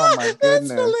 Oh my goodness. That's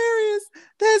hilarious.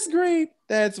 That's great.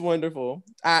 That's wonderful.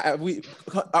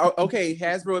 Okay,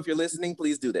 Hasbro, if you're listening,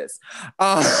 please do this.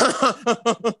 And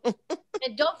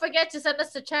don't forget to send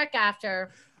us the check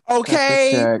after.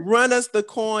 Okay, run us the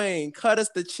coin, cut us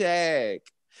the check,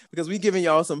 because we're giving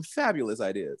y'all some fabulous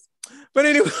ideas. But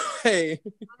anyway,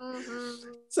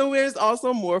 so there's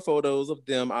also more photos of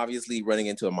them obviously running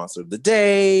into a monster of the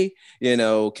day.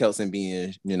 Kelson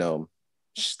being,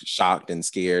 shocked and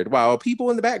scared, while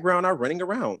people in the background are running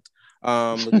around.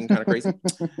 Looking kind of crazy.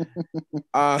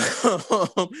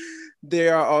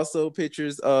 There are also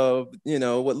pictures of,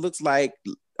 what looks like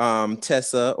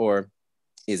Tessa or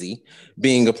Izzy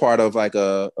being a part of like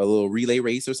a little relay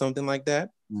race or something like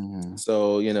that.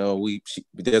 So,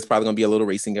 there's probably gonna be a little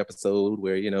racing episode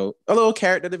where, a little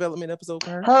character development episode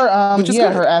for her.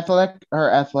 Her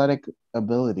athletic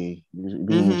ability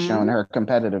being shown, her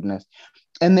competitiveness.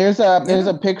 And there's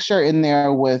a picture in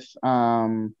there with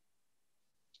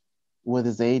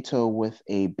Zato with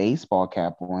a baseball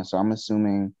cap on. So I'm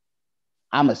assuming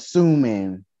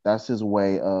that's his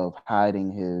way of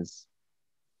hiding his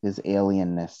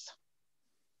alienness.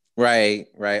 Right.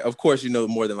 Of course,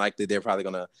 more than likely they're probably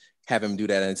gonna have him do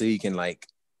that until he can like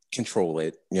control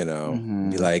it,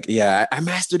 be like, yeah, I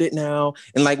mastered it now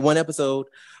in like one episode.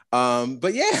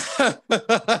 But yeah.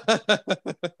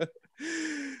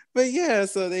 But yeah,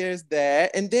 so there's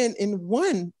that. And then in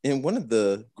one of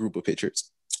the group of pictures,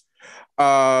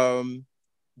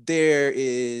 there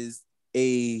is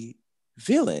a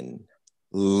villain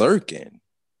lurking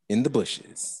in the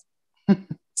bushes,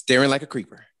 staring like a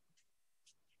creeper.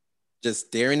 Just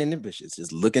staring in the bushes,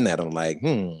 just looking at him like,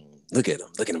 look at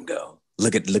him go.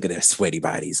 Look at their sweaty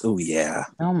bodies. Oh yeah.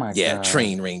 Oh my God.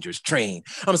 Train Rangers, train.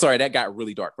 I'm sorry, that got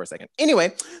really dark for a second.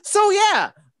 Anyway, so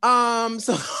yeah.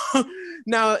 So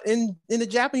now in the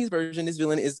Japanese version, this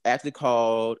villain is actually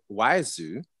called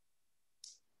Waizu.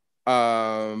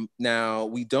 Now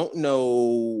we don't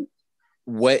know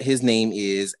what his name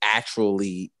is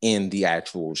actually in the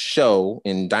actual show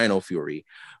in Dino Fury,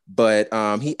 but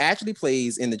he actually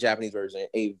plays in the Japanese version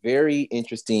a very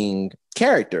interesting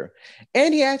character,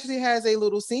 and he actually has a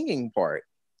little singing part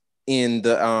in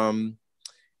the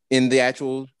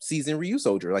actual season Ryu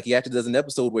Soldier. Like he actually does an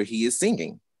episode where he is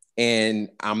singing, and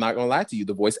I'm not gonna lie to you,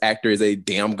 the voice actor is a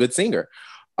damn good singer.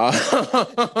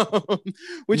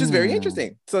 Which is very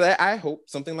interesting. So that I hope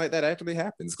something like that actually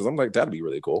happens, because I'm like, that'd be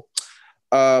really cool.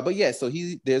 But yeah, so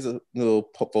there's a little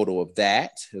photo of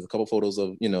that. There's a couple photos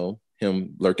of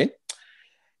him lurking,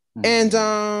 and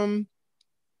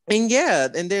yeah,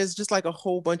 and there's just like a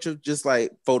whole bunch of just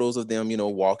like photos of them,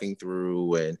 walking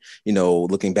through and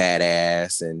looking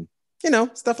badass and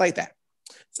stuff like that.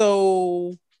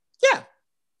 So yeah.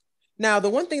 Now the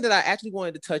one thing that I actually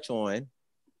wanted to touch on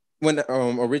when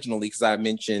originally, because I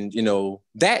mentioned,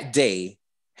 that day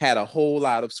had a whole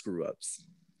lot of screw ups.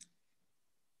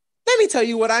 Let me tell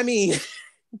you what I mean.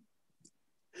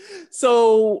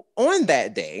 So on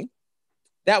that day,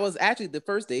 that was actually the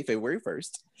first day, February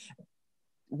 1st.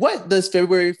 What does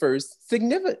February 1st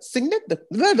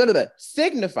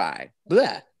signify?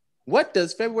 Blah. What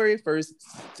does February 1st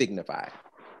signify?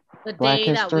 The Black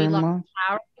day that we History lost Month?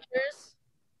 Power Rangers.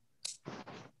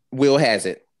 Will has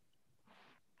it.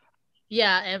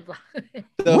 Yeah, and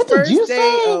The What first did you day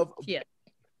say? of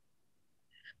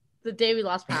the day we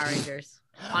lost Power Rangers.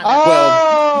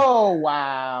 Oh,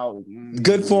 wow.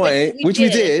 Good point. Which we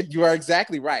We did. did. You are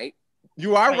exactly right.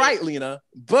 You are Right. right, Lena.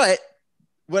 But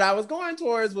what I was going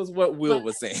towards was what Will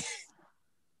was saying.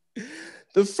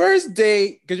 The first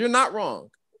day, because you're not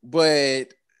wrong,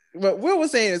 but what Will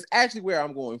was saying is actually where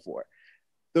I'm going for.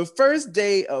 The first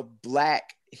day of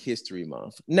Black History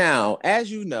Month. Now,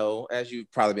 as you know, as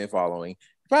you've probably been following,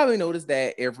 you probably noticed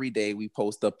that every day we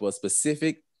post up a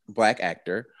specific Black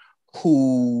actor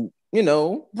who,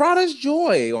 brought us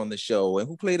joy on the show and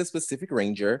who played a specific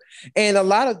Ranger. And a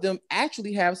lot of them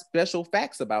actually have special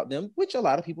facts about them, which a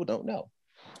lot of people don't know.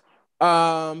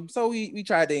 So we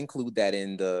tried to include that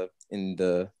in the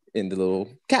little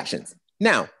captions.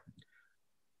 Now,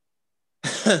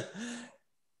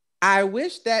 I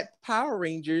wish that Power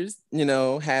Rangers,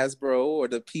 Hasbro or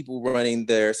the people running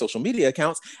their social media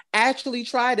accounts actually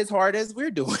tried as hard as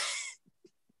we're doing.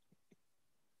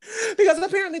 Because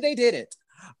apparently they didn't.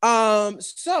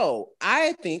 So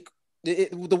I think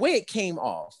the way it came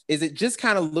off is it just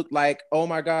kind of looked like, oh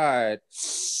my God,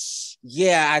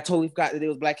 yeah, I totally forgot that it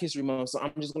was Black History Month, so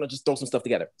I'm just gonna throw some stuff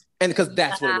together. And because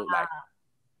that's what it looked like.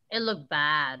 It looked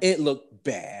bad. It looked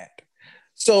bad.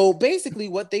 So basically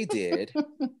what they did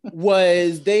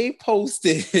was they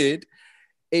posted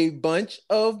a bunch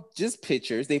of just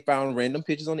pictures. They found random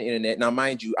pictures on the internet. Now,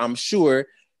 mind you, I'm sure,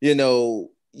 you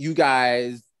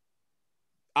guys,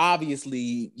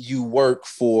 obviously you work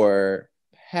for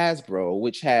Hasbro,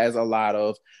 which has a lot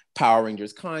of Power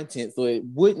Rangers content. So it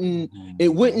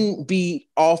wouldn't be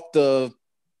off the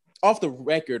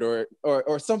record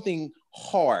or something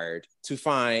hard to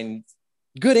find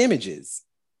good images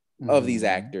of these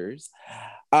actors.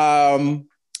 Some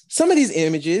of these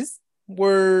images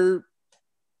were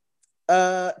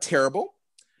terrible,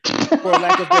 for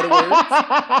lack of better words.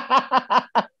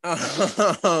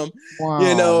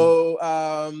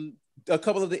 Wow. A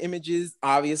couple of the images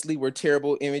obviously were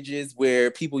terrible images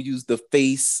where people use the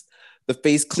face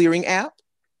clearing app,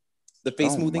 the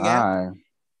face smoothing app.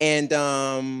 And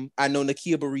I know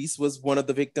Nakia Burrise was one of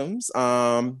the victims.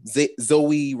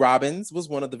 Zoe Robbins was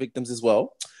one of the victims as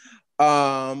well.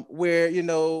 Where,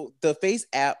 the face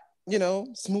app,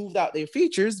 smoothed out their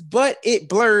features, but it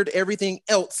blurred everything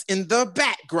else in the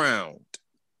background.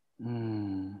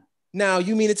 Now,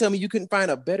 you mean to tell me you couldn't find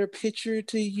a better picture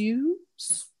to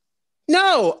use?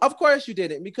 No, of course you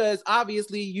didn't, because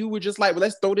obviously you were just like, well,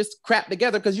 let's throw this crap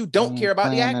together because you don't care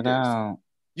about the actors.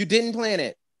 You didn't plan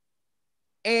it.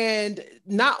 And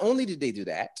not only did they do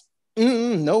that,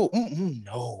 no,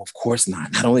 of course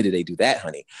not. Not only did they do that,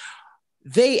 honey,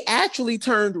 they actually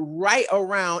turned right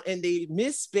around and they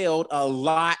misspelled a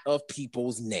lot of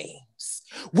people's names,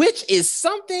 which is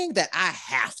something that I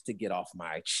have to get off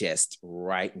my chest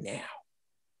right now.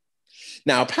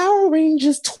 Now, Power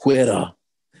Rangers Twitter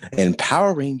and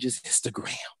Power Rangers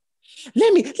Instagram.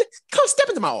 Come step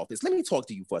into my office. Let me talk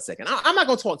to you for a second. I'm not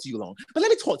going to talk to you long, but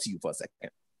let me talk to you for a second.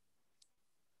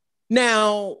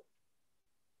 Now,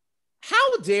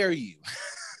 how dare you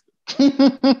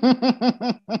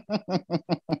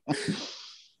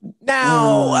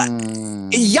Now,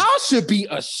 y'all should be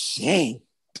ashamed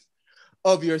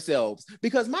of yourselves,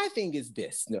 because my thing is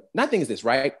this. No, my thing is this,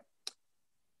 right?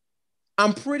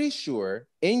 I'm pretty sure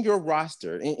in your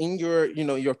roster, in your,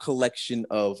 your collection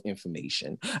of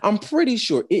information, I'm pretty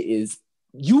sure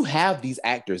you have these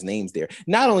actors' names there.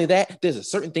 Not only that, there's a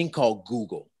certain thing called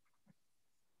Google.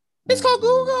 It's called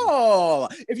Google.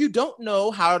 If you don't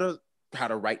know how to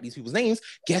write these people's names,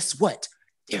 guess what?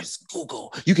 There's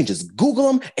Google. You can just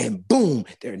Google them and boom,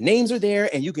 their names are there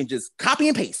and you can just copy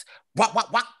and paste. Wop,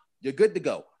 wop, wop. You're good to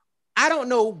go. I don't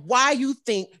know why you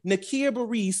think Nakia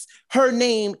Burrise, her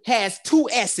name has 2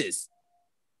 S's.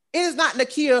 It is not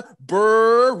Nakia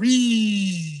Burrise.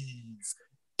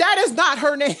 That is not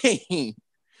her name.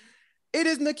 It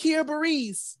is Nakia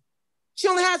Burrise. She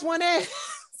only has 1 S.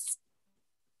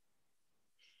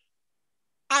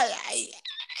 I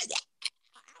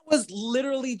was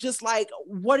literally just like,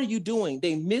 what are you doing?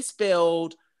 They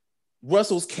misspelled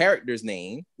Russell's character's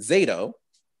name, Zato.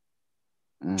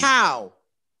 How?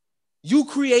 You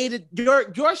created,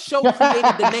 your show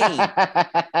created the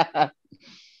name.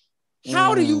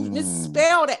 How do you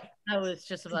misspell that? I was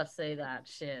just about to say that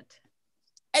shit.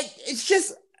 It's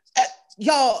just,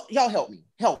 y'all help me.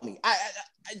 I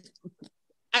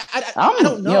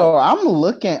don't know. Yo, I'm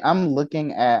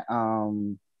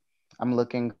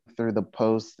looking through the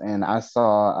post and I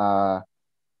saw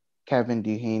Kevin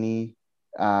Duhaney,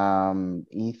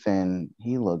 Ethan.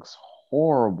 He looks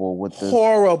horrible with this.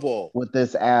 With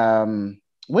this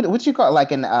what you call it,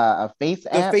 like a face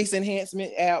app? The face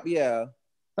enhancement app, yeah.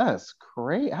 That's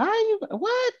great. How are you?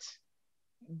 What?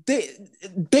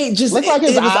 They just look like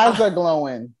his eyes are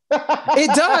glowing.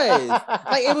 It does.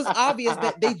 Like, it was obvious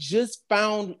that they just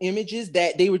found images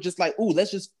that they were just like, ooh,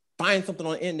 let's just find something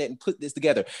on the internet and put this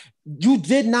together. You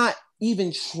did not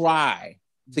even try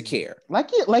to care.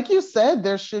 Like you said,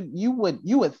 you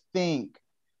would think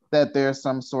that there's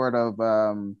some sort of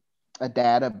a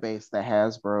database that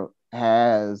Hasbro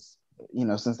has,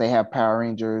 since they have Power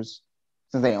Rangers,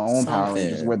 since they own Power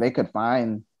Rangers, where they could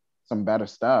find some better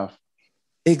stuff.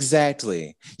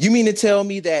 Exactly. You mean to tell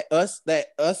me that us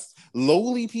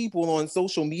lowly people on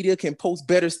social media can post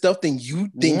better stuff than you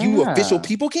official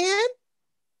people can?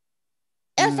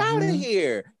 F out of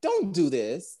here. Don't do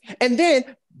this. And then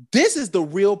this is the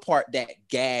real part that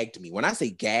gagged me. When I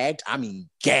say gagged, I mean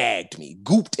gagged me,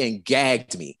 gooped and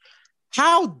gagged me.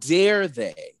 How dare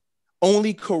they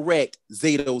only correct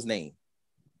Zato's name?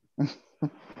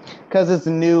 Because it's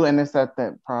new and it's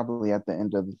probably at the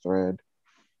end of the thread.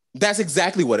 That's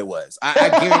exactly what it was. I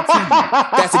guarantee you.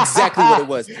 That's exactly what it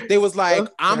was. They was like,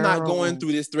 I'm not going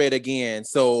through this thread again.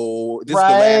 So this is the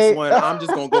last one. I'm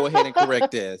just going to go ahead and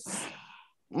correct this.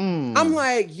 I'm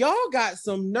like, y'all got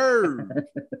some nerve.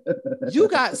 You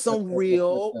got some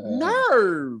real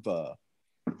nerve.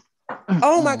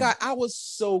 Oh my God. I was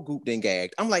so gooped and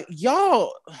gagged. I'm like,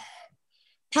 y'all,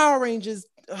 Power Rangers,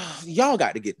 y'all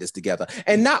got to get this together.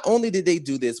 And not only did they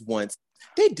do this once,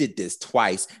 they did this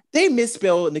twice. They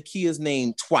misspelled Nakia's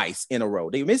name twice in a row.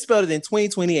 They misspelled it in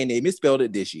 2020 and they misspelled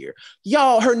it this year.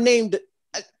 Y'all, her name,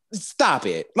 stop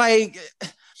it. Like,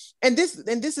 and this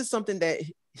is something that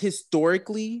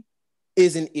historically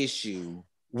is an issue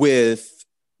with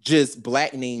just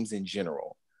Black names in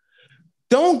general.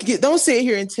 Don't sit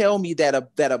here and tell me that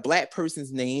a Black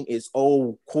person's name is,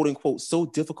 quote unquote, so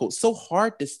difficult, so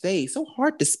hard to say, so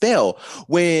hard to spell,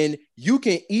 when you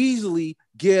can easily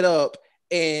get up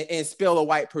and spell a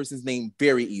white person's name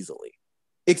very easily,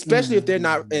 especially if they're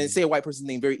not, and say a white person's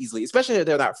name very easily, especially if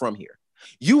they're not from here.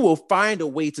 You will find a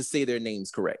way to say their names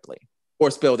correctly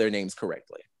or spell their names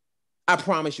correctly. I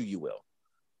promise you will.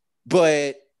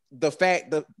 But the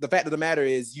fact of the matter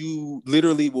is, you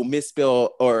literally will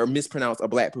misspell or mispronounce a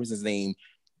Black person's name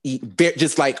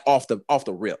just like off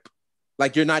the rip.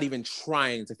 Like, you're not even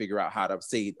trying to figure out how to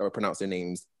say or pronounce their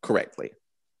names correctly.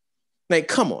 Like,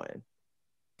 come on.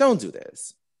 Don't do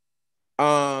this.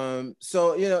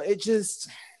 So, it just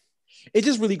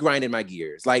really grinded my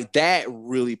gears. Like, that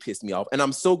really pissed me off. And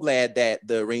I'm so glad that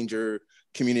the Ranger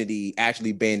community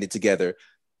actually banded together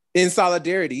in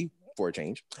solidarity for a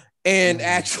change and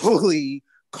actually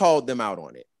called them out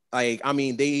on it. Like, I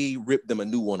mean, they ripped them a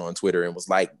new one on Twitter and was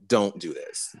like, don't do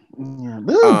this. Yeah,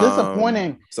 this is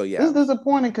disappointing. So yeah. This is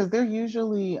disappointing because they're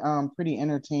usually pretty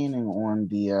entertaining on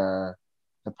the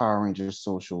Power Rangers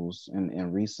socials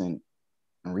in recent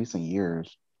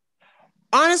years.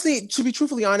 Honestly, to be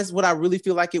truthfully honest, what I really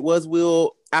feel like it was,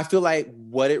 I feel like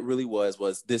what it really was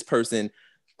this person,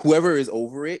 whoever is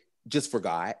over it, just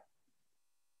forgot.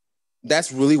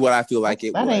 That's really what I feel like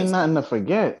it was. That ain't nothing to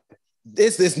forget.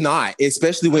 It's not,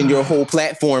 especially when your whole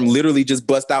platform literally just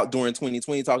bust out during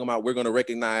 2020 talking about we're going to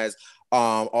recognize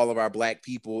all of our Black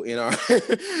people in our in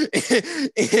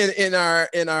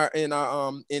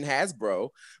Hasbro.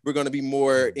 We're going to be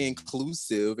more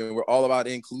inclusive, and we're all about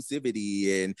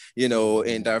inclusivity and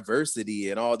and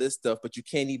diversity and all this stuff. But you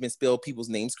can't even spell people's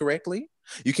names correctly.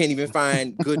 You can't even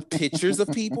find good pictures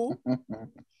of people.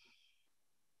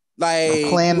 Like,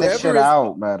 plan this shit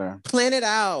out better. Plan it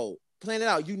out. Plan it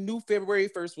out. You knew February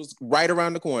 1st was right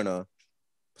around the corner.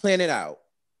 Plan it out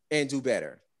and do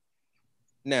better.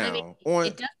 Now, I mean,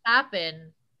 it does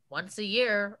happen once a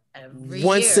year,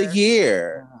 once a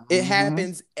year. It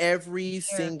happens every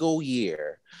single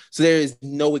year. So there is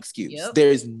no excuse. Yep.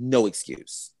 There is no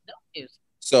excuse. No excuse.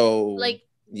 So, like,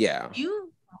 yeah.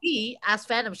 We as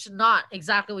fandom should not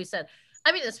exactly what we said.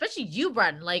 I mean, especially you,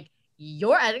 Brennan, like,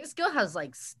 your editing skill has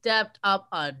like stepped up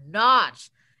a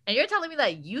notch. And you're telling me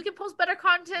that you can post better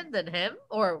content than him,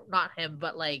 or not him,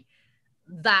 but like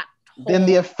that. Then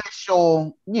the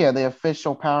official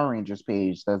Power Rangers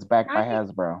page that's backed by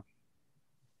Hasbro.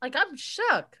 Like, I'm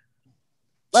shook.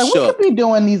 Like, we could be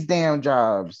doing these damn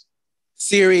jobs.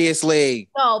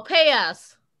 Seriously. No, pay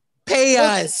us. Pay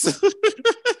us.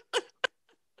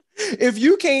 If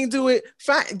you can't do it,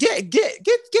 fine. Get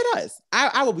us.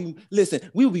 I will be. Listen,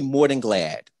 we will be more than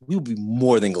glad. We will be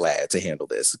more than glad to handle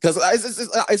this, because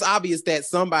it's obvious that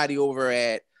somebody over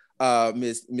at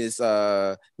Miss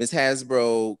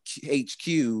Hasbro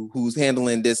HQ, who's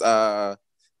handling this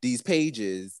these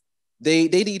pages, they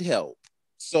need help.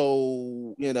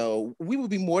 So we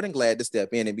would be more than glad to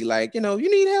step in and be like, you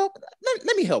need help.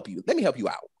 Let me help you. Let me help you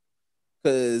out.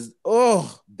 Because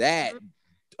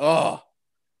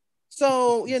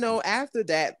So, after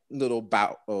that little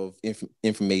bout of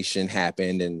information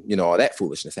happened and, all that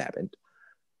foolishness happened,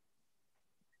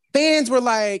 fans were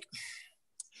like,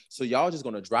 so y'all just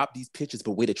going to drop these pictures,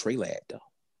 but wait a trailer at, though.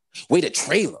 Wait a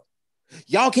trailer.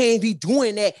 Y'all can't be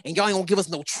doing that and y'all ain't going to give us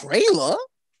no trailer.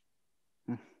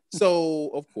 So,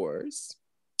 of course,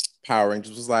 Power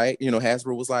Rangers was like,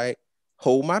 Hasbro was like,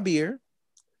 hold my beer.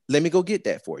 Let me go get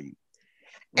that for you.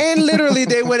 And literally,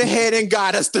 they went ahead and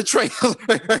got us the trailer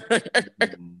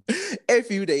a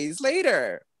few days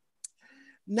later.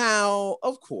 Now,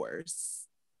 of course,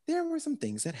 there were some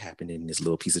things that happened in this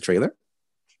little piece of trailer.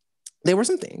 There were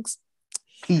some things.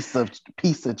 Piece of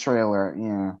trailer,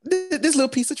 yeah. This little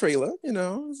piece of trailer, this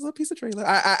little piece of trailer.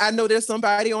 I know there's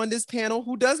somebody on this panel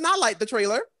who does not like the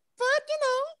trailer, but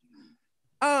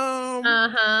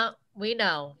we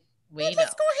know. Let's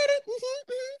go ahead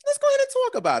and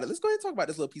talk about it. Let's go ahead and talk about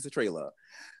this little piece of trailer.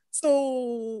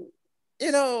 So,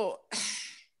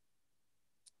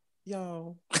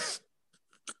 y'all,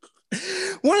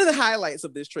 one of the highlights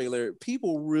of this trailer,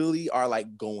 people really are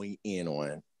like going in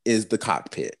on, is the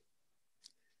cockpit.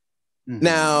 Mm-hmm.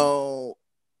 Now,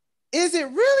 is it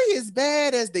really as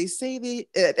bad as they say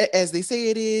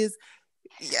it is?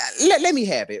 Yeah, let me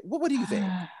have it. What do you think?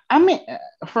 I mean,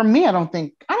 for me, I don't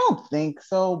think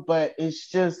so, but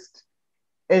it's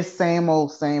same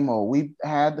old. We've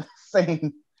had the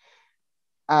same.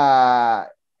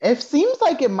 It seems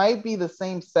like it might be the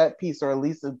same set piece, or at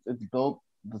least it's built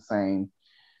the same.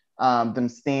 Them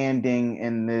standing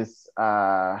in this,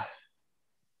 I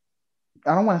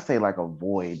don't want to say like a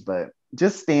void, but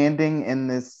just standing in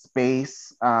this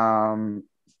space.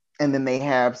 And then they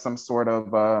have some sort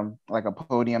of like a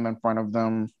podium in front of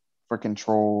them for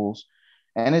controls.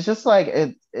 And it's just like,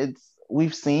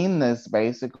 we've seen this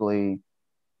basically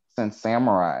since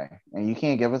Samurai, and you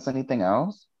can't give us anything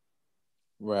else.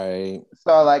 Right.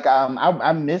 So like,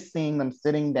 I miss seeing them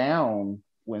sitting down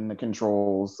when the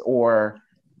controls, or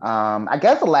I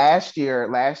guess last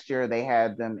year they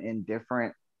had them in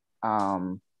different,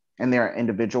 in their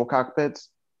individual cockpits.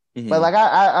 Mm-hmm. But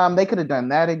like they could have done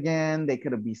that again. They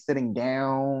could have been sitting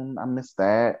down. I miss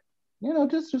that.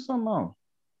 Just do something else.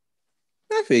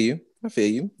 I feel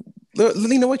you.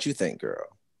 Lena, what you think, girl?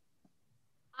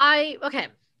 I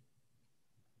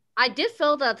did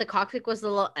feel that the cockpit was a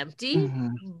little empty,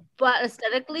 but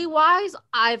aesthetically wise,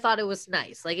 I thought it was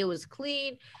nice. Like, it was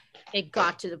clean. It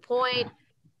got to the point.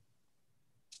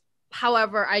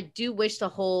 However, I do wish the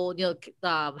whole,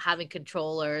 having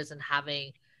controllers and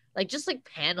having just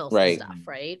panels and stuff,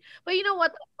 right? But you know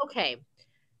what? Okay.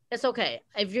 It's okay.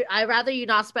 I'd rather you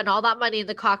not spend all that money in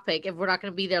the cockpit if we're not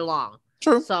going to be there long.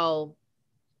 True. So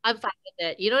I'm fine with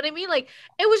it. You know what I mean? Like,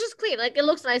 it was just clean. Like, it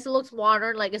looks nice. It looks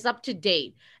modern. Like, it's up to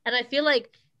date. And I feel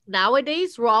like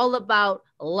nowadays we're all about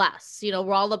less.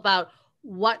 We're all about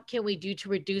what can we do to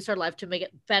reduce our life to make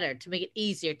it better, to make it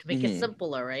easier, to make it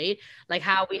simpler, right? Like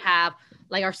how we have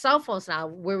like our cell phones now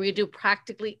where we do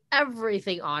practically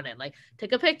everything on it, like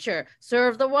take a picture,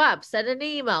 serve the web, send an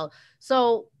email.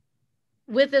 So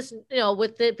with this,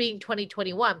 with it being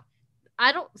 2021,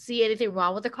 I don't see anything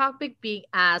wrong with the cockpit being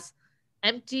as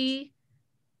empty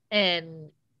and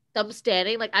them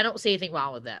standing. Like I don't see anything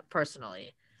wrong with that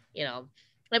personally, and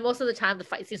most of the time the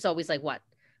fight scene's always like what,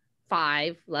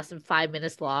 less than 5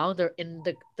 minutes long. They're in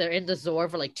the Zor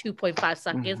for like 2.5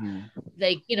 seconds.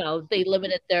 They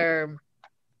limited their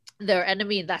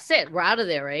enemy and that's it. We're out of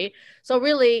there, right? So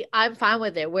really I'm fine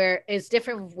with it, where it's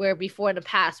different where before in the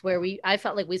past where I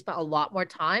felt like we spent a lot more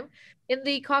time in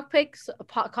the cockpit.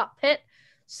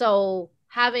 So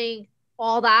having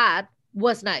all that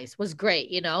was nice, was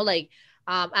great, like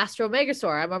Astro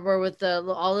Megasaur, I remember with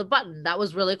all the button, that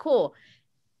was really cool.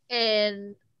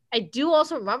 And I do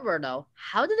also remember though,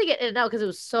 how did they get in and out? Because it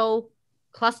was so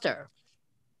cluster.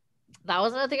 That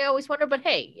was another thing I always wondered. But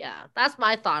hey, yeah, that's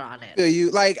my thought on it.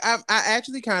 I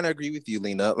actually kind of agree with you,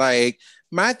 Lena. Like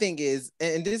my thing is,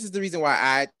 and this is the reason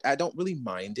why I don't really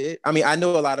mind it. I mean, I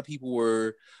know a lot of people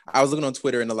I was looking on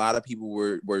Twitter and a lot of people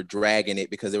were dragging it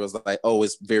because it was like, oh,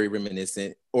 it's very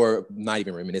reminiscent, or not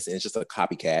even reminiscent. It's just a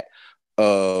copycat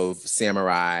of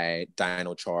Samurai,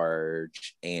 Dino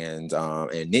Charge, and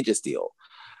Ninja Steel.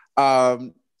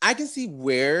 I can see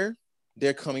where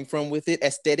they're coming from with it.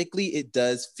 Aesthetically, it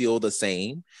does feel the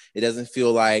same. It doesn't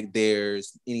feel like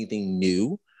there's anything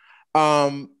new.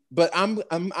 But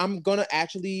I'm gonna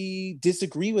actually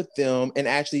disagree with them and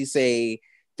actually say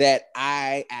that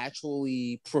I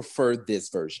actually prefer this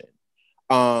version.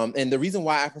 And the reason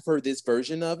why I prefer this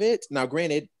version of it, now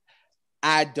granted,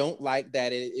 I don't like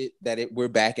that we're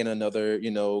back in another,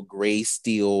 gray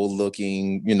steel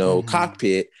looking,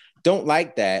 cockpit. Don't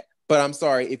like that. But I'm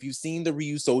sorry, if you've seen the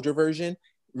Ryu Soldier version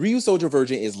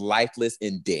is lifeless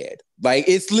and dead. Like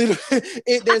it's literally,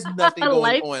 there's nothing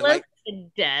going on. Like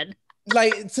and dead.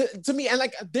 Like to me, and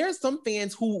like there's some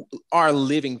fans who are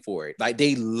living for it. Like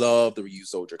they love the Ryu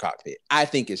Soldier cockpit. I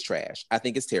think it's trash. I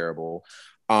think it's terrible.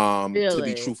 Really? To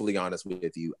be truthfully honest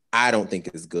with you, I don't think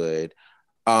it's good.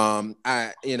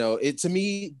 It to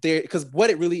me there, because what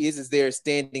it really is they're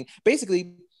standing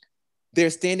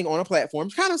on a platform,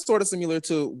 kind of sort of similar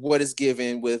to what is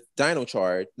given with Dino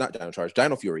Fury.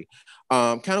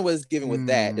 Kind of what is given with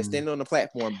that. They're standing on a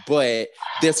platform, but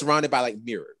they're surrounded by like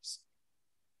mirrors.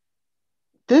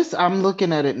 This, I'm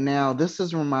looking at it now. This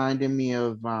is reminding me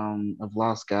of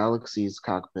Lost Galaxy's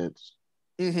cockpits.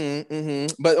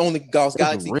 But only Lost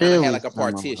Galaxy really kind of had like a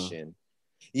partition.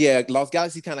 Yeah, Lost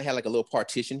Galaxy kind of had like a little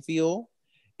partition feel,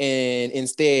 and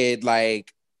instead,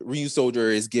 like Ryu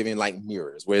Soldier is giving like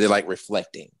mirrors where they're like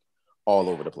reflecting all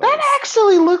over the place. That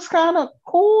actually looks kind of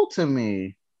cool to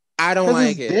me. I don't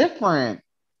like it. It's different.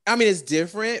 I mean, it's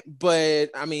different,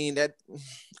 but I mean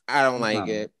I don't like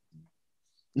it.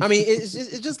 I mean, it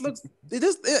just looks. I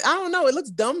don't know. It looks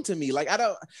dumb to me. Like I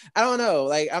don't know.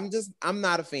 Like I'm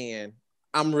not a fan.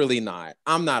 I'm really not.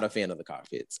 I'm not a fan of the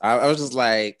cockpits. I was just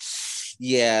like,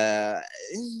 yeah,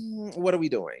 what are we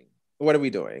doing? What are we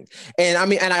doing? And I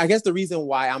mean, and I guess the reason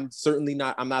why I'm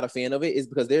not a fan of it is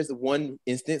because there's one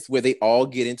instance where they all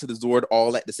get into the Zord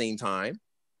all at the same time.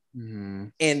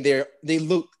 And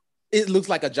it looks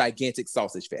like a gigantic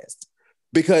sausage fest,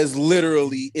 because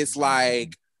literally it's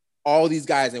like all these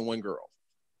guys and one girl,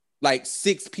 like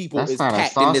 6 people is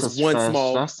packed in this one fest.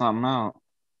 small. That's something out.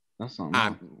 That's something.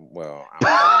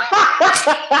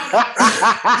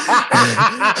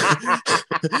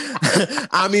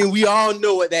 I mean, we all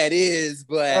know what that is,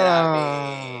 but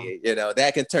I mean,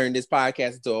 that can turn this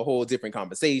podcast into a whole different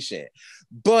conversation.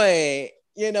 But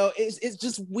it's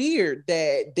just weird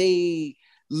that they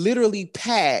literally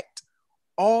packed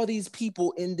all these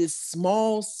people in this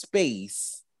small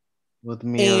space with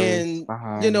mirrors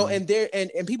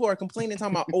and and people are complaining,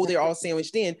 talking about, oh, they're all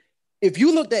sandwiched in. If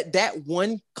you looked at that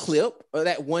one clip or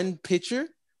that one picture,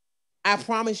 I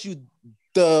promise you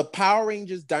the Power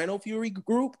Rangers Dino Fury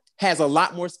group has a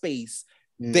lot more space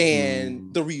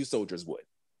than the Ryu Soldiers would.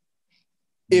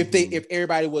 If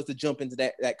everybody was to jump into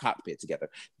that cockpit together,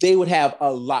 they would have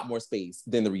a lot more space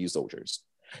than the Ryu Soldiers.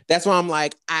 That's why I'm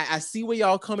like, I see where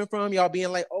y'all coming from. Y'all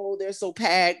being like, oh, they're so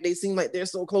packed. They seem like they're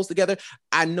so close together.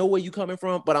 I know where you're coming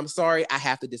from, but I'm sorry, I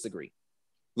have to disagree.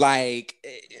 Like,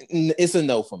 it's a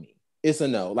no for me. It's a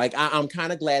no. Like, I'm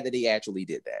kind of glad that they actually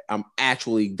did that. I'm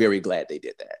actually very glad they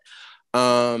did that.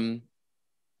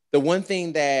 The one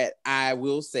thing that I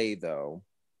will say, though,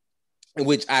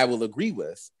 which I will agree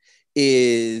with,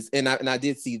 is, and I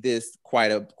did see this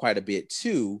quite a bit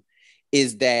too,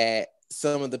 is that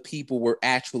some of the people were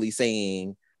actually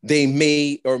saying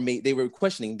they were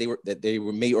questioning that they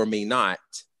may or may not,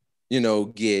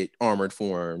 get armored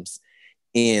forms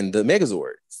in the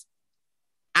Megazords.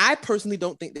 I personally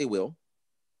don't think they will.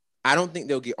 I don't think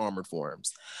they'll get armored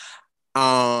forms.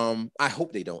 I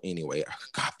hope they don't anyway.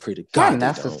 God, pray to God. Not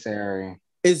necessary.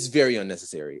 It's very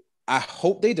unnecessary. I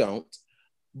hope they don't.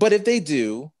 But if they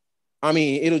do, I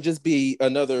mean, it'll just be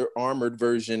another armored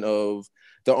version of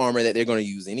the armor that they're going to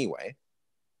use anyway.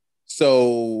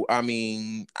 So, I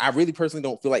mean, I really personally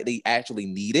don't feel like they actually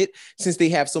need it since they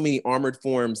have so many armored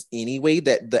forms anyway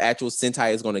that the actual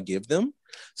Sentai is going to give them.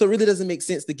 So it really doesn't make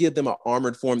sense to give them an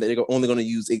armored form that they're only going to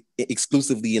use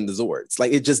exclusively in the Zords.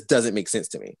 Like, it just doesn't make sense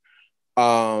to me.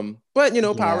 But,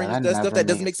 Power Rangers does stuff that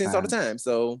doesn't make sense all the time.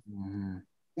 So,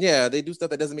 yeah, they do stuff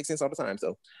that doesn't make sense all the time.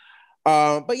 So,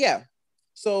 but yeah,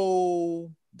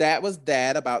 so that was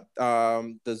that about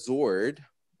the Zord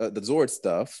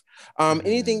stuff.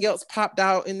 Anything else popped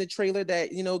out in the trailer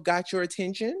that got your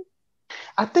attention?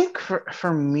 I think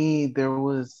for me there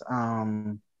was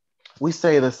we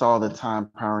say this all the time,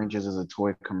 Power Rangers is a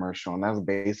toy commercial, and that's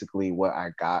basically what I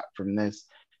got from this.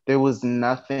 There was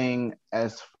nothing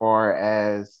as far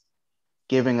as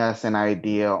giving us an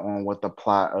idea on what the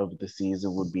plot of the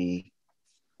season would be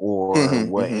or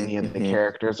what any of the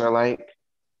characters are like.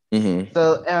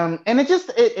 So and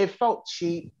it felt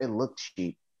cheap. It looked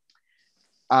cheap.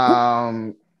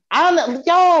 I don't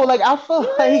know, I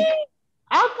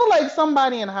feel like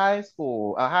somebody in high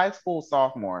school, a high school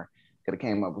sophomore, could have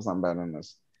came up with something better than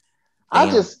this.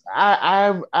 Damn.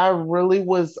 I really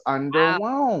was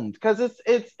underwhelmed because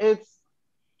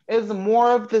it's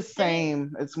more of the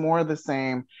same. It's more of the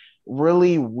same.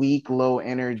 Really weak, low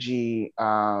energy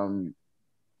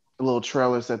little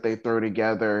trailers that they throw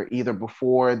together either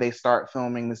before they start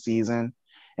filming the season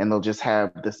and they'll just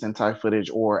have the Sentai footage,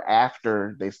 or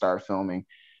after they start filming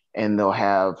and they'll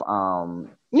have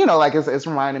like it's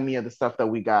reminding me of the stuff that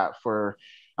we got for,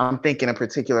 I'm thinking in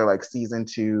particular like season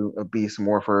 2 of Beast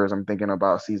Morphers. I'm thinking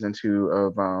about season 2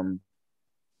 of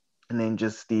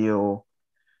Ninja Steel.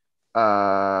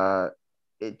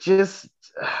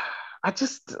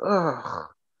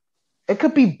 It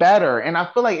could be better. And I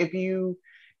feel like if you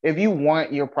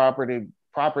want your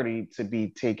property to be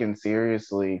taken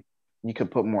seriously, you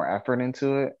could put more effort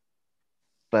into it.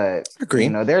 But agree.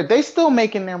 They still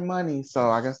making their money, so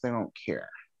I guess they don't care.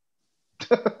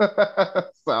 And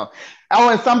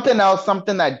something else,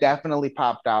 something that definitely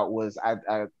popped out was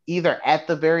I either at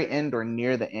the very end or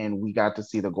near the end, we got to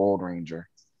see the Gold Ranger.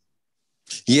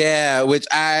 Yeah, which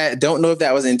I don't know if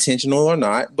that was intentional or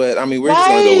not, but I mean, we're just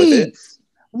gonna go with it.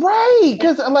 Right,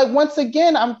 because like once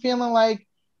again, I'm feeling like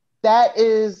that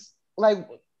is like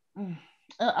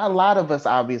a lot of us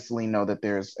obviously know that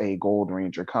there's a Gold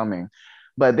Ranger coming,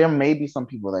 but there may be some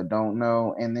people that don't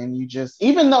know, and then you just,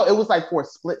 even though it was like for a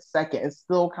split second, it's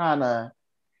still kind of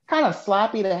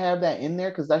sloppy to have that in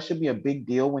there because that should be a big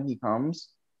deal when he comes,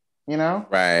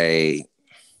 Right.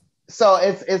 So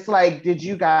it's like, did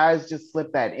you guys just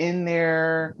slip that in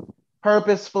there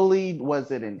purposefully?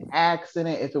 Was it an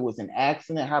accident? If it was an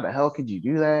accident, how the hell could you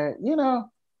do that?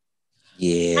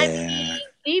 Yeah. I mean,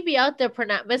 maybe out there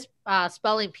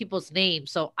spelling people's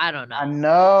names, so I don't know. I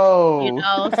know.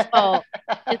 So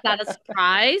is that a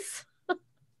surprise?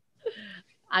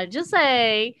 I'm just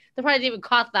saying, they probably didn't even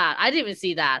caught that. I didn't even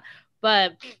see that.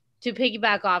 But to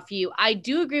piggyback off you, I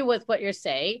do agree with what you're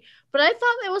saying, but I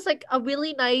thought it was like a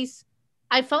really nice,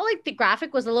 I felt like the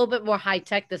graphic was a little bit more high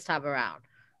tech this time around.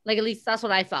 Like, at least that's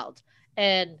what I felt.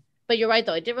 But you're right,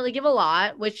 though. It didn't really give a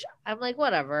lot, which I'm like,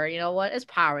 whatever. You know what? It's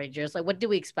Power Rangers. Like, what do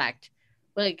we expect?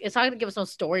 Like, it's not going to give us no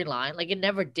storyline. Like, it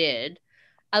never did.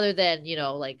 Other than,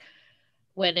 like,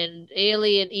 when an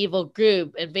alien evil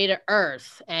group invaded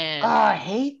Earth and I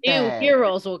hate new that.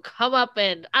 heroes will come up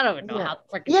and I don't even know how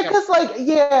freaking. Yeah,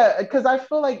 because I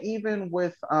feel like even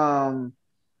with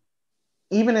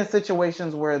even in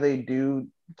situations where they do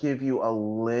give you a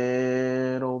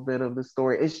little bit of the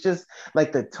story, it's just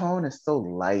like the tone is so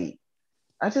light.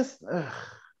 I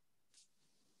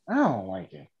don't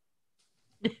like it.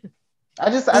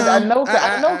 I know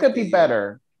it could be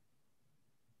better.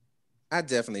 I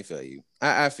definitely feel you.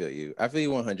 I feel you. I feel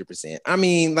you 100%. I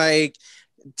mean, like,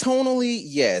 tonally,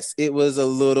 yes, it was a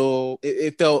little,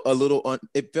 it felt a little,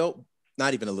 it felt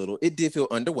not even a little, it did feel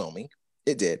underwhelming.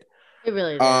 It did. It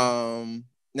really did.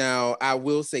 Now, I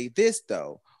will say this,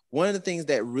 though. One of the things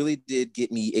that really did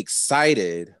get me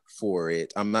excited for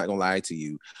it, I'm not going to lie to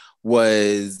you,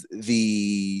 was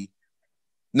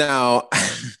now,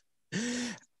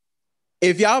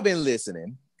 if y'all been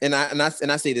listening, and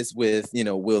I say this with,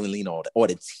 Will and Lena or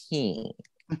the team,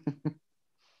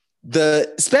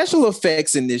 the special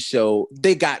effects in this show,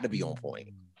 they got to be on point.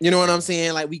 You know what I'm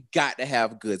saying? Like, we got to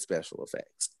have good special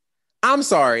effects. I'm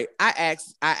sorry. I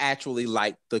actually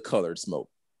like the colored smoke.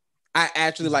 I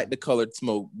actually like the colored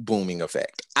smoke booming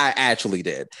effect. I actually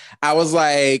did. I was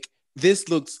like, this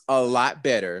looks a lot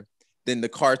better than the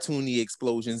cartoony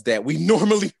explosions that we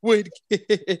normally would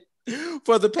get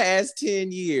for the past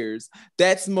 10 years.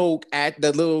 That smoke, at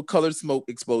the little colored smoke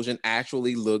explosion,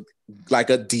 actually looked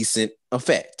like a decent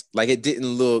effect. Like, it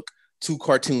didn't look too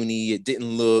cartoony. It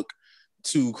didn't look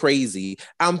too crazy.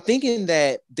 I'm thinking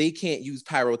that they can't use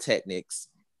pyrotechnics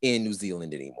in New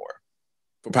Zealand anymore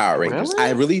for Power Rangers. Really?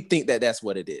 I really think that that's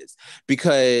what it is,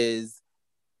 because,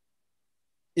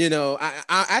 you know,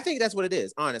 I think that's what it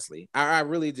is, honestly. I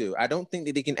really do. I don't think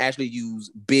that they can actually use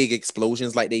big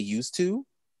explosions like they used to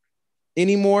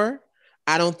anymore.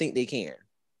 I don't think they can.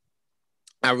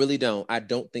 I really don't. I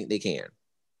don't think they can.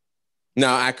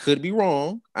 Now, I could be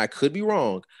wrong.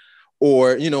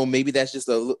 Or, you know, maybe that's just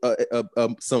an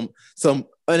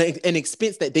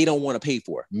expense that they don't want to pay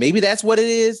for. Maybe that's what it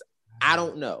is. I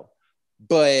don't know.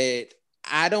 But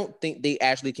I don't think they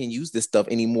actually can use this stuff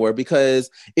anymore,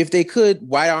 because if they could,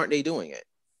 why aren't they doing it?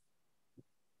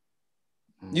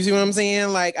 You see what I'm saying?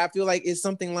 Like, I feel like it's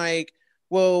something like,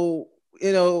 well,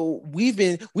 you know, we've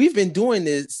been doing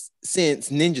this since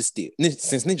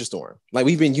Ninja Storm. Like,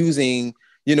 we've been using,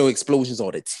 you know, explosions all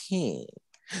the time.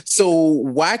 So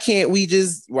why can't we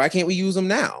use them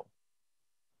now?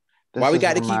 Why we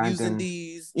got to keep using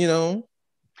these, you know?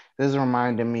 This is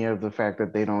reminding me of the fact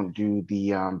that they don't do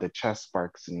the chest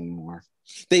sparks anymore.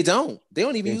 They don't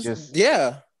even use.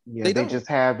 They just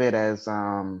have it as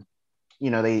you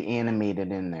know, they animate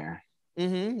it in there.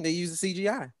 They use the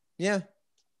CGI. Yeah.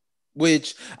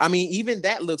 Which, I mean, even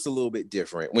that looks a little bit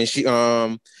different. When she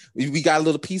we got a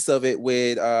little piece of it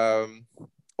with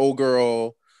old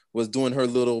girl was doing her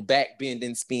little back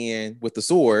bending spin with the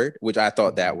sword, which I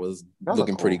thought that was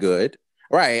looking pretty good.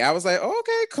 Right. I was like, oh,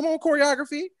 okay, come on,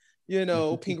 choreography. You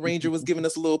know, Pink Ranger was giving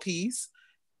us a little piece,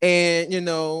 and, you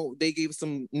know, they gave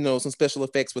some, you know, some special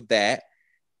effects with that.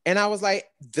 And I was like,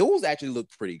 those actually look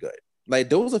pretty good. Like,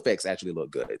 those effects actually look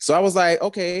good. So I was like,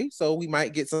 okay, so we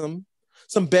might get some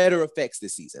better effects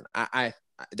this season.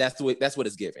 That's what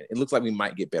it's given. It looks like we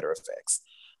might get better effects.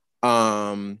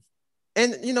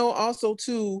 And, you know, also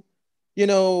too, you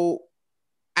know,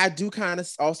 I do kind of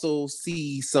also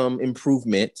see some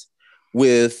improvement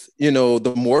with, you know,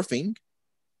 the morphing,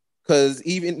 because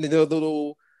even the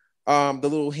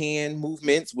little hand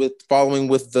movements with following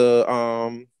with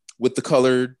the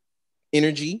colored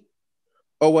energy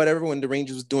or whatever, when the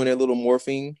Rangers was doing their little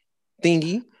morphing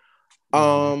thingy,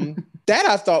 that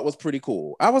I thought was pretty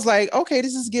cool. I was like, okay,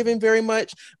 this is giving very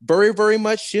much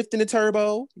shift in the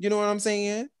turbo. You know what I'm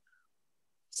saying?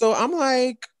 So I'm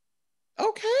like,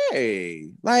 okay,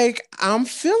 like, I'm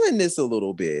feeling this a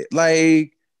little bit.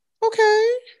 Like, okay,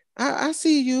 I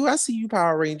see you,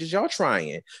 Power Rangers. You're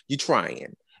trying.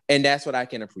 And that's what I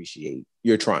can appreciate.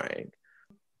 You're trying.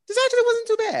 This actually wasn't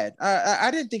too bad.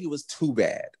 I didn't think it was too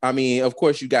bad. I mean, of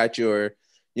course, you got your,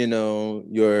 you know,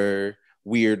 your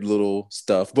weird little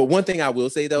stuff. But one thing I will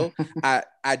say, though, I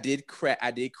did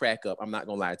crack up. I'm not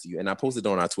gonna lie to you. And I posted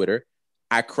on our Twitter.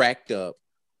 I cracked up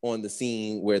on the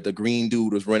scene where the green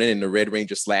dude was running and the Red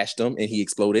Ranger slashed him and he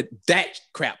exploded. That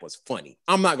crap was funny.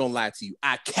 I'm not gonna lie to you.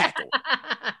 I cackled.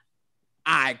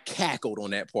 I cackled on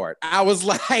that part. I was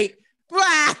like,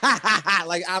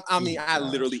 like, I mean, I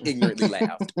literally ignorantly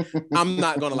laughed. I'm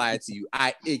not gonna lie to you.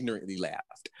 I ignorantly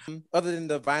laughed. Other than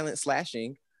the violent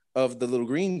slashing of the little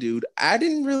green dude, I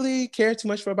didn't really care too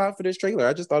much for this trailer.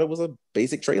 I just thought it was a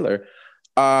basic trailer.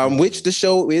 Which the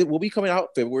show will be coming out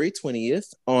February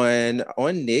 20th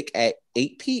on Nick at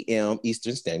 8 p.m.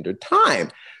 Eastern Standard Time.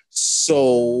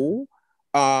 So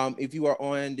if you are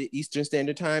on the Eastern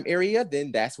Standard Time area,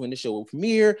 then that's when the show will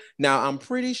premiere. Now, I'm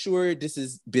pretty sure this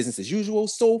is business as usual.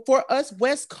 So for us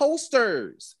West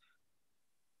Coasters,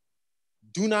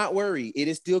 do not worry. It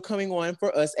is still coming on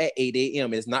for us at 8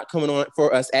 a.m. It's not coming on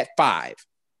for us at 5.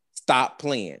 Stop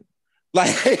playing. Like,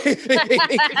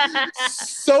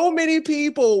 so many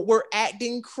people were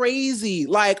acting crazy.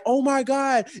 Like, oh my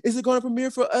God, is it going to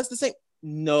premiere for us the same?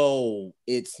 No,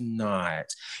 it's not.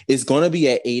 It's going to be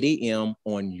at 8 a.m.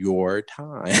 on your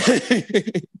time.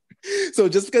 So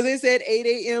just because they said 8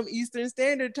 a.m. Eastern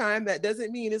Standard Time, that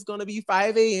doesn't mean it's going to be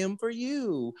 5 a.m. for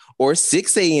you or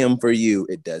 6 a.m. for you.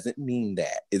 It doesn't mean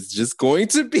that. It's just going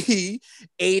to be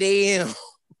 8 a.m.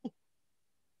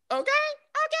 Okay.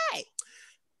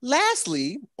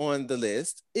 Lastly on the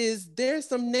list is there's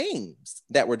some names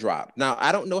that were dropped. Now,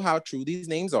 I don't know how true these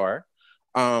names are.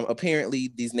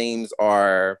 Apparently these names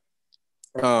are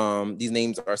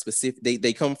specific.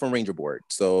 They come from Ranger Board.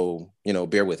 So, you know,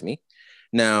 bear with me.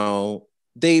 Now,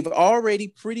 they've already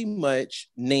pretty much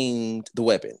named the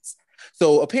weapons.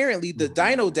 So apparently the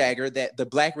Dino dagger that the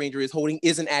Black Ranger is holding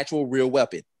is an actual real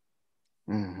weapon.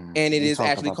 Mm-hmm. And it is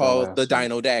actually called the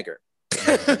Dino dagger.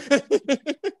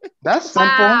 That's simple.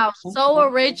 Wow, so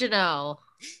original.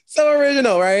 So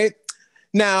original, right?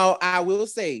 Now, I will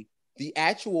say the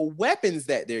actual weapons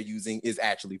that they're using is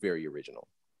actually very original.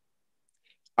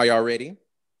 Are y'all ready?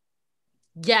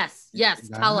 Yes,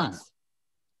 tell us.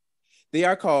 They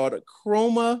are called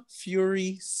Chroma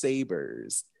Fury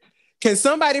Sabers. Can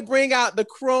somebody bring out the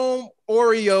chrome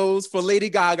Oreos for Lady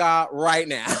Gaga right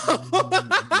now?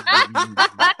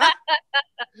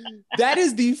 That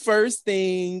is the first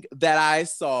thing that I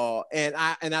saw, and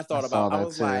I thought about. I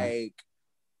was like,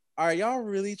 are y'all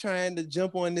really trying to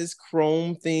jump on this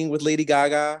chrome thing with Lady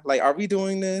Gaga? Like, are we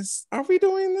doing this? Are we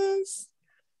doing this?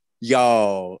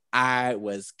 Y'all, I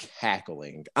was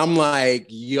cackling. I'm like,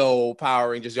 yo, Power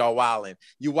Rangers, y'all wildin'.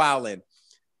 You wildin'.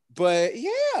 But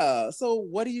yeah, so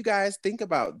what do you guys think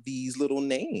about these little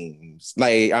names?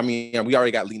 Like, I mean, we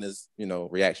already got Lena's,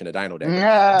 reaction to Dino Dagger.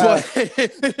 Yeah. But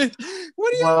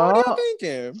what are you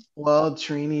thinking? Well,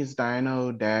 Trini's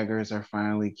Dino daggers are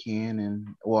finally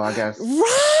canon. Well, I guess.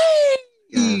 Right.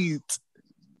 Yes,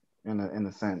 in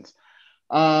a sense.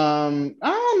 I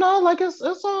don't know. Like, it's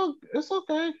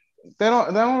okay. They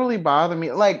don't really bother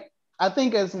me. Like, I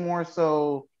think it's more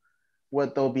so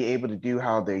what they'll be able to do,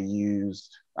 how they're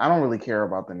used. I don't really care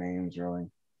about the names, really.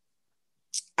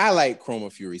 I like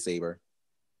Chroma Fury Saber.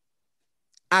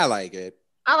 I like it.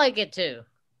 I like it too.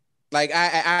 Like, I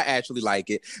actually like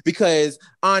it because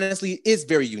honestly, it's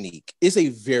very unique. It's a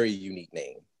very unique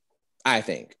name. I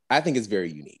think it's very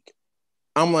unique.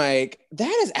 I'm like,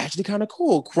 that is actually kind of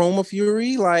cool. Chroma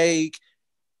Fury, like,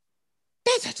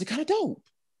 that's actually kind of dope.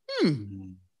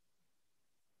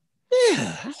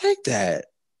 Yeah, I like that.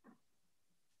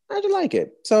 I do like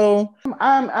it. So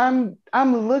I'm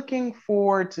looking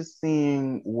forward to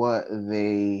seeing what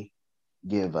they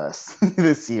give us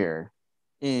this year.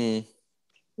 Yeah,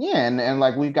 and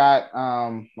like we got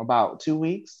about 2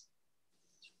 weeks.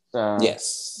 So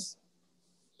yes.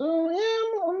 So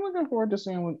yeah, I'm looking forward to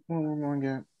seeing what we're going to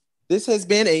get. This has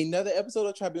been another episode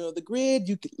of Tribunal of the Grid.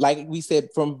 You, like we said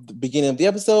from the beginning of the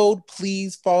episode,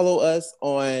 please follow us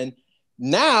on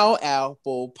now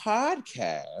Apple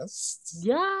Podcasts.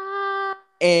 Yeah.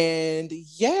 And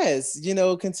yes,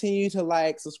 continue to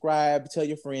like, subscribe, tell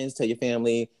your friends, tell your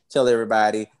family, tell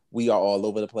everybody. We are all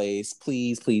over the place.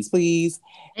 Please, please, please.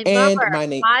 And remember, my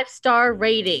name 5-star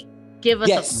rating. Give us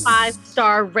a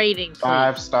 5-star rating, please.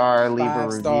 5-star, leave a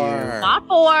review. Not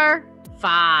 4,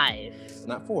 5.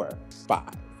 Not 4, 5.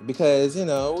 Because we're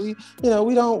not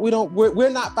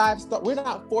 5-star. We're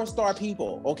not 4-star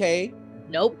people. Okay.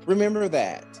 Nope. Remember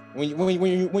that when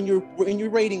you're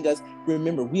rating us.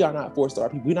 Remember, we are not 4-star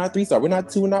people. We're not 3-star. We're not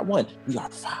 2. We're not 1. We are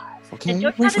 5. Okay. And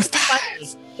don't try to be funny.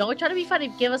 Don't try to be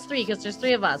funny. Give us 3 because there's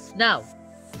 3 of us. No.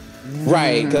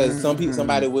 Right, because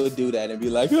somebody will do that and be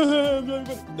like, no.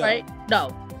 Right?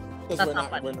 No. That's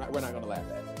not funny. We're not gonna laugh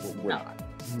at it. We're not.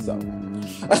 So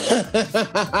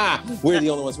we're the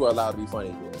only ones who are allowed to be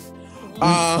funny here.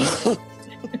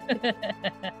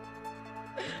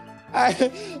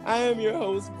 I am your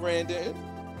host, Brandon.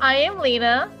 I am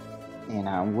Lena. And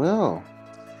I'm Will.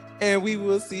 And we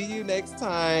will see you next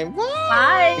time. Bye.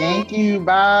 Bye. Thank you.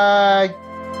 Bye.